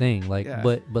anything. thing. Like, Yeah.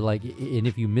 but like, and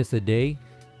if you miss a day,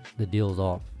 the deal's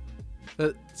off.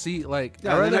 see, like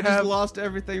Yeah, I and then rather I just have. lost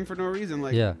everything for no reason.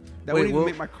 Like Yeah. that Wait, wouldn't even well-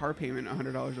 make my car payment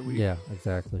 $100 a week. Yeah.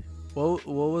 Exactly. What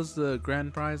was the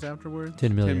grand prize afterwards?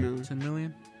 10 million. 10 million. 10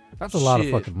 million. That's a lot of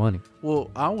Shit. fucking money. Well,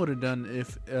 I would have done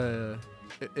if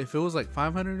it was like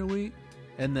 500 a week,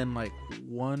 and then like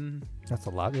one, That's a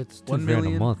lot. It's 1 $2 grand a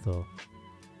million? month though.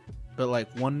 but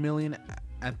like 1 million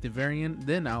at the very end.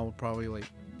 Then I would probably like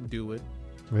do it.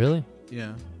 Really?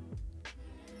 Yeah.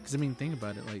 Because I mean, think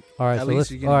about it. Like, All right. at So least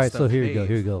let's. you're All getting right. So stuff here you go. paid.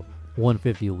 Here you go.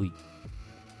 150 a week.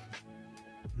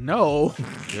 No.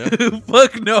 yeah,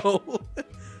 Fuck no.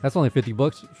 That's only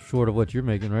 $50 short of what you're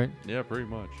making, right? yeah, pretty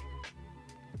much.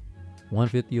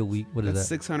 150 a week. What is That's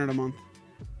that? 600 a month.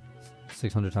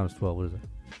 600 times 12. What is it?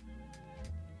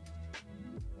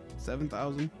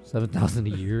 7,000. 7,000 a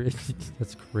year.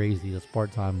 That's crazy. That's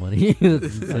part-time money.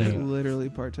 That's That's insane. literally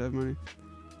part-time money.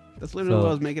 That's literally So- what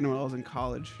I was making when I was in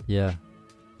college. Yeah.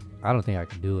 I don't think I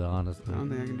can do it, honestly. I don't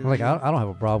think I can do Like, it. I don't have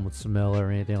a problem with smell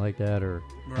or anything like that, or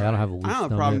like, I don't have a weak I don't have a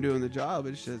stomach. problem doing the job.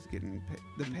 It's just getting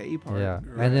the pay part. Yeah.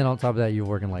 Right. And then on top of that, you're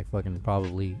working like fucking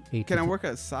probably 8 Can to I work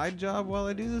a side job while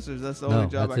I do this, or is that the No,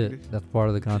 only job that's I can it. do? That's part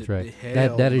of the contract.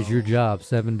 Hell That is your no. job,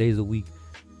 7 days a week,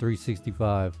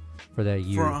 365 for that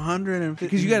year. For 150.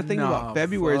 Because you got to think Nah, about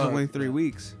February is fuck only 3 that.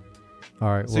 weeks, All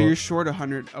right. so well, you're short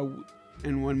 100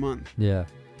 in 1 month. yeah,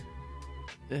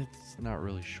 It's not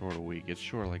really short a week. It's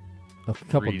short like a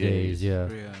couple 3 days. days. Yeah.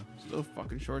 Yeah. Still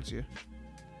fucking shorts you.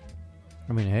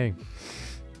 I mean, hey,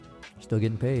 still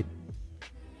getting paid.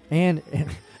 And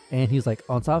he's like,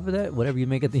 on top of that, whatever you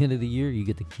make at the end of the year, you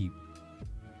get to keep.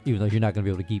 Even though you're not gonna be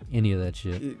able to keep any of that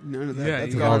shit. None of that. Yeah,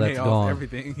 That's you all gotta gone. that's pay off gone.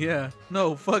 everything. Yeah.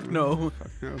 No, fuck no.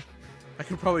 Fuck no. I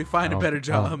could probably find I a don't- better I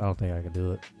job. don't think I can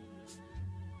do it.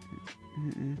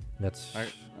 Mm-mm. That's I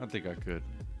think I could.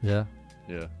 yeah.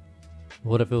 Yeah.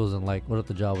 What if it was in like? What if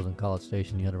the job was in College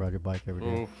Station? You had to ride your bike every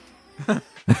day. Oh,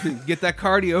 Get that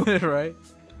cardio. Right?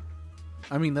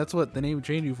 I mean, that's what the name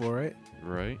trained you for, right?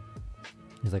 right.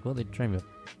 He's like, well, they train me to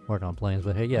work on planes,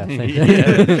 but hey, yeah, same thing.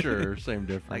 yeah, sure, same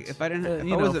difference. Like if I didn't, if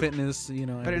You I know, wasn't, fitness, you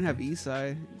know. if I didn't have everything.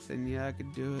 Eastside, then yeah, I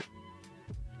could do it.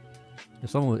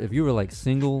 If you were like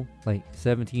single, like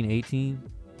 17,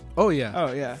 18, Oh, yeah.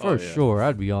 Oh yeah. for yeah. sure,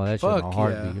 I'd be on that shit in a Fuck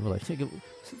heartbeat. yeah. I'd be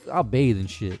like, I'll bathe and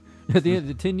shit. At the end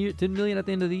of the 10 million at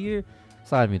the end of the year,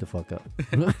 sign me the fuck up.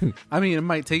 I mean, it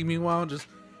might take me a while. Just.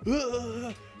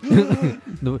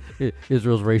 No,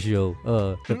 Israel's ratio.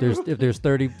 If there's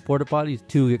 30 porta potties,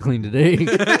 2 get cleaned today.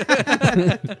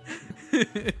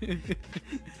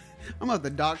 I'm about to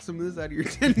dock some of this out of your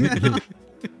tin now.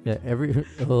 Yeah,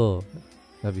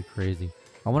 That'd be crazy.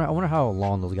 I wonder how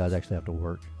long those guys actually have to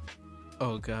work.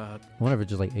 Oh God. I wonder if it's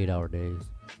just like 8-hour days.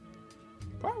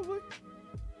 Probably.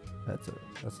 That's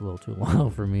a little too long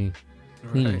for me.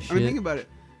 Cleaning Right. shit. I mean, think about it.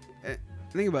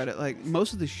 Think about it. Like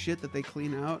most of the shit that they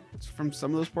clean out from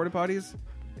some of those porta potties,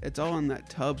 it's all in that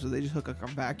tub. So they just hook like a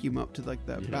vacuum up to like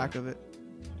the Yeah. back of it.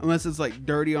 Unless it's like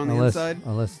dirty on the unless, inside.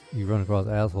 unless you run across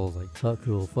assholes like Tuck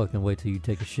who will fucking wait till you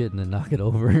take a shit and then knock it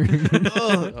over.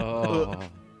 Oh,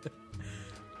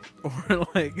 Or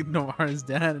like Navarre's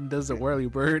dad and does a whirly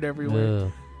bird everywhere.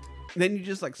 Ugh. Then you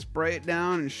just like spray it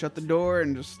down and shut the door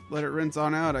and just let it rinse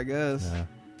on out. I guess Yeah.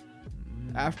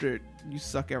 after you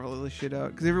suck every little shit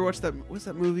out. Because you ever watched that? What's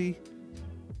that movie?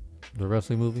 The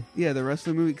wrestling movie, Yeah, the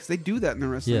wrestling movie. Because they do that in the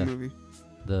wrestling Yeah. movie.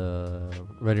 the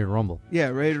Ready to Rumble. Yeah,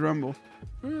 Ready to Rumble.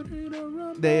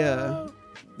 They're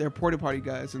porta potty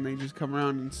guys and they just come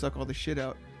around and suck all the shit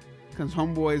out. Because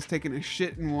Homeboy is taking a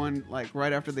shit in one like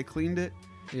right after they cleaned it,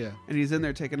 Yeah. and he's in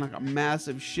there taking like a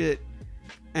massive shit,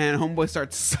 and Homeboy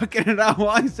starts sucking it out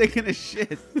while he's taking a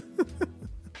shit.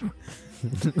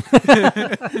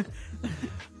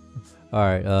 All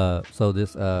right. So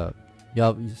this y'all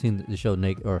you seen the show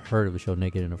Naked or heard of the show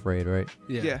Naked and Afraid, right?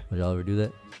 Yeah. Yeah. Would y'all ever do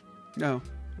that? No.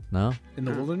 No. In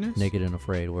the wilderness. Naked and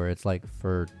Afraid, where it's like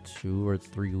for 2 or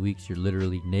 3 weeks you're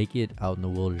literally naked out in the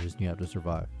wilderness and you have to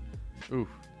survive. oof.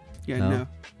 Yeah, No. no.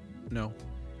 No.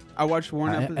 I watched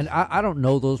one episode. And I don't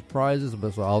know those prizes,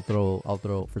 but so I'll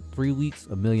throw for 3 weeks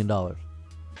 $1 million.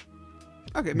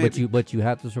 Okay, maybe. But you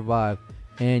have to survive,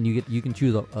 and you can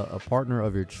choose a partner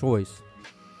of your choice.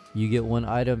 You get one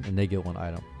item, and they get one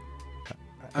item.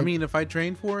 I mean, if I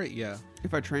train for it, yeah.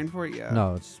 If I train for it, yeah.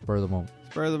 No, it's spur of the moment.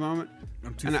 Spur of the moment.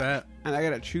 I'm too And fat. And I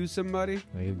gotta choose somebody.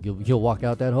 You'll walk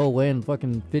out that hole weighing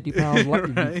fucking 50 pounds,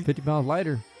 Right. 50 pounds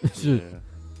lighter. Yeah.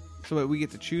 So wait, we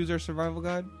get to choose our survival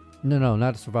guide? No,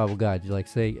 not a survival guide. You like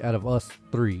say out of us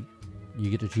 3,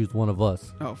 you get to choose one of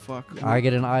us. Oh, fuck. I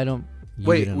get an item. You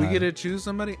Wait, get an we item. get to choose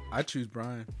somebody? I choose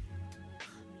Brian.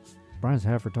 Brian's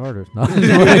half retarded. No.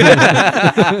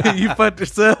 You fucked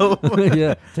yourself.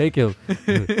 Yeah, take him.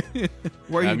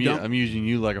 Where I'm, you u- dump? I'm using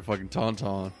you like a fucking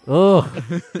tauntaun. Oh.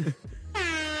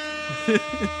 But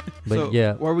So,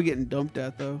 yeah, where are we getting dumped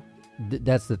at, though?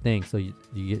 that's the thing. So you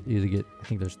either get, I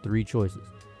think there's 3 choices: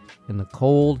 in the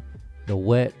cold, the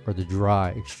wet, or the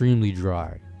dry, extremely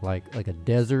dry, like a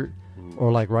desert,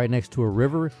 or like right next to a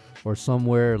river, or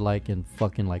somewhere like in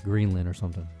fucking like Greenland or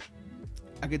something.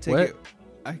 I could take Wet? it.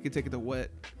 I could take it to wet.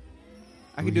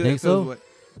 I You could do think that if it was so? wet.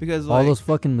 Because All like, those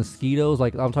fucking mosquitoes,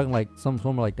 like I'm talking like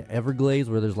somewhere like the Everglades,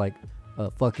 where there's like a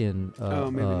fucking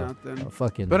maybe not then. a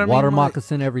fucking But I mean, water like-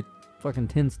 moccasin every fucking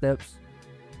 10 steps.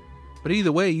 But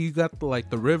either way, you got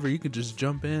the river. You could just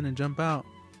jump in and jump out.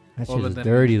 That Well, shit but is then-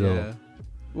 dirty though. yeah.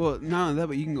 Well, not only that,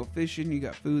 but you can go fishing. You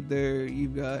got food there.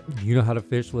 You've got. You know how to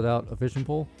fish without a fishing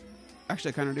pole? Actually,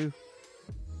 I kind of do.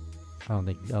 I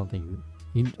don't think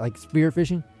you like spear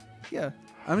fishing. Yeah.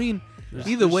 I mean, There's-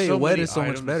 either there's way, so wet many is so much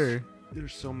items. better.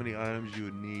 There's so many items you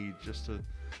would need just to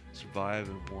survive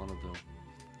in one of them.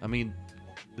 I mean,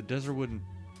 the desert wouldn't,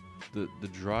 the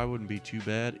dry wouldn't be too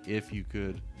bad if you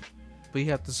could. But you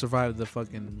have to survive the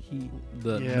fucking heat.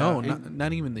 Yeah. No, And-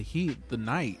 not even the heat. The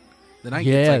night. The night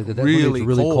Yeah, gets 'cause like that's when it's really,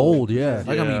 really cold. cold, yeah.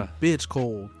 Like I mean, Yeah. bitch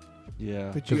cold.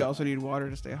 Yeah. But you also need water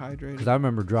to stay hydrated. Because I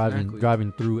remember Exactly.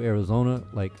 driving through Arizona,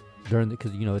 like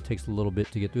because it takes a little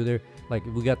bit to get through there. Like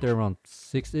we got there around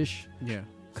 6ish. Yeah.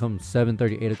 Come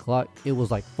 7:30, 8 o'clock, it was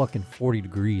like fucking 40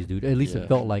 degrees, dude. At least Yeah. it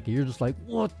felt like it. You're just like,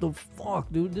 what the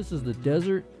fuck, dude? This is the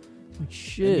desert. Like And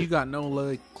shit. you got no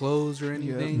like clothes or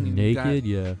anything. and you Naked, gotta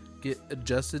yeah. get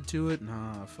adjusted to it.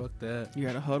 Nah, fuck that. you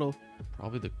got to huddle.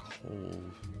 Probably the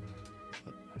cold.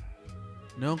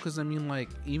 No, because I mean, like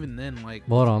even then, like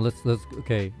Well, hold on. Let's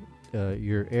okay.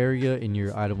 Your area and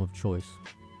your item of choice,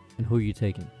 and who you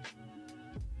taking?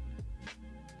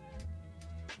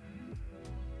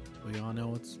 we all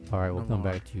know it's All right, we'll come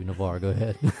Navarre. back to you, Navarre. Go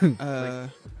ahead.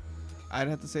 I'd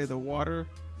have to say the water.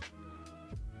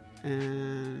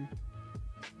 And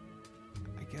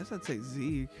I guess I'd say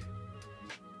Zeke.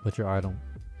 What's your item?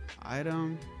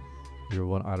 Item. Your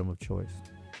one item of choice.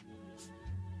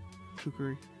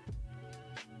 Kukuri.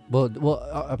 Well,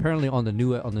 apparently on the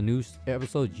news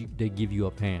episodes, they give you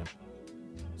a pan,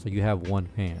 so you have one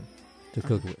pan to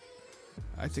cook with.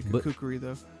 I'd take a But- kukuri,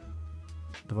 though.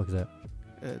 The fuck is that?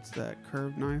 It's that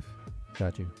curved knife.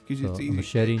 Got you. 'Cause So, it's a easy-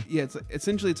 machete. Yeah, it's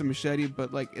essentially it's a machete,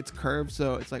 but like it's curved,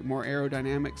 so it's like more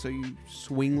aerodynamic, so you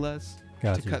swing less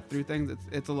Got to you. cut through things.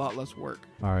 It's a lot less work.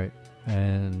 All right,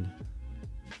 and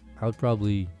I would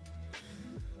probably.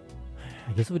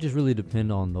 I guess it would just really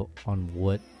depend on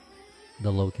what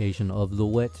the location of the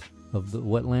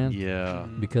wetland. Yeah.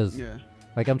 Because Yeah.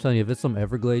 Like I'm telling you, if it's some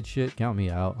Everglades shit, count me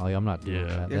out. Like, I'm not doing Yeah.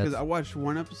 that. Yeah, because That's- I watched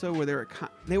one episode where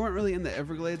they weren't really in the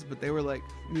Everglades, but they were like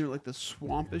near like the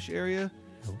swampish area.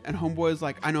 Oh. And homeboy's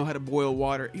like, I know how to boil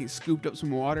water. He scooped up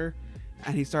some water,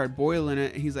 and he started boiling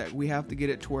it. And he's like, we have to get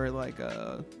it to where like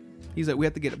he's like, we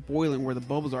have to get it boiling where the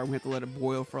bubbles are. And we have to let it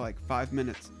boil for like 5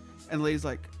 minutes. And the lady's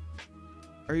like,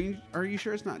 are you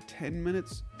sure it's not 10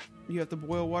 minutes? You have to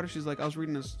boil water. She's like, I was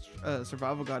reading a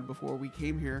survival guide before we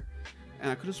came here,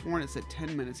 and I could have sworn it said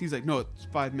 10 minutes. He's like, no, it's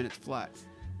 5 minutes flat.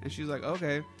 And she's like,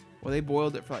 okay. Well, they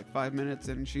boiled it for like 5 minutes,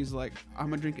 and she's like, I'm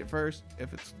gonna drink it first if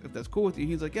that's cool with you.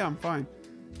 He's like, yeah, I'm fine.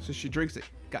 So she drinks it,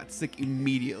 got sick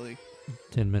immediately.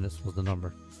 10 minutes was the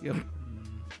number. Yep.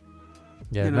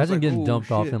 Yeah, And I was imagine like, getting "Oh,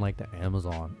 dumped off shit." in like the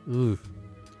Amazon. Ooh,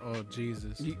 Oh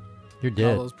Jesus! you're All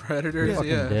dead. those predators. You're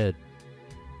fucking Yeah. dead.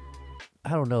 I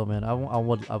don't know, man. I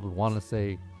would want to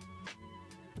say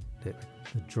the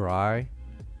dry,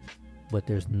 but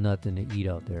there's nothing to eat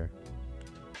out there.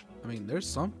 I mean, there's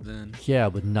something. Yeah,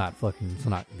 but not fucking. It's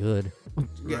not good.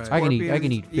 Yeah, Right. I can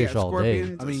eat scorpions- fish all day.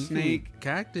 scorpions, I mean, a snake.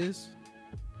 cactus.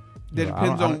 That Yeah, I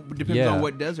depends don't- on depends yeah. on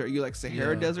what desert. You like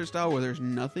Sahara Yeah. desert style where there's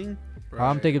nothing. I'm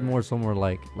Right, thinking right. more somewhere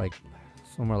like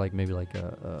maybe like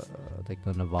like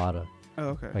the Nevada, Oh,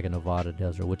 okay. like a Nevada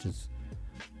desert, which is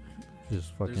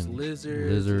just fucking There's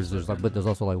lizards. lizards. There's like, but there's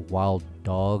also like wild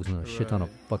dogs and a shit ton of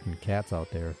Right. fucking cats out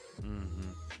there. Mm-hmm.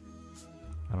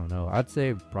 I don't know. I'd say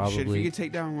Shit, if you probably. could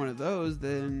take down one of those,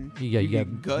 then Yeah, you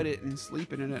could got- gut it and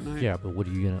sleep in it at night. Yeah, but what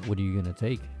are you gonna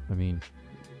take? I mean,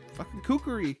 Fucking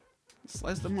kookery.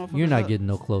 Slice them off. you're not getting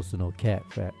no close to no cat,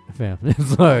 fam.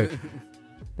 It's like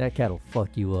that cat'll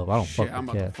fuck you up. I don't Shit, fuck I'm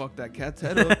with about to cats. fuck that cat's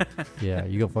head up. Yeah,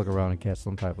 you gonna fuck around and catch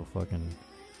some type of fucking.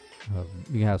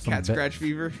 You can have some. Cat scratch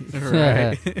fever.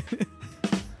 Right.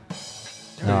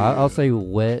 No, I'll say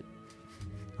wet.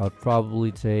 I'd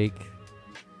probably take.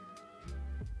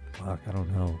 Fuck, I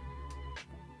don't know.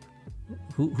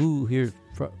 Who here?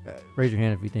 Raise your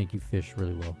hand if you think you fish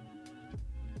really well.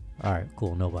 All right,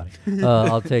 cool. Nobody.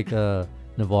 I'll take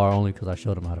Navarre only because I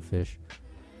showed him how to fish.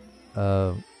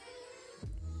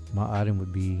 My item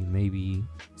would be maybe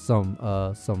some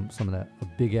of that a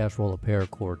big ass roll of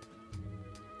paracord,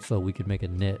 so we could make a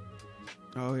net.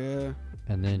 Oh yeah,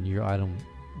 And then your item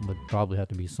would probably have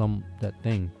to be that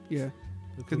thing. yeah.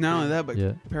 Because not only that, but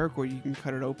Yeah, paracord, you can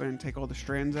cut it open and take all the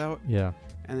strands out, yeah.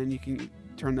 and then you can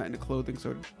turn that into clothing.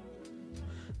 So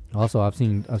Also, I've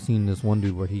seen this one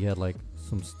dude where he had like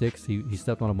some sticks. He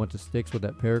stepped on a bunch of sticks with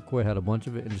that paracord, had a bunch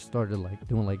of it, and just started like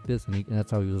doing like this, and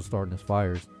that's how he was starting his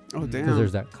fires. oh Mm. damn. Because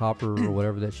there's that copper or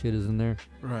whatever that shit is in there,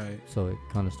 Right. so it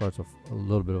kind of starts a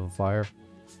little bit of a fire,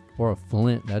 or a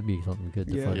flint. That'd be something good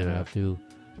to Yeah. fucking Yeah. have too.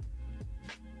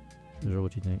 Is that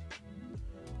what you think?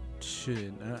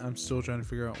 Shit, I'm still trying to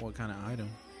figure out what kind of item.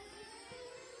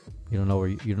 You don't know where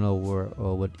you don't know where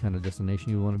what kind of destination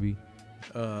you want to be.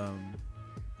 I'm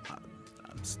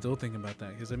still thinking about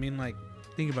that because I mean, like,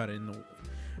 think about it.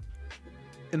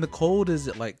 In the cold, is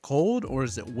it like cold or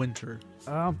is it winter?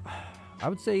 I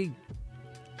would say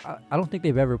I don't think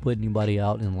they've ever put anybody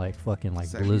out in like fucking like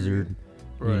Second blizzard,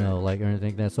 Right. you know, like or anything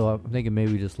like that. So I'm thinking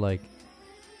maybe just like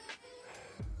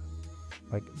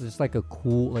just like a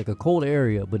cold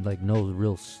area, but like no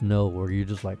real snow, where you're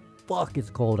just like fuck, it's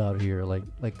cold out here, like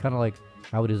kind of like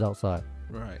how it is outside,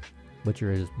 Right. but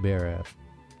you're just bare ass.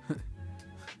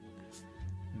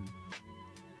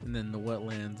 And then the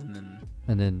wetlands, and then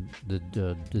And then the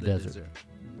desert.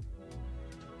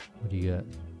 What do you got?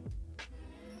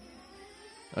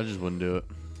 I just wouldn't do it.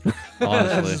 I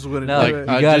Honestly. just wouldn't No, do like, it.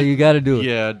 I you got to do it.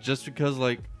 Yeah, just because,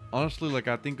 like, honestly, like,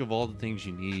 I think of all the things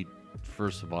you need for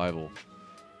survival.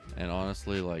 And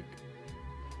honestly, like,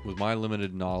 with my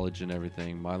limited knowledge and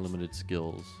everything, my limited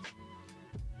skills,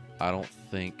 I don't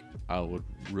think I would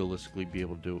realistically be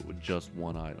able to do it with just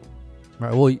one item.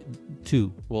 Right. Well,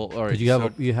 two. Well, all right. 'Cause you have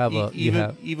so you have a you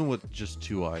have even with just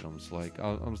two items, like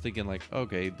I was thinking, like,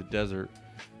 okay, the desert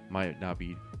might not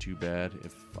be too bad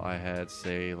if I had,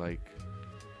 say, like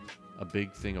a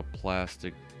big thing of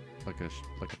plastic, like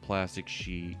a plastic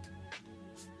sheet,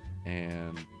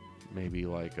 and maybe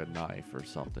like a knife or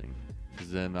something, because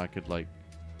then I could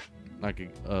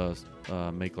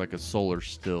make like a solar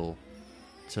still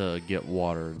to get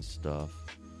water and stuff.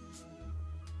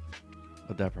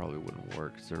 But that probably wouldn't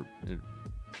work. 'Cause it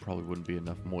probably wouldn't be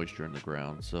enough moisture in the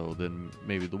ground. So then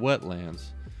maybe the wetlands.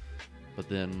 But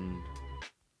then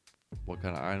what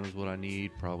kind of items would I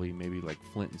need? Probably maybe like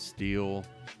flint and steel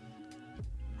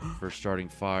for starting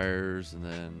fires, and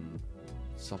then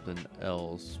something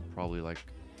else, probably like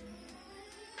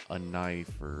a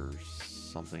knife or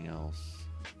something else.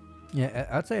 Yeah,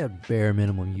 I'd say at bare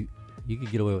minimum you could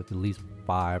get away with at least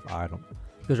 5 items.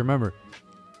 Because remember,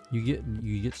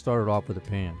 you get started off with a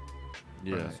pan.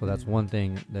 Yeah. So that's one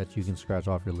thing that you can scratch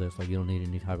off your list. Like you don't need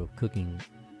any type of cooking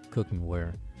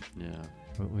ware. Yeah.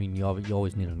 I mean, you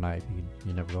always need a knife.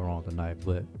 You never go wrong with a knife.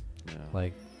 But Yeah.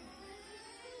 like,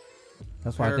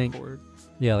 that's why I think, Paracord.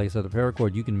 yeah, like I said, the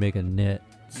paracord, you can make a net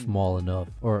small enough,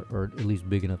 or at least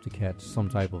big enough to catch some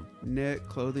type of. Net,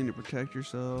 clothing to protect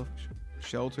yourself,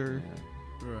 shelter,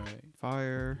 Right.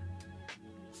 fire.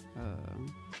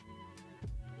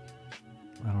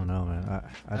 I don't know, man.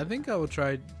 I think I would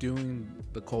try doing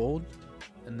the cold,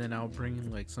 and then I'll bring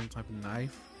in like some type of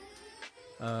knife.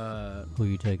 Who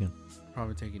you taking?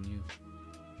 Probably taking you.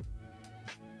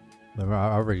 But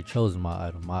I already chosen my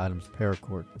item. My item's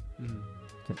paracord. Mm.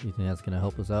 You think that's gonna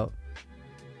help us out?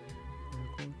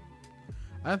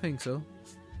 I think so.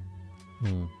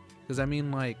 Because I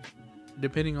mean, like,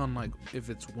 depending on like if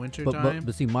it's winter time.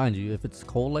 But see, mind you, if it's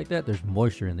cold like that, there's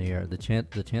moisture in the air. The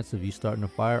chance of you starting a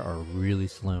fire are really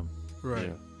slim. Right.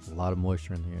 Yeah. A lot of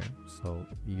moisture in the air. So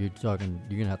you're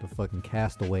gonna have to fucking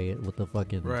cast away it with the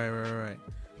fucking. Right.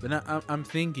 But now I'm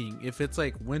thinking if it's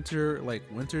like winter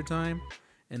time,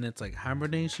 and it's like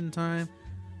hibernation time,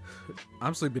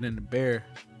 I'm sleeping in the bear.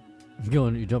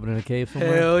 You jumping in a cave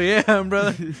somewhere? Hell yeah,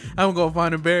 brother! I'm gonna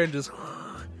find a bear and just.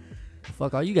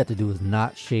 Fuck, all you got to do is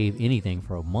not shave anything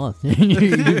for a month, and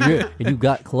you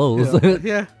got clothes.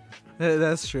 Yeah,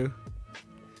 that's true.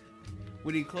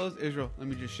 We need clothes, Israel. Let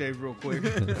me just shave real quick.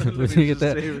 Where'd you get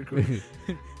that?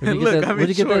 Look, I'm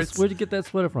in shorts. Where'd you get that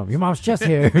sweater from? Your mom's chest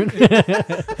hair.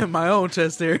 My own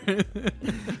chest hair.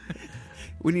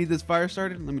 We need this fire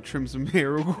started. Let me trim some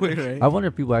hair real quick. I wonder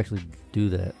if people actually do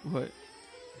that. What?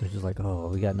 They're just like, oh,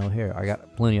 we got no hair. I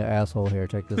got plenty of asshole hair.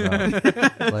 Check this out.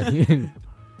 Like,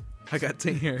 I got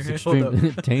taint hair. it's Hold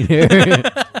up. taint hair.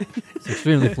 It's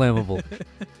extremely flammable.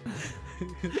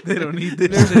 They don't need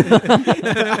this shit.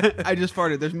 I just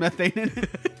farted. There's methane in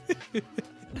it.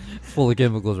 Full of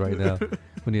chemicals right now.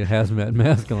 We need a hazmat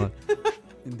mask on.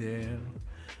 Damn.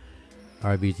 All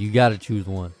right, Beats, you got to choose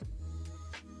one.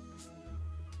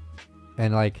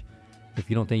 And like, if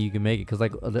you don't think you can make it, because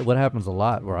like what happens a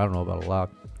lot, or I don't know about a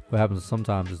lot, what happens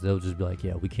sometimes is they'll just be like,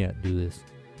 yeah, we can't do this.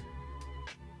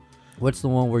 What's the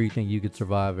one where you think you could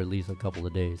survive at least a couple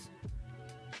of days?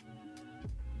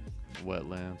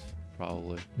 Wetlands,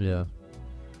 probably. Yeah.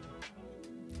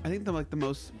 I think the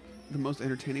most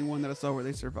entertaining one that I saw where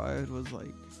they survived was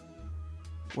like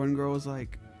one girl was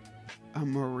like a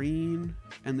Marine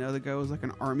and the other guy was like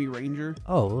an Army Ranger.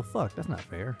 Oh, well, fuck, that's not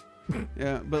fair.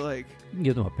 Yeah, but like You can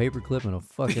give them a paperclip and a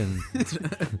fucking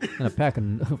and a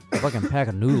fucking pack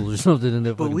of noodles or something in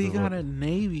there. But we got a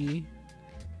Navy.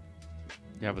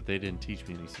 Yeah, but they didn't teach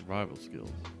me any survival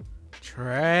skills.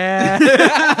 Trash.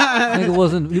 I think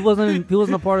he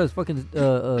wasn't a part of this fucking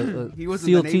he wasn't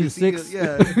SEAL the Navy Team SEAL, 6.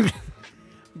 yeah.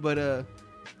 But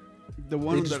the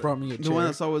one They just that brought me a the one chair.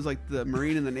 I saw was like the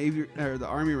Marine and the Navy or the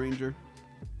Army Ranger.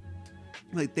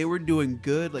 Like they were doing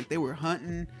good. Like they were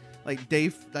hunting. Like day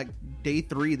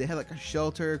 3, they had like a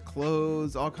shelter,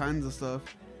 clothes, all kinds of stuff.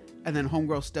 And then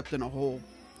homegirl stepped in a hole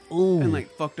Ooh, and like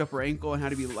fucked up her ankle and had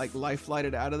to be like life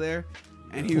flighted out of there.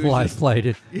 And he was life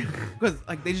flighted. because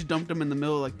like they just dumped him in the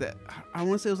middle of, like the I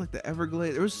want to say it was like the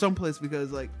Everglades. There was some place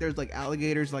because like there's like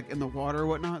alligators like in the water or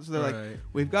whatnot. So they're like, Right.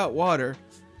 we've got water,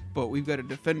 but we've got to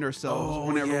defend ourselves Oh,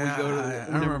 whenever yeah, we go to I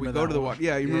whenever we remember go that to the one. water.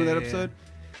 Yeah, you Yeah, remember that yeah, episode?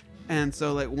 And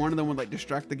so like one of them would like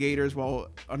distract the gators while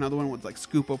another one would like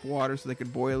scoop up water so they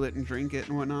could boil it and drink it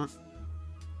and whatnot.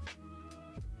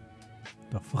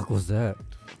 The fuck was that?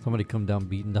 Somebody come down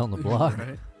beating down the block.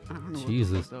 Right? I don't know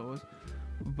Jesus. what the fuck that was.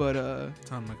 But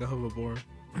Sound like a hoverboard.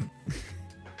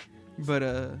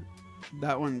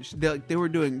 that one they were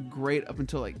doing great up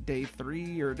until like day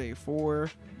 3 or day 4.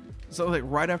 So like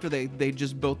right after they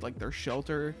just built like their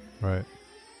shelter Right.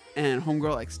 and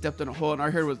homegirl like stepped in a hole and all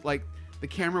I heard was like the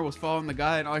camera was following the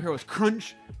guy and all I heard was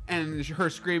crunch and her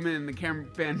screaming and the camera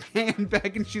pan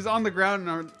back and she's on the ground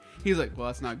and he's like, well,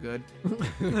 that's not good.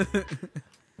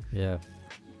 Yeah.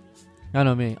 I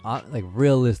know. I mean, like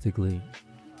realistically,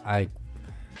 I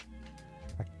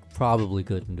probably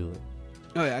couldn't do it.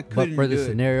 Oh yeah, I But couldn't for do the it.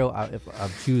 scenario, if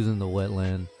I'm choosing the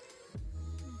wetland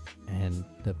and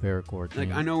the paracord Like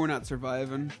thing. I know we're not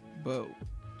surviving, but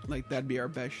like that'd be our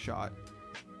best shot.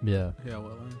 Yeah. Yeah,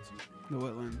 wetlands. The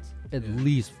wetlands. At Yeah.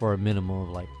 least for a minimum of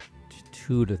like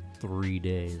 2 to 3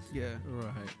 days. Yeah.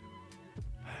 Right.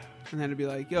 And then it'd be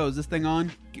like, yo, is this thing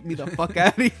on? Get me the fuck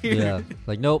out of here. Yeah.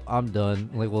 Like, nope, I'm done.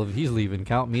 Like, well, if he's leaving,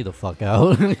 count me the fuck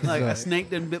out. Like a snake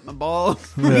didn't bit my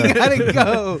balls. Yeah. We gotta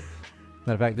go.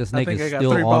 Matter of fact, this I snake think I is got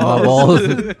still 3 on my balls.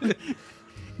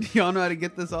 Do y'all know how to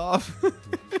get this off?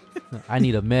 I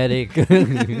need a medic.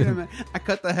 I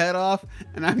cut the head off,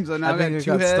 and I'm so now I think got I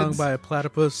two got heads. stung by a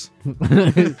platypus.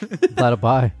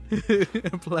 Platypi.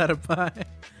 Platypi.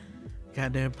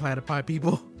 Goddamn platypi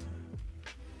people.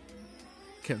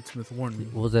 Kevin Smith warned me.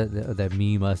 What was that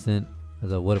meme I sent? It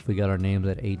was like, what if we got our names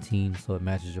at 18 so it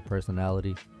matches your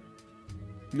personality?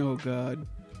 Oh God.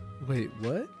 Wait,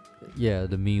 what? Yeah,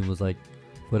 the meme was like,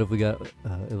 what if we got?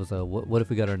 It was what if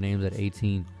we got our names at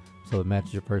 18 so it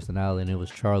matches your personality? And it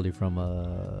was Charlie from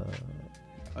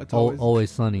It's always, Always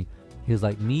Sunny. He was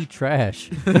like, me trash.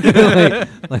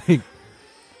 like,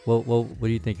 what do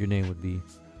you think your name would be?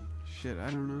 shit.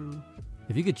 I don't know.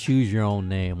 If you could choose your own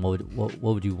name, what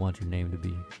would you want your name to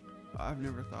be? I've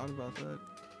never thought about that.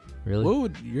 Really? What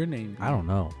would your name be? I don't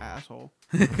know. Asshole.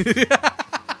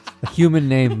 A human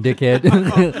name, dickhead.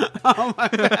 Oh my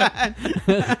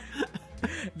bad.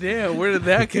 Damn, where did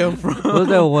that come from? What was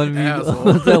that one meme? Asshole.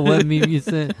 What was that one meme you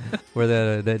sent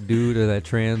where that dude or that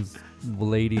trans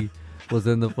lady was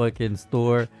in the fucking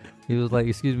store? He was like,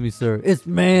 "Excuse me, sir, it's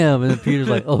ma'am," and then Peter's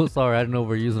like, "Oh, sorry, I didn't know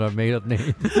we're using our made-up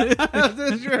name."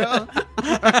 That's true.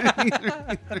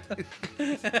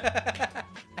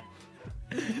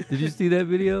 Did you see that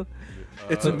video?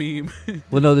 It's a meme.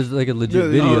 Well, no, there's like a legit Yeah,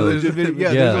 video. there's a video.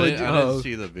 Yeah, Yeah. there's a I legit- didn't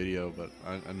see the video, but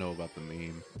I know about the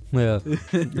meme.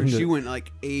 Yeah, She went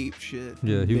like ape shit.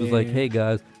 yeah. He was like, Man. "Hey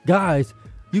guys,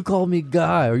 you called me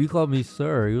guy or you called me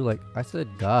sir." He was like, "I said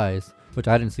guys," which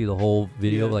I didn't see the whole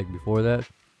video Yeah. like before that.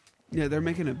 Yeah, they're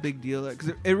making a big deal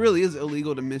because it really is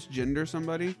illegal to misgender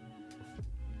somebody.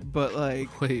 But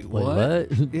like, Wait, Wait,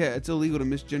 what? yeah, it's illegal to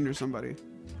misgender somebody.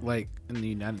 Like in the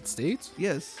United States?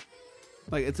 Yes.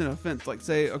 Like it's an offense. Like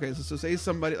so say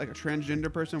somebody like a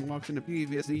transgender person walks into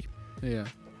PVSC. Yeah.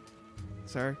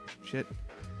 Sorry, shit.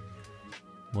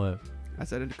 What? I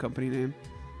said a company name.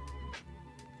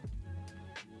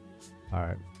 All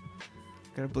right.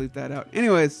 Gotta bleep that out.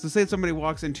 Anyways, so say somebody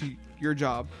walks into your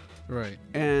job Right.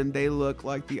 and they look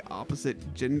like the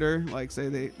opposite gender. Like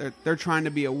say they're trying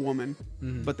to be a woman,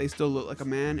 Mhm. but they still look like a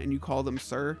man, and you call them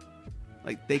sir.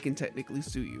 Like they can technically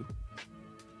sue you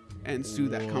and sue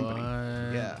that company.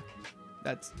 What? Yeah,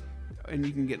 and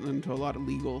you can get into a lot of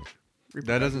legal.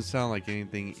 That doesn't sound like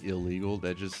anything illegal.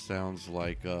 That just sounds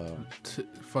like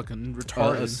Fucking a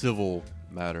retarded. civil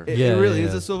matter. It, Yeah, it really yeah,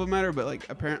 is yeah. a civil matter, but like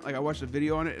apparently, like I watched a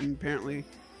video on it, and apparently,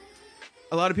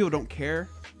 a lot of people don't care.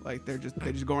 Like they just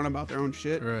going about their own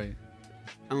shit, Right.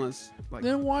 unless like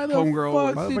Then why the Homegirl fuck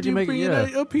was- Why the did fuck you you make it- bring yeah.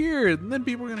 it up here? And then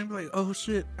people are gonna be like, "Oh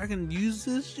shit, I can use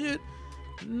this shit."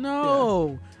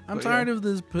 No, I'm But, tired yeah. of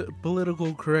this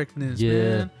political correctness,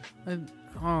 Yeah. man.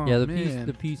 Oh, Yeah, the man.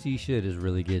 the PC shit is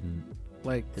really getting.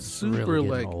 like it's super really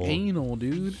like getting old. anal,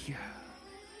 dude.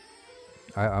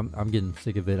 I'm getting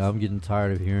sick of it. I'm getting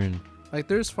tired of hearing. Like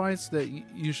there's fights that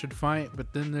you should fight,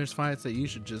 but then there's fights that you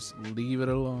should just leave it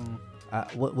alone.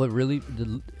 What really?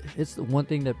 It's the one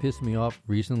thing that pissed me off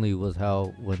recently was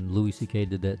how when Louis C.K.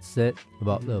 did that set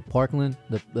about the Parkland,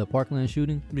 the Parkland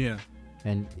shooting, Yeah.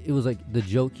 and it was like the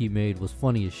joke he made was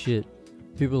funny as shit.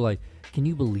 People were like, "Can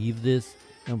you believe this?"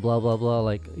 and blah blah blah.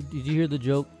 Like, did you hear the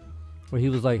joke where he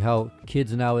was like, how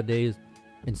kids nowadays,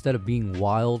 instead of being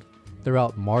wild, they're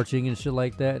out marching and shit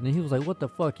like that? And then he was like, "What the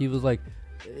fuck?" He was like,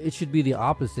 "It should be the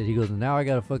opposite." He goes, "Now I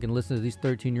gotta fucking listen to these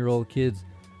 13-year-old kids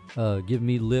give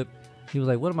me lip." He was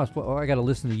like, "What am I supposed? Oh, I gotta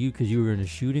listen to you because you were in a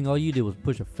shooting. All you did was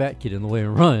push a fat kid in the way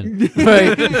and run."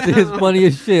 Right? It's funny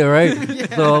as shit, right?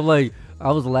 So I'm like,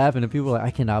 I was laughing, and people were like,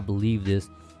 "I cannot believe this.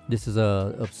 This is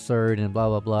absurd and blah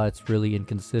blah blah. It's really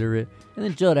inconsiderate." And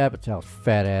then Judd Apatow's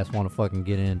fat ass want to fucking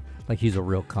get in like he's a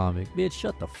real comic. Bitch,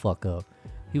 shut the fuck up.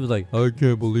 He was like, "I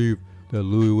can't believe that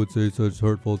Louis would say such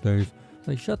hurtful things."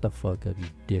 Like, shut the fuck up, you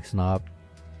dick snob.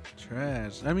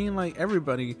 Trash. I mean, like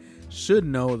everybody should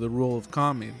know the rule of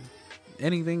comedy.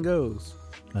 Anything goes.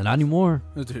 And not anymore.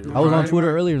 Dude, I was on right?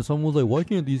 Twitter earlier and someone was like, "Why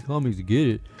can't these comics get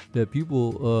it that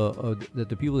people, that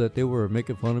the people that they were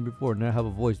making fun of before now have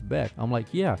a voice back?" I'm like,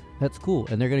 "Yeah, that's cool,"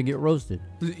 and they're gonna get roasted.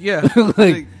 Yeah,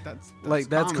 Like,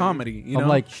 that's comedy. You know, I'm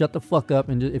like, shut the fuck up,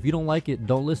 and if you don't like it,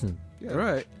 don't listen. Yeah.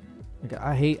 right. Like,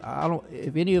 I don't.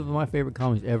 If any of my favorite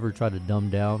comics ever try to dumb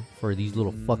down for these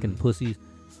little fucking pussies,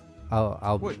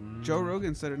 I'll. What Joe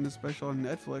Rogan said in his special on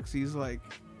Netflix, he's like,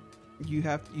 you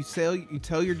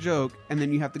tell your joke, and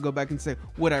then you have to go back and say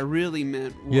what I really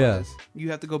meant was. Yeah. You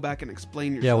have to go back and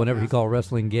explain yourself. Yeah, whenever now. he called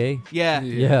wrestling gay. Yeah.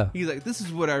 Yeah, He's like, this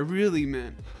is what I really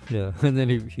meant. yeah, and then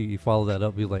he followed that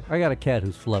up. He's like, "I got a cat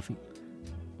who's fluffy,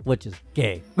 which is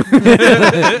gay."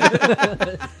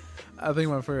 I think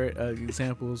my favorite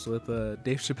examples with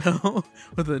Dave Chappelle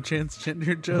with a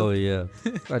transgender joke. Oh yeah,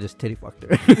 I just titty fucked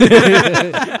her.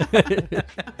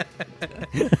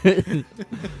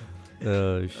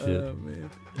 Oh shit. Oh man.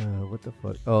 What the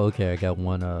fuck? Oh, okay. I got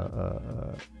one.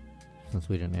 Since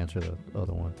we didn't answer the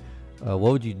other one, what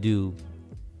would you do?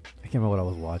 I can't remember what I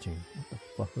was watching.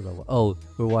 What the fuck was I? Oh,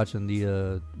 we were watching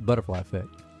the Butterfly Effect,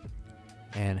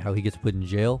 and how he gets put in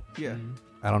jail. Yeah.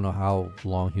 I don't know how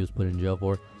long he was put in jail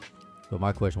for, but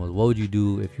my question was, what would you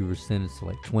do if you were sentenced to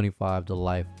like 25 to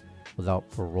life without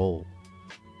parole?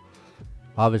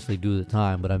 Obviously do the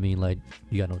time, but I mean, like,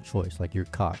 you got no choice. Like, you're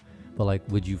caught. But like,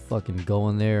 would you fucking go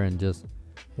in there and just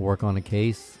work on a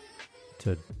case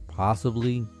to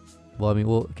possibly? Well, I mean,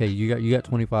 well, okay, you got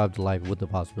 25 to life with the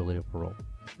possibility of parole.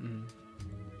 Mm.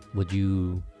 Would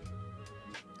you?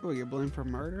 Oh, get blamed for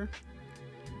murder?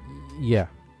 Yeah,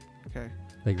 Okay,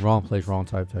 like wrong place, wrong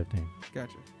type thing.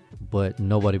 gotcha. But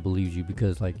nobody believes you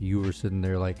because like you were sitting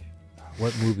there like,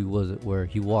 what movie was it where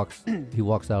he walks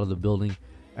out of the building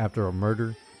after a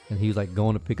murder and he's like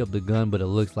going to pick up the gun, but it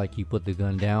looks like he put the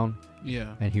gun down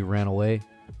Yeah. and he ran away.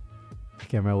 I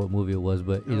can't remember what movie it was,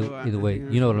 but either way,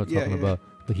 you know what I'm talking about.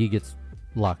 But he gets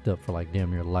locked up for like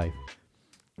damn near life.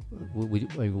 What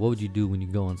would you do when you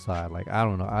go inside? Like, I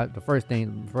don't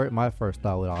know. My first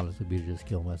thought would honestly be to just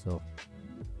kill myself.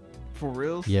 For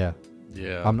reals? Yeah,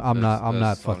 Yeah, I'm not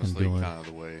that's fucking honestly doing it. kind of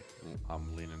the way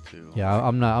I'm leaning to. yeah.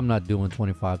 I'm not doing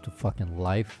 25 to fucking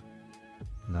life.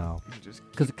 No, Just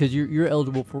because you're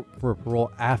eligible for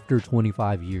parole after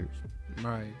 25 years.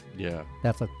 Right. Yeah,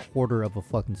 That's a quarter of a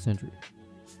fucking century.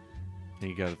 and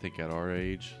you got to think at our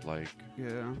age, like,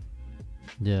 yeah.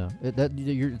 Yeah,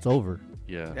 it's over.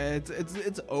 yeah, Yeah,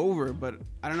 it's over, but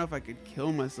I don't know if I could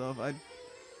kill myself. I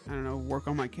don't know, work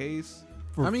on my case.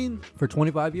 For, I mean, for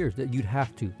 25 years, that you'd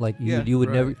have to. Like, Yeah, you would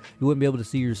right. you wouldn't be able to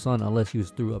see your son unless he was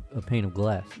through a pane of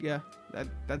glass. Yeah,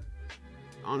 that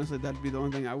honestly, that'd be the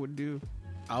only thing I would do.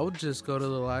 I would just go to the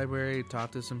library,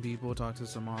 talk to some people, talk to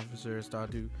some officers,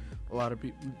 talk to a lot of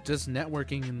people, just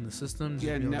networking in the system. just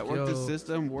Yeah, be like, network the "Yo,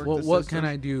 system, work What the what system. can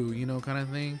I do? You know, kind of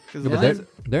thing. 'Cause Yeah, the but last-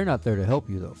 they're not there to help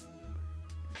you though.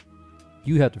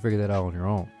 You have to figure that out on your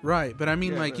own. Right, but I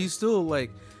mean, Yeah, like, but- you still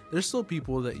like. There's still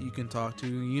people that you can talk to.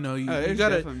 You know, you there's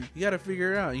gotta definitely- you gotta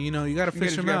figure it out. You know, you gotta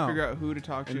fish them gotta out. figure out who to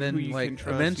talk to, And who then, you like, can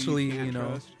trust, eventually, who you, you can't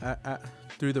know, trust.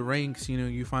 through the ranks, you know,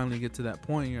 you finally get to that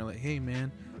point. And you're like, hey,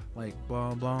 man, like,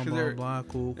 blah blah 'Cause blah there- blah,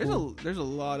 cool. There's a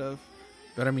lot of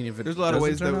But I mean, if it there's a lot of doesn't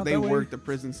ways turn that out they way- work the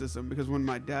prison system. Because when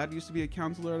my dad used to be a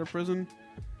counselor at a prison,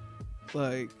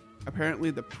 like apparently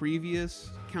the previous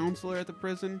counselor at the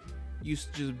prison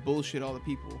used to just bullshit all the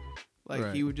people. Like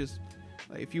Right. he would just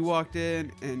like if you walked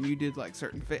in and you did like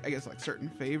certain certain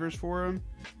favors for him,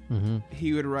 Mm-hmm.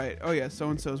 he would write, "Oh yeah, so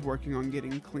and so is working on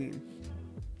getting clean."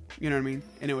 You know what I mean?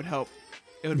 And it would help.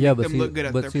 It would Yeah, make but them see, look good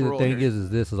at their the parole thing hearing. is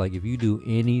this is like if you do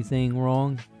anything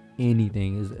wrong,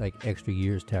 anything is like extra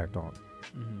years tacked on.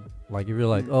 Mhm. Like if you're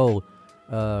like,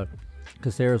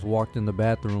 Caceres walked in the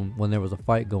bathroom when there was a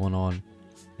fight going on,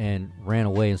 and ran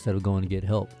away instead of going to get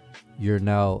help, you're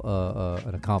now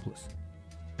an accomplice.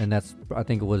 And that's, I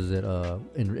think, what is it?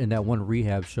 In that one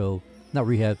rehab show, not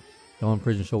rehab, the one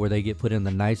prison show where they get put in the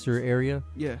nicer area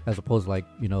Yeah. as opposed to like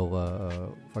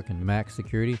fucking max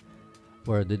security,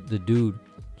 where the dude,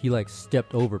 he like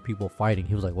stepped over people fighting.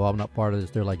 He was like, well, I'm not part of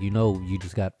this. They're like, you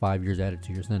just got 5 years added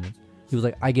to your sentence. He was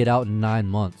like, I get out in 9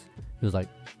 months. He was like,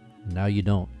 now you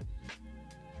don't.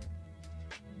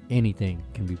 Anything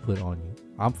can be put on you.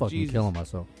 I'm fucking Jesus. killing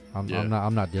myself. I'm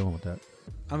not dealing with that.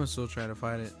 I'm gonna still try to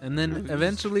fight it, and I'm then gonna just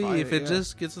eventually, fight if it, it yeah.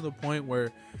 just gets to the point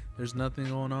where there's nothing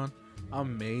going on, I'll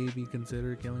maybe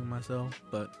consider killing myself.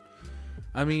 But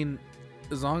I mean,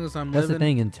 as long as I'm That's living, the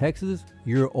thing. In Texas,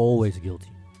 you're always guilty.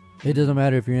 It doesn't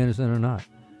matter if you're innocent or not.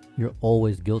 You're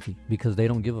always guilty because they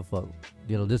don't give a fuck.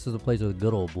 This is a place of the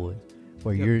good old boys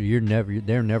where Yep.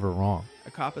 they're never wrong. A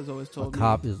cop has always A told me.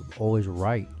 cop is always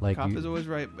right. Like Cop you- is always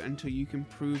right but until you can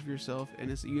prove yourself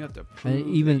innocent. You have to prove and that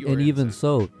even you're even innocent.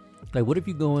 so, like what if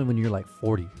you go in when you're like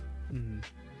 40? Mhm.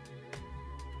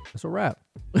 That's a wrap.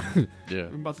 yeah.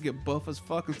 I'm about to get buff as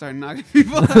fuck and start knocking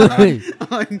people out.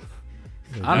 Like,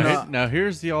 I don't know. Now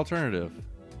here's the alternative.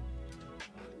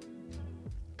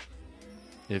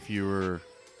 If you were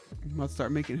I'm about to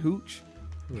start making hooch.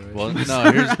 Right. well,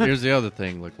 no. Here's the other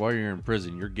thing. Like while you're in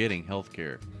prison, you're getting health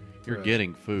care, you're Right.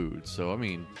 getting food. So I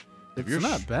mean, if it's you're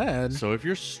not bad. so if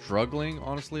you're struggling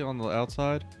honestly on the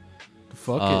outside,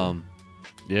 Fuck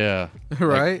yeah, it,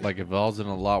 right? Like if I was in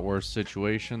a lot worse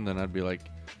situation, then I'd be like,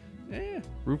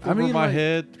 roof I over mean, my like-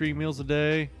 head, 3 meals a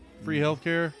day, free health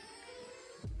care.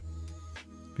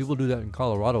 People do that in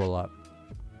Colorado a lot.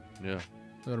 Yeah,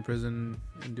 Go to prison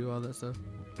and do all that stuff.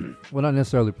 Well, not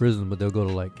necessarily prison, but they'll go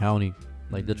to like county.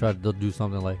 Like they'll do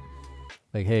something like,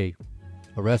 hey,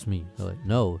 arrest me. They're like,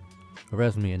 no,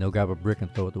 arrest me, and they'll grab a brick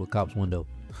and throw it through a cop's window.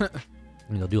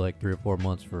 do like 3 or 4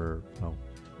 months for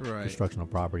Right. destruction of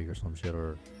property or some shit,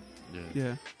 or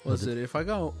Yeah. Was it if They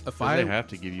have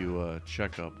to give you a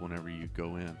checkup whenever you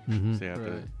go in. Mhm. So they have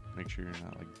to Right. make sure you're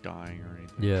not like dying or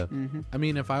anything. yeah. Mm-hmm. I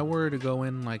mean, if I were to go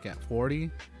in like at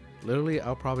 40, literally,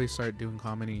 I'll probably start doing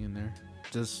comedy in there.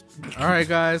 Just all right,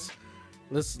 guys,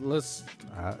 let's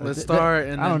start.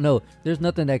 And I don't know. There's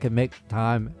nothing that can make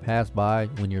time pass by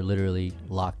when you're literally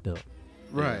locked up.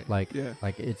 Right, Like, Yeah.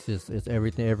 it's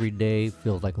everything. Every day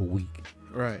feels like a week.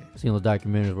 right. Seen those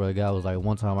documentaries where the guy was like,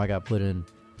 one time I got put in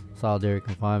solitary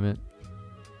confinement.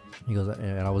 He goes,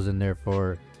 and I was in there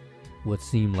for what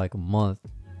seemed like a month,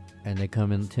 and they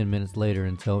come in 10 minutes later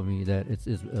and tell me that it's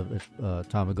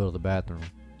time to go to the bathroom.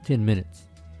 10 minutes.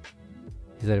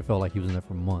 He said it felt like he was in there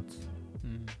for months.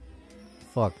 Mhm.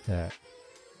 Fuck that.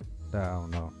 I don't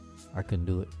know. I couldn't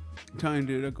do it. I'm telling you,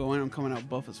 dude, I go in, I'm coming out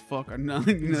buff as fuck. I'm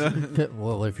nothing. No.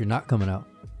 Well, what if you're not coming out?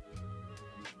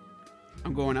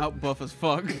 I'm going out buff as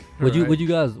fuck. Would Right.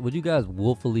 you guys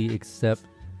willfully accept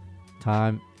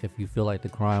time if you feel like the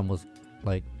crime was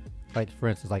like for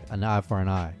instance, like an eye for an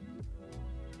eye?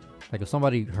 Like if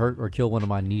somebody hurt or killed one of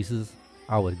my nieces,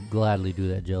 I would gladly do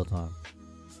that jail time.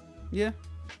 Yeah.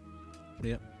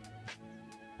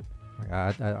 Like,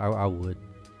 I would.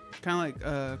 Kind of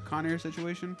like Con Air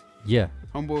situation. Yeah,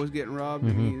 Homeboy was getting robbed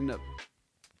and he Mhm. ended up.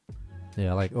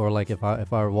 yeah. Like if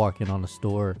I walk in on a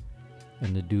store,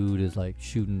 and the dude is like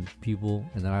shooting people,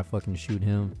 and then I fucking shoot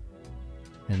him,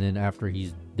 and then after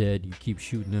he's dead, you keep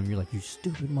shooting him. You're like, you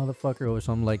stupid motherfucker, or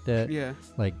something like that. Yeah.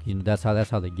 Like, that's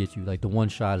how they get you. Like the one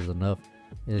shot is enough.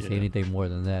 And if Yeah. anything more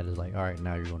than that is like, all right,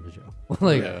 now you're going to jail.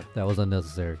 Like Yeah. that was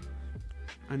unnecessary.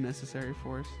 Unnecessary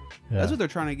force. Yeah. That's what they're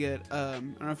trying to get. I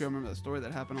don't know if you remember that story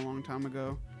that happened a long time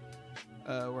ago,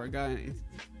 where a guy, I think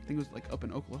it was like up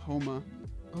in Oklahoma,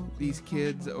 these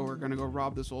kids were gonna go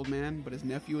rob this old man, but his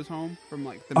nephew was home from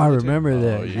like the I military, remember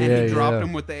that. Oh, and Yeah, he dropped yeah.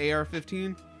 him with the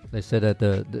AR-15. They said that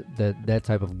that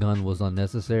type of gun was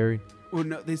unnecessary. Well,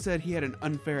 no, they said he had an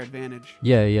unfair advantage.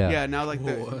 Yeah, Yeah. yeah. Now like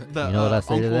the What? the You know what I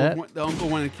say to uncle, that? the uncle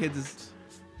of one of the kids is.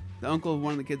 The uncle of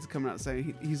one of the kids is coming out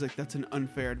saying he's like, that's an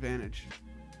unfair advantage.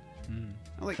 Mm.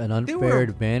 I'm like, An they unfair were,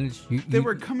 advantage. they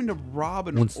were coming to rob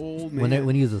an when, old man.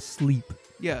 when he was asleep.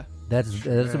 Yeah. That's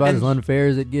Right. about as And- unfair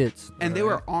as it gets. And they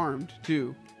Right. were armed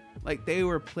too. Like they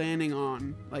were planning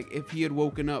on, like if he had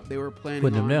woken up, they were planning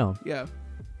Putting him on down. Yeah.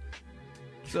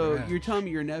 So Trash. you're telling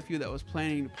me your nephew that was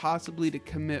planning possibly to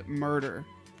commit murder,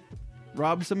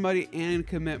 rob somebody and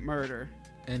commit murder,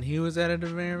 And he was at an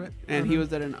environment. and he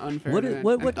was at an unfair What is- advantage.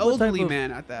 what- An what type elderly of-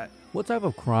 man at that. What type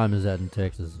of crime is that in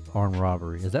Texas? Armed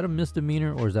robbery. Is that a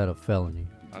misdemeanor or is that a felony?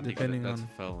 I think Depending that's on-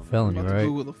 felony. Felony, I'm about right? to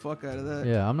Google the fuck out of that.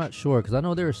 Yeah, I'm not sure because I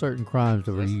know there are certain crimes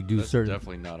where you do That's certain.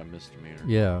 definitely not a misdemeanor.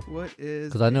 Yeah, What is?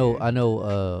 because I know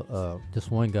this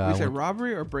one guy We say went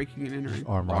robbery or breaking and entering.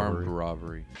 armed Armed robbery.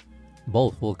 robbery.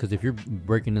 Both. Well, because if you're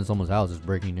breaking in someone's house, it's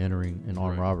breaking and entering and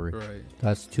armed Right. robbery. Right.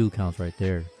 That's 2 counts right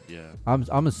there. Yeah,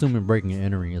 I'm assuming breaking and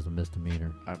entering is a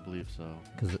misdemeanor I believe so.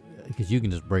 because you can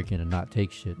just break in and not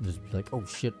take shit and just be like, oh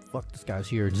shit, fuck, this guy's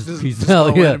here, and just Just, peace just out.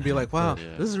 go in Yeah, and be like, wow,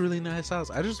 Yeah. this is a really nice house.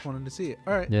 I just wanted to see it.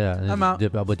 All right. yeah, and then I'm just out.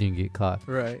 dip out, but then you get caught.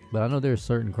 Right. But I know there's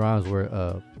certain crimes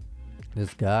where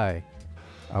this guy,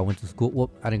 I went to school. Well,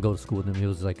 I didn't go to school with him. He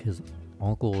was like his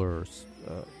uncle or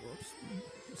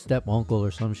step uncle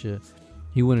or some shit.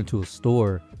 He went into a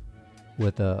store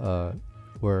with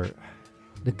where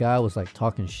the guy was like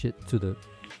talking shit to the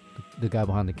guy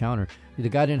behind the counter. The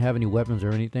guy didn't have any weapons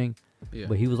or anything, Yeah.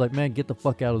 but he was like, "Man, get the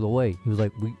fuck out of the way." He was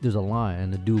like, "There's a line,"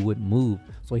 and the dude wouldn't move,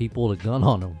 so he pulled a gun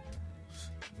on him.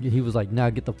 He was like, "Now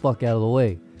get the fuck out of the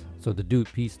way." So the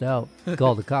dude pieced out,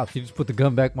 called the cops. He just put the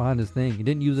gun back behind his thing. He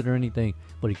didn't use it or anything,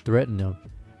 but he threatened them,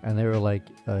 and they were like,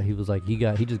 he was like, he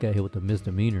just got hit with a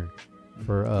misdemeanor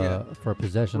for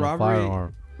possession of Robbery.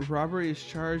 firearm. Robbery is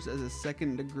charged as a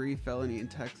second-degree felony in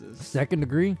Texas. Second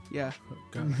degree. Yeah.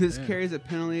 God This damn. carries a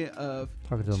penalty of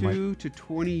Talking to the mic. 2 to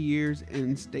 20 years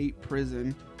in state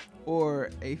prison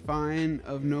or a fine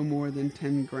of no more than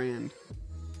 10 grand.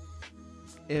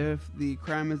 If the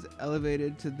crime is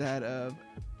elevated to that of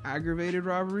aggravated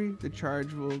robbery, the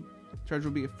charge will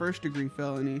be a first-degree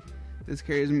felony. This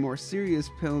carries a more serious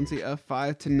penalty of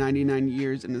 5 to 99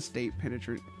 years in a state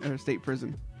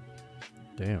prison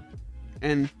Damn.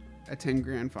 and a 10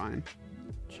 grand fine.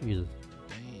 Jesus.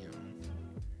 Damn.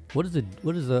 What is a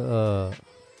DUI?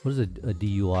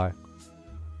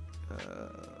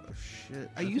 Shit.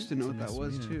 I I used to think know it's what a that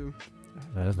was misdemeanor. too.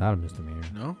 That's not a misdemeanor.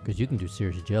 No? Because you can do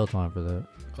serious jail time for that.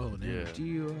 Oh, no. Yeah.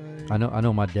 DUI. I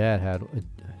know my dad had a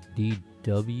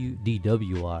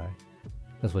DWI.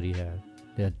 That's what he had.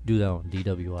 They had to do that on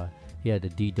DWI. He had the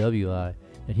DWI,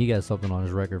 and he got something on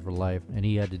his record for life, and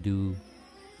he had to do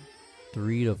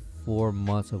 3 to 4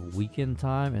 months of weekend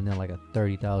time, and then like a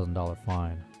 $30,000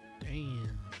 fine. Damn.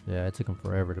 Yeah, it took him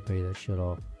forever to pay that shit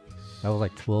off. That was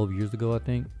like 12 years ago, I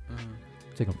think.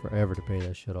 It took him forever to pay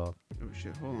that shit off. Oh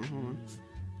shit! Hold on.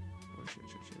 Oh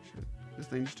shit! This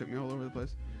thing just took me all over the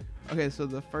place. Okay, so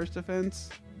the first offense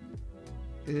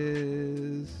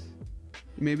is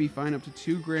you may be fined up to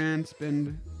 $2,000,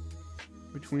 spend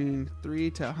between 3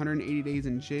 to 180 days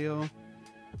in jail,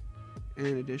 and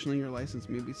additionally, your license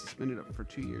may be suspended up for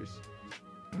 2 years.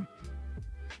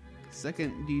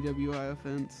 Second DWI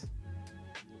offense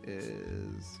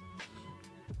is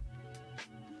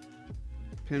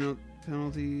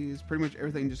penalties. Pretty much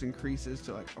everything just increases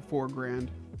to like a $4,000,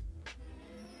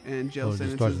 and jail Oh, it just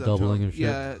sentences starts doubling up and to,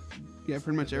 shit? yeah.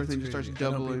 Pretty much everything just starts I know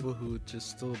doubling, people who just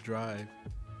still drive.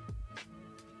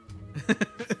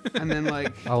 and then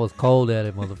like I was cold at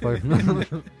it,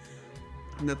 motherfucker.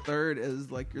 and the third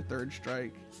is like your third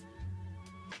strike.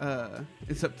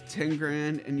 It's up to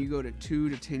 $10,000, and you go to 2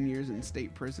 to 10 years in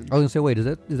state prison. I was gonna say, wait, is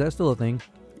that still a thing?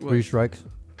 What? 3 strikes?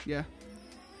 Yeah.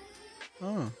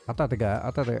 Oh I thought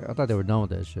they were done with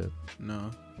that shit. no.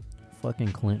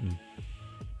 Fucking Clinton.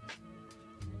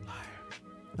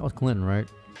 That was Clinton, right?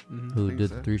 Mhm. Who think did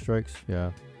so. the 3 strikes?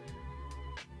 Yeah.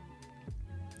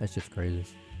 That's just crazy.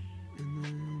 And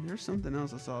then there's something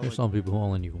else I saw. There's Like some people who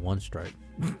only need 1 strike.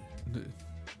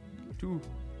 2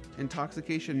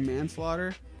 intoxication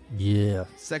manslaughter, Yeah.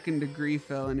 2nd degree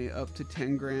felony, up to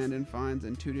 $10,000 in fines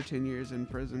and 2 to 10 years in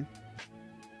prison.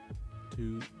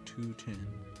 210.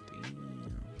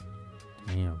 Damn.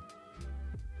 Damn.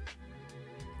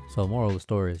 So moral of the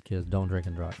story is, kids, don't drink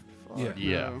and drive. Fuck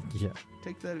Yeah. no. Yeah.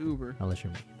 Take that Uber. Unless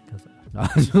you're me. 'Cause-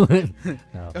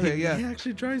 no. Okay, yeah. He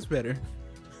actually drives better.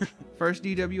 First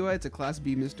DWI, it's a Class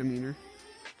B misdemeanor.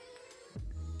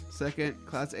 Second,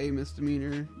 Class A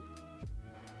misdemeanor.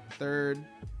 Third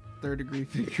degree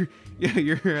figure. Yeah,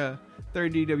 your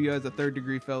third DWI is a 3rd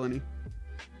degree felony.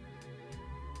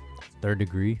 3rd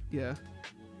degree. Yeah.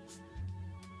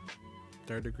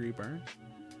 3rd degree burn.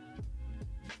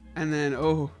 And then,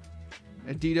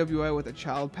 a DWI with a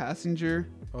child passenger.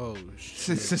 Oh It's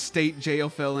shit. a state jail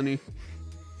felony.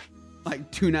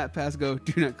 Like, do not pass go,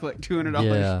 do not collect $200.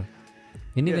 Yeah.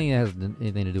 Anything that has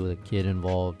anything to do with a kid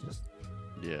involved, just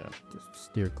Yeah.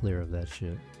 steer clear of that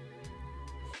shit.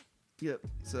 Yep.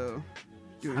 So,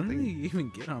 do How did anything. we even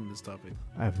get on this topic?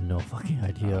 I have no fucking I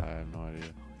idea. have no idea.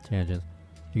 Tangents.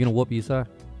 You gonna whoop Isai?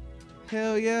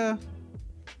 Hell yeah.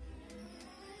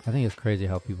 I think it's crazy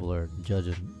how people are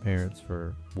judging parents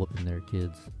for whooping their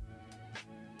kids.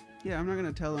 Yeah, I'm not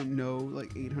gonna tell him no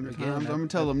like 800 Again, times. that- I'm gonna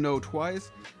tell him no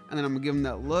twice, and then I'm gonna give him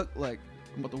that look, like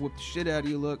I'm about to whip the shit out of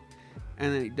you look,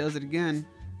 and then he does it again.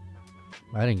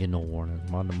 I didn't get no warnings.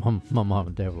 My mom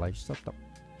and dad were like, "Shut the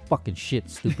fucking shit,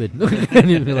 stupid." And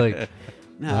he'd be like,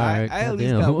 No, All I right, at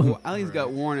least goddamn. I at least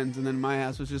got warnings, and then my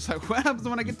ass was just like, "What happens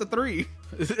when I get to 3?"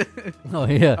 "Oh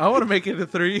yeah." I want to make it a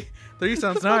 3. 3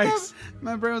 sounds The fuck nice.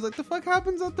 My brain was like, "The fuck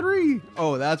happens at 3?"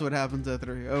 Oh, that's what happens at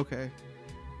 3. Okay.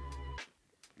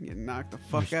 Get knocked the You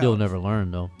fuck out. still never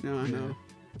learned though. No, I know.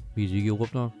 Did you get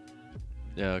whooped on?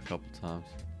 Yeah, a couple times.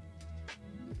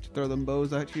 Just throw them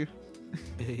bows at you.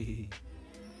 Hey.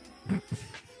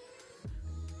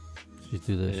 She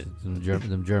threw the Yeah.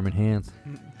 them German hands.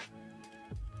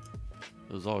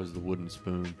 It was always the wooden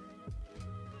spoon.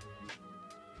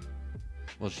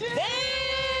 Well,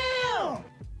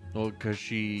 well, cause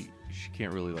she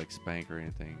can't really like spank or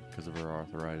anything because of her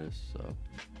arthritis. So,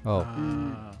 Oh,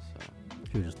 Ah.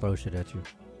 she would just throw shit at you.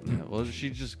 yeah. Well, she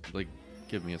just like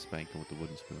give me a spanking with the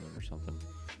wooden spoon or something,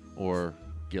 or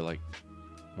get like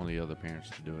one of the other parents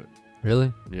to do it.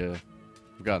 Really? Yeah,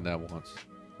 I've gotten that once.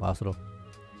 Lázaro.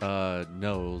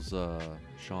 No, it was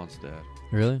Sean's dad.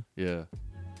 Really? Yeah,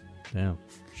 Damn.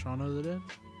 Shaun of the Dead?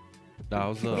 that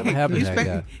was What Can happened you to that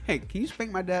spank? guy? Hey, can you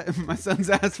spank my dad, my son's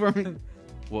ass for me?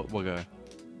 what guy?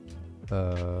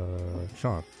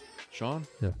 Sean. Sean?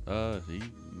 Yeah. He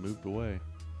moved away.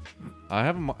 I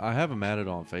have him added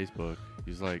on Facebook.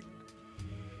 He's like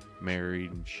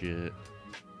married and shit.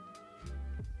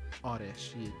 All that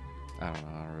shit. I don't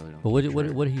know. I really don't. But what keep did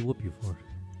track. what did he whoop you for?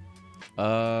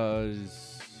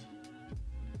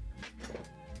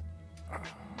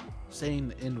 Saying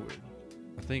the N word.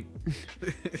 I think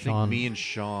Sean. me and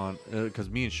Sean, because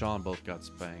me and Sean both got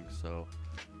spanked. So,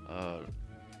 I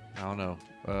don't know.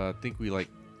 I think we like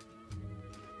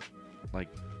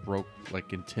broke,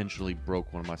 like intentionally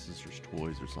broke one of my sister's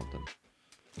toys or something.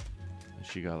 And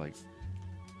she got like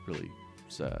really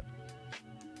sad.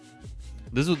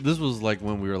 This was like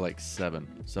when we were like seven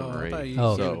Oh, or I thought eight. you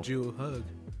Oh. gave So a Jew a hug.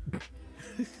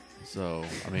 So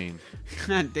I mean,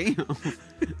 God damn.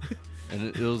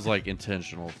 and it was like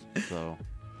intentional. So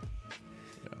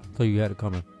So you had it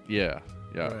coming. yeah,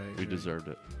 Right, we right. deserved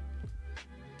it.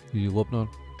 You whooped on?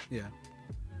 Yeah.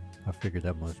 I figured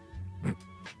that much.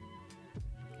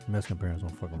 Mexican parents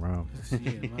don't fuck around. I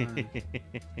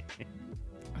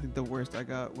think the worst I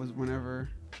got was whenever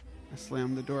I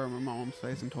slammed the door in my mom's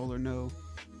face and told her no.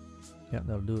 Yeah,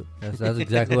 that'll do it. That's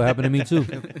exactly what happened to me too.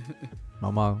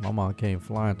 My mom came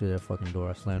flying through that fucking door.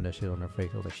 I slammed that shit on her face.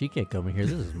 I was like, she can't come in here.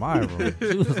 This is my room.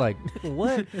 She was like,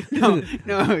 what? No,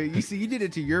 you see, you did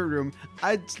it to your room.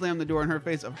 I slammed the door in her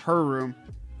face of her room.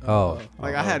 Oh,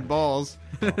 Like I had balls.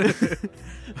 I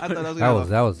thought I was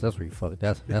gonna that's where you fucked.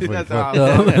 That's where you that's, fucked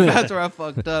where up. that's where I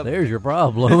fucked up. There's your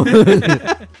problem.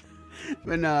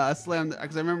 When I slammed,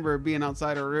 because I remember being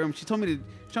outside her room. She told me to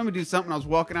do something. I was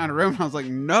walking out of her room. And I was like,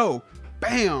 no,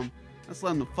 bam! I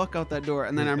slammed the fuck out that door.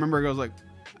 And then I remember I was like,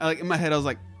 in my head, I was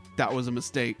like, that was a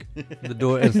mistake. The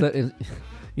door.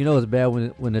 You know it's bad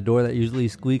when the door that usually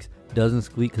squeaks doesn't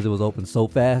squeak because it was open so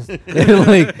fast.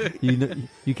 Like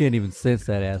you can't even sense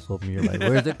that ass open. You're like,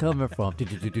 where's it coming from?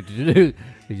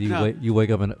 You wake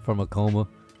up from a coma.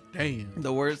 Damn.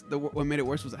 What made it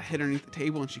worse was I hit underneath the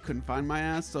table and she couldn't find my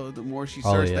ass. So the more she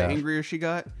searched, the angrier she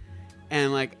got.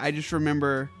 And like I just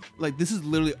remember, like this is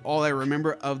literally all I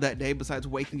remember of that day. Besides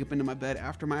waking up into my bed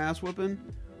after my ass whooping,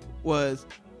 was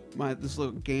this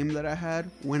little game that I had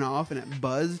went off and it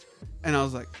buzzed, and I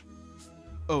was like,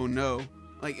 oh no.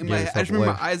 Like in my head, I just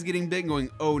remember my eyes getting big and going,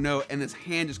 oh no, and this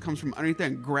hand just comes from underneath there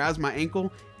and grabs my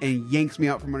ankle and yanks me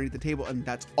out from underneath the table, and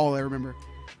that's all I remember.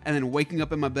 And then waking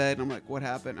up in my bed, and I'm like, what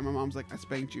happened? And my mom's like, I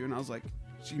spanked you. And I was like,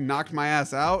 she knocked my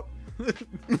ass out?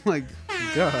 I'm like,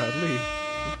 Godly.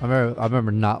 I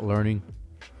remember not learning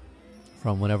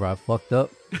from whenever I fucked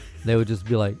up. They would just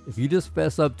be like, if you just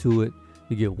fess up to it,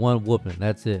 you get one whooping.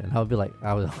 That's it. And I would be like,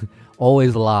 I would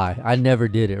always lie. I never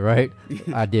did it, right?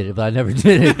 I did it, but I never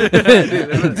did it.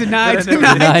 deny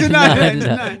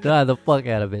the fuck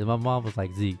out of it. And my mom was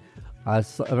like, Zeke, I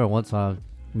remember one time,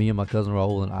 me and my cousin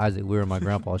Raul and Isaac, we were in my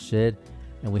grandpa's shed,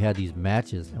 and we had these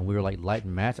matches, and we were like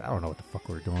lighting matches. I don't know what the fuck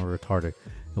we were doing. We were retarded.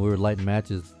 And we were lighting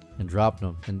matches and dropping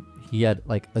them. And he had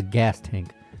like a gas tank,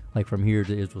 like from here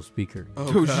to Israel speaker.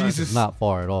 Oh, Jesus. It's not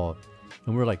far at all.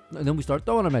 And we're like, and then we start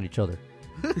throwing them at each other.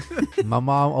 My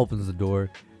mom opens the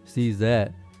door, sees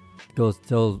that, goes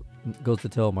to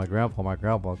tell my grandpa. My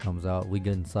grandpa comes out. We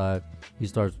get inside. He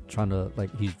starts trying to, like,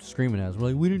 he's screaming at us. We're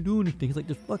like, we didn't do anything. He's like,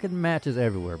 there's fucking matches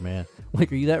everywhere, man.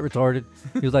 Like, are you that retarded?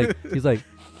 He's like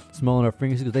smelling our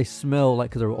fingers because they smell like,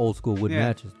 because they were old school wood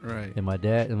matches. Right.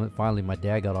 And finally my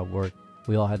dad got off work.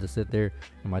 We all had to sit there,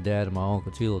 and my dad and my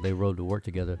uncle Chilo, they rode to work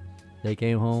together. They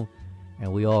came home,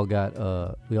 and we all got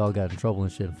in trouble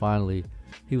and shit. And finally,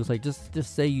 he was like, just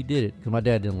say you did it, because my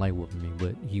dad didn't like whooping me,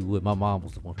 but he would. My mom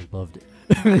was the one who loved it.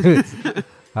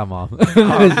 Hi, Mom.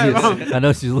 I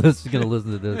know she's gonna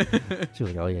listen to this. She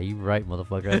was like, oh yeah, you right,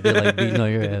 motherfucker. I did like beating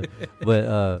on your ass.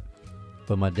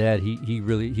 But my dad, he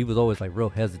was always like real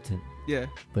hesitant. Yeah.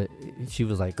 But she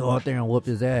was like, go out there and whoop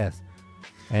his ass.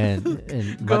 And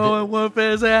go and whoop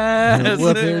his ass.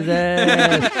 Whoop his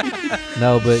ass.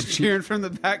 No, but cheering from the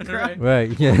background.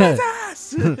 Right. Yeah.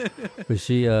 But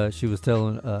she was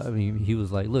telling. He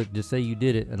was like, look, just say you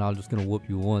did it, and I'm just gonna whoop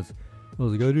you once. I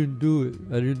was like, I didn't do it.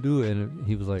 And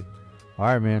he was like, all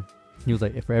right, man. He was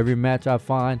like, for every match I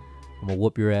find, I'm gonna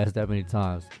whoop your ass that many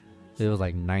times. It was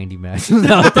like 90 matches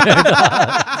out there.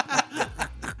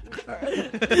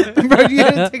 Bro, you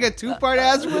had to take a 2-part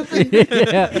ass whooping?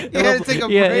 Yeah. You had to take a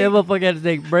break? Yeah, motherfucker had to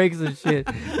take breaks and shit.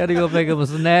 Had to go make him a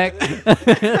snack.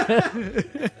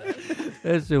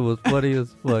 That shit was funny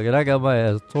as fuck. And I got my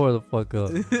ass tore the fuck up.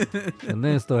 And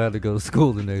then still had to go to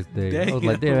school the next day. I was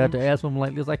like, damn, after asking him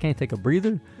like this, I can't take a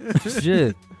breather?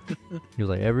 Shit. He was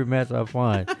like, every match I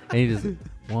find. And he just,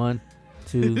 1,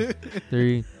 2,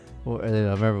 3, 4. And then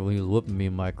I remember when he was whooping me,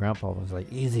 my grandpa was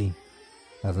like, easy.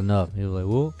 That's enough. He was like,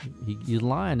 well, you're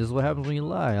lying. This is what happens when you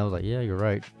lie. I was like, yeah, you're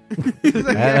right.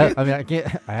 Like, I had it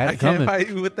coming. Can't fight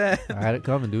you with that. I had it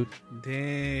coming, dude.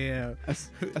 Damn. I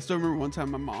still remember one time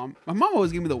my mom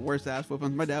always gave me the worst ass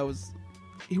whoopings. My dad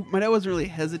wasn't really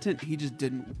hesitant. He just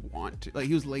didn't want to. Like,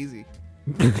 he was lazy.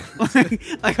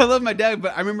 like I love my dad,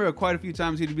 but I remember quite a few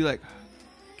times he'd be like,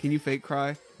 can you fake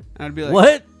cry? And I'd be like,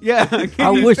 what? Yeah. I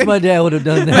wish my dad would have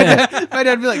done that. My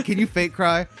dad would be like, can you fake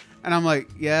cry? And I'm like,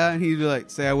 yeah. And he'd be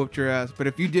like, say I whooped your ass. But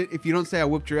if you don't say I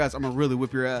whooped your ass, I'm gonna really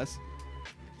whip your ass.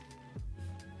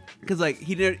 Because like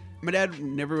my dad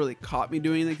never really caught me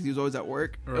doing anything because he was always at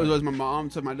work. It Right. was always my mom.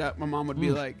 So my mom would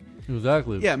be like,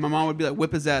 Exactly. yeah, my mom would be like,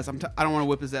 whip his ass. I don't want to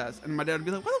whip his ass. And my dad would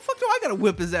be like, why the fuck do I gotta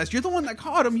whip his ass? You're the one that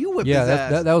caught him. You whip Yeah, his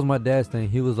ass. that was my dad's thing.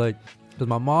 He was like, because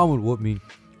my mom would whoop me,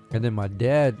 and then my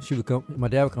dad would come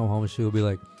home and she would be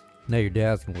like, "No, your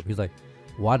dad's gonna whoop." He's like,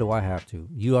 "Why do I have to?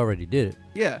 You already did it."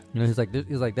 Yeah. You know, he's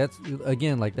like, that's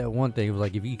again like that one thing. It was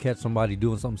like, if you catch somebody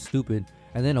doing something stupid,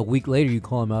 and then a week later you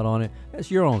call him out on it,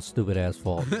 that's your own stupid ass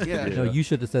fault. Yeah. You know, you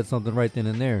should have said something right then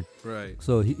and there. Right.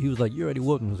 So he was like, "You already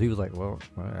whooped him." So he was like, "Well,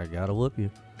 I gotta whoop you."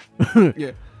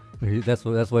 Yeah. That's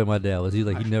why my dad was. He's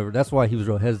like, he never. That's why he was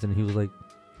real hesitant. He was like,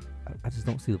 I just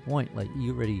don't see the point. Like,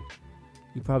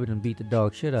 you probably done beat the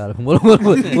dog shit out of him. What do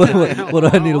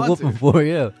I need to whoop him for?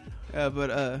 Yeah.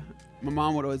 But my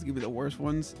mom would always give me the worst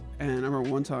ones. And I remember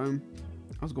one time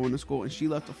I was going to school and she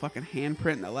left a fucking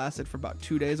handprint that lasted for about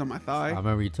 2 days on my thigh. I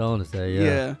remember you telling us that. Yeah.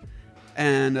 Yeah.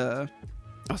 And I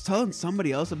was telling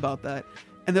somebody else about that.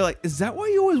 And they're like, is that why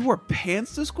you always wore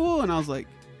pants to school? And I was like,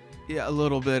 yeah, a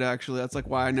little bit actually. That's like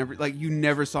why you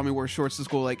never saw me wear shorts to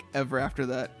school like ever after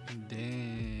that.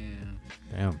 Damn.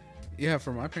 Yeah,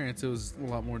 for my parents, it was a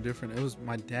lot more different. It was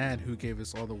my dad who gave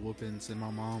us all the whoopings, and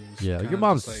my mom was Yeah. kinda Your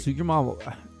mom's just like, your mom.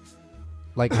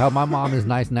 Like how my mom is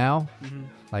nice now. Mhm.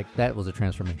 Like that was a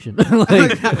transformation.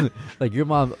 like your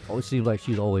mom always seems like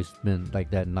she's always been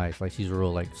like that nice. Like she's a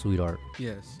real like sweetheart.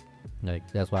 Yes.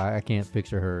 Like that's why I can't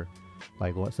picture her.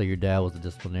 Like what? So your dad was a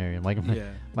disciplinarian. Like Yeah.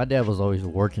 my dad was always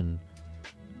working.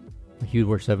 He would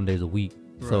work 7 days a week.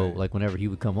 So Right. like whenever he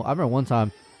would come home, I remember one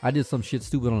time I did some shit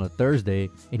stupid on a Thursday,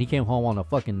 and he came home on a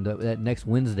fucking that next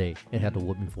Wednesday and had to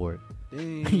whoop me for it.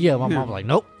 Yeah, my mom was like,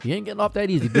 "Nope, you ain't getting off that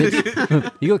easy,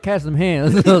 bitch. You go catch some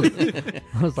hands."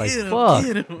 I was like, "Fuck."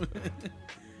 Get him.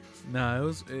 No, it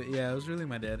was really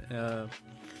my dad.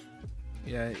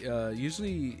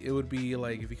 Usually it would be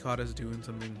like if he caught us doing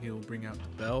something, he'll bring out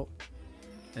the belt,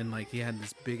 and like he had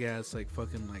this big ass like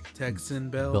fucking like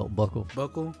Texan Belt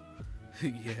buckle.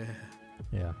 Yeah.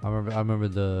 Yeah, I remember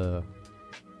the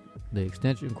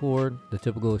extension cord, the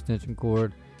typical extension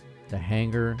cord, the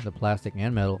hanger, the plastic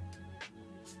and metal,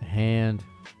 the hand,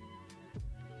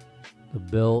 the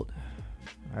belt.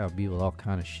 I got beat with all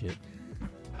kind of shit.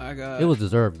 It was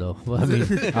deserved though. I mean,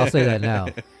 I'll say that now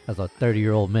as a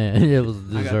 30-year-old man. It was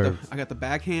deserved. I got the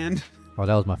backhand. Oh,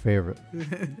 that was my favorite.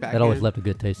 That always left a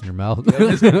good taste in your mouth.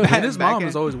 And his mom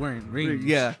was always wearing rings.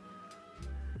 Yeah.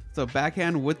 So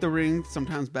backhand with the rings,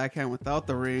 sometimes backhand without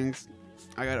the rings.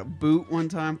 I got a boot one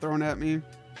time thrown at me.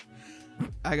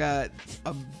 I got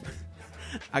the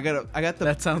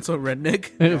That sounds so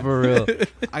redneck. For real.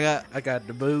 I got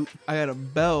the boot. I got a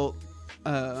belt.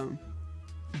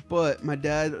 But my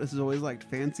dad has always liked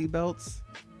fancy belts.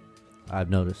 I've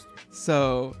noticed.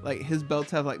 So like his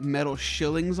belts have like metal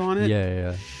shillings on it.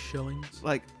 Yeah. Shillings.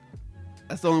 Like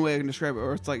that's the only way I can describe it.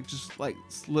 Or it's like just like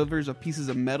slivers of pieces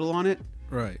of metal on it.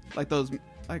 Right. Like those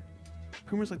like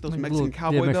pretty much like those Like Mexican little-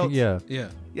 cowboy Mexican- belts. Yeah. Yeah.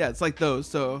 Yeah, it's like those.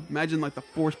 So imagine like the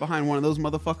force behind one of those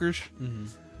motherfuckers. Mm-hmm.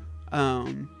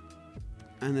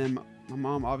 And then my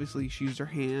mom obviously she used her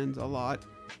hands a lot.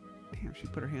 Damn, she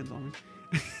put her hands on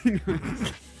me.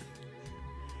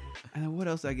 And then what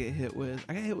else did I get hit with?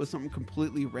 I got hit with something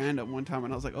completely random one time,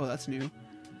 and I was like, "Oh, that's new."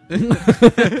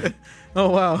 Oh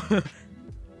wow.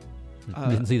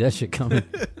 Didn't see that shit coming.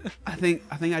 I think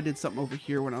I did something over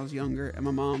here when I was younger, and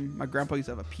my grandpa used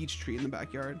to have a peach tree in the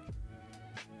backyard,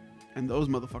 and those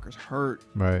motherfuckers hurt.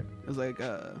 Right. It was like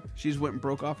she just went and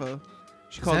broke off a.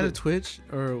 She Is called that it a Twitch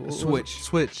or what was it? switch.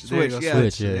 Switch. There you Switch, go. yeah.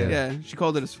 Switch, yeah. Yeah, she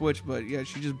called it a switch, but yeah,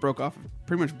 she just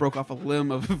pretty much broke off a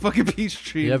limb of a fucking peach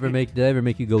tree. Did I ever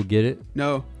make you go get it?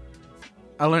 No.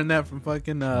 I learned that from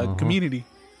fucking Community.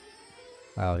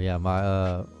 Oh yeah,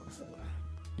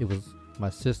 it was my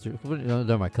sister. No,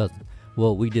 they're my cousin.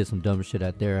 Well, we did some dumb shit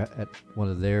at one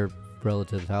of their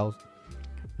relatives' house.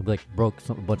 We like broke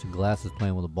a bunch of glasses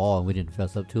playing with a ball, and we didn't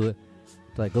fess up to it.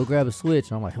 It's like, go grab a switch.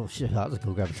 And I'm like, oh shit, I'll just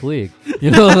go grab a twig.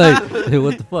 You know, like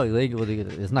what the fuck?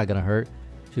 It's not gonna hurt.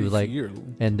 She was like,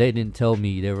 and they didn't tell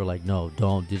me. They were like, no,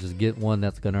 don't. Just get one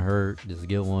that's gonna hurt. Just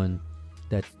get one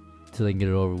that till they can get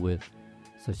it over with.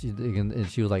 So she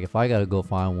was like, if I gotta go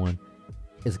find one,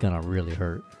 it's gonna really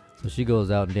hurt. So she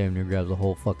goes out and damn near grabs a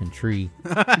whole fucking tree,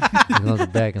 and goes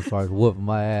back and starts whooping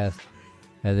my ass.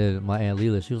 And then my Aunt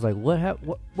Leela, she was like,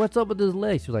 what's up with his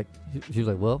leg? She was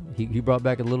like, well, he brought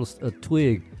back a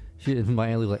twig. My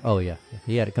Aunt Leela was like, oh yeah,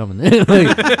 he had it coming. You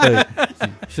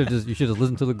should just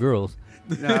listen to the girls.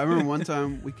 Yeah, I remember one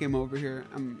time we came over here.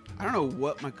 I don't know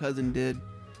what my cousin did,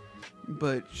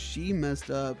 but she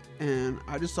messed up, and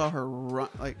I just saw her run.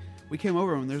 Like we came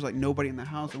over and there's like nobody in the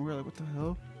house, and we were like, what the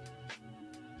hell?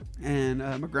 and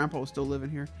my grandpa was still living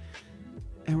here.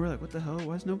 And we're like, what the hell?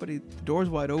 Why is nobody? The door's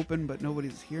wide open, but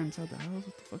nobody's here inside the house.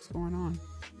 What the fuck's going on?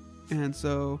 And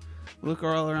so we look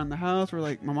all around the house. We're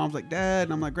like, my mom's like, Dad,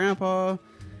 and I'm like, Grandpa.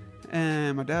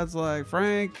 And my dad's like,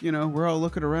 Frank. You know, we're all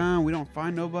looking around. We don't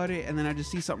find nobody. And then I just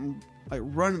see something like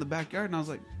run in the backyard, and I was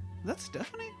like, is that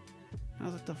Stephanie? And I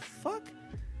was like, the fuck?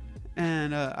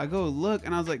 And I go look,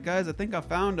 and I was like, guys, I think I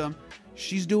found him.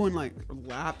 She's doing like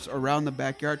laps around the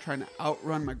backyard trying to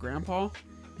outrun my grandpa.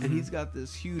 And he's got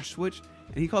this huge switch,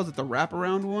 and he calls it the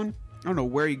wraparound one. I don't know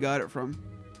where he got it from,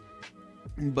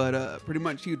 but pretty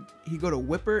much he'd go to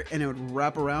whip her, and it would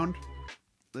wrap around.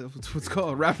 That's what's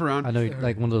called a wraparound. I know,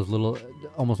 like one of those little,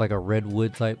 almost like a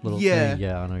redwood type little Yeah. thing.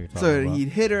 Yeah, I know what you're talking So about. he'd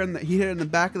hit her, he'd hit her in the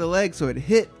back of the leg, so it'd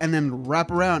hit and then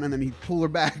wrap around, and then he'd pull her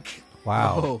back.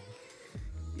 Wow. Oh,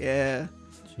 Yeah.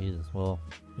 Jesus. Well,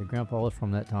 your grandpa was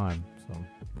from that time, so.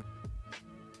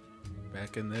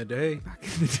 back in the day. Back in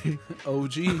the day.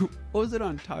 OG. What was it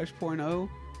on Taj.0?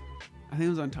 I think it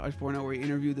was on Taj.0 where he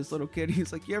interviewed this little kid.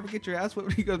 He's like, you ever get your ass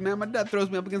whipped? He goes, man, my dad throws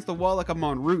me up against the wall like I'm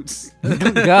on Roots.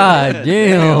 God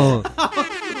damn.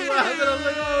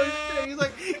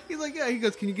 He's like, yeah. He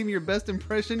goes, can you give me your best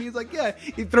impression? He's like, yeah.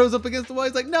 He throws up against the wall.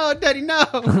 He's like, no, Daddy, no.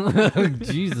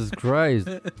 Jesus Christ.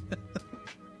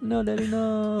 No, Daddy,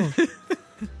 no.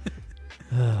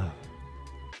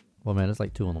 Well, man, it's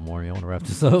like 2 in the morning. I want to wrap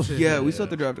this up. Yeah, we still have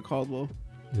to drive to Caldwell.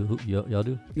 Y'all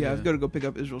do? Yeah, I was going to go pick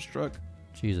up Israel Struck.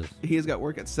 Jesus. He has got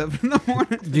work at 7 in the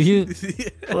morning. Do you?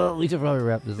 Well, we should probably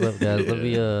wrap this up, guys. Let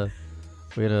me.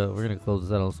 We're gonna close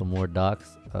this out on some more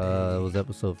docs. It was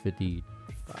episode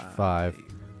 55.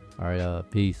 All right.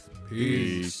 Peace.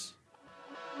 Peace.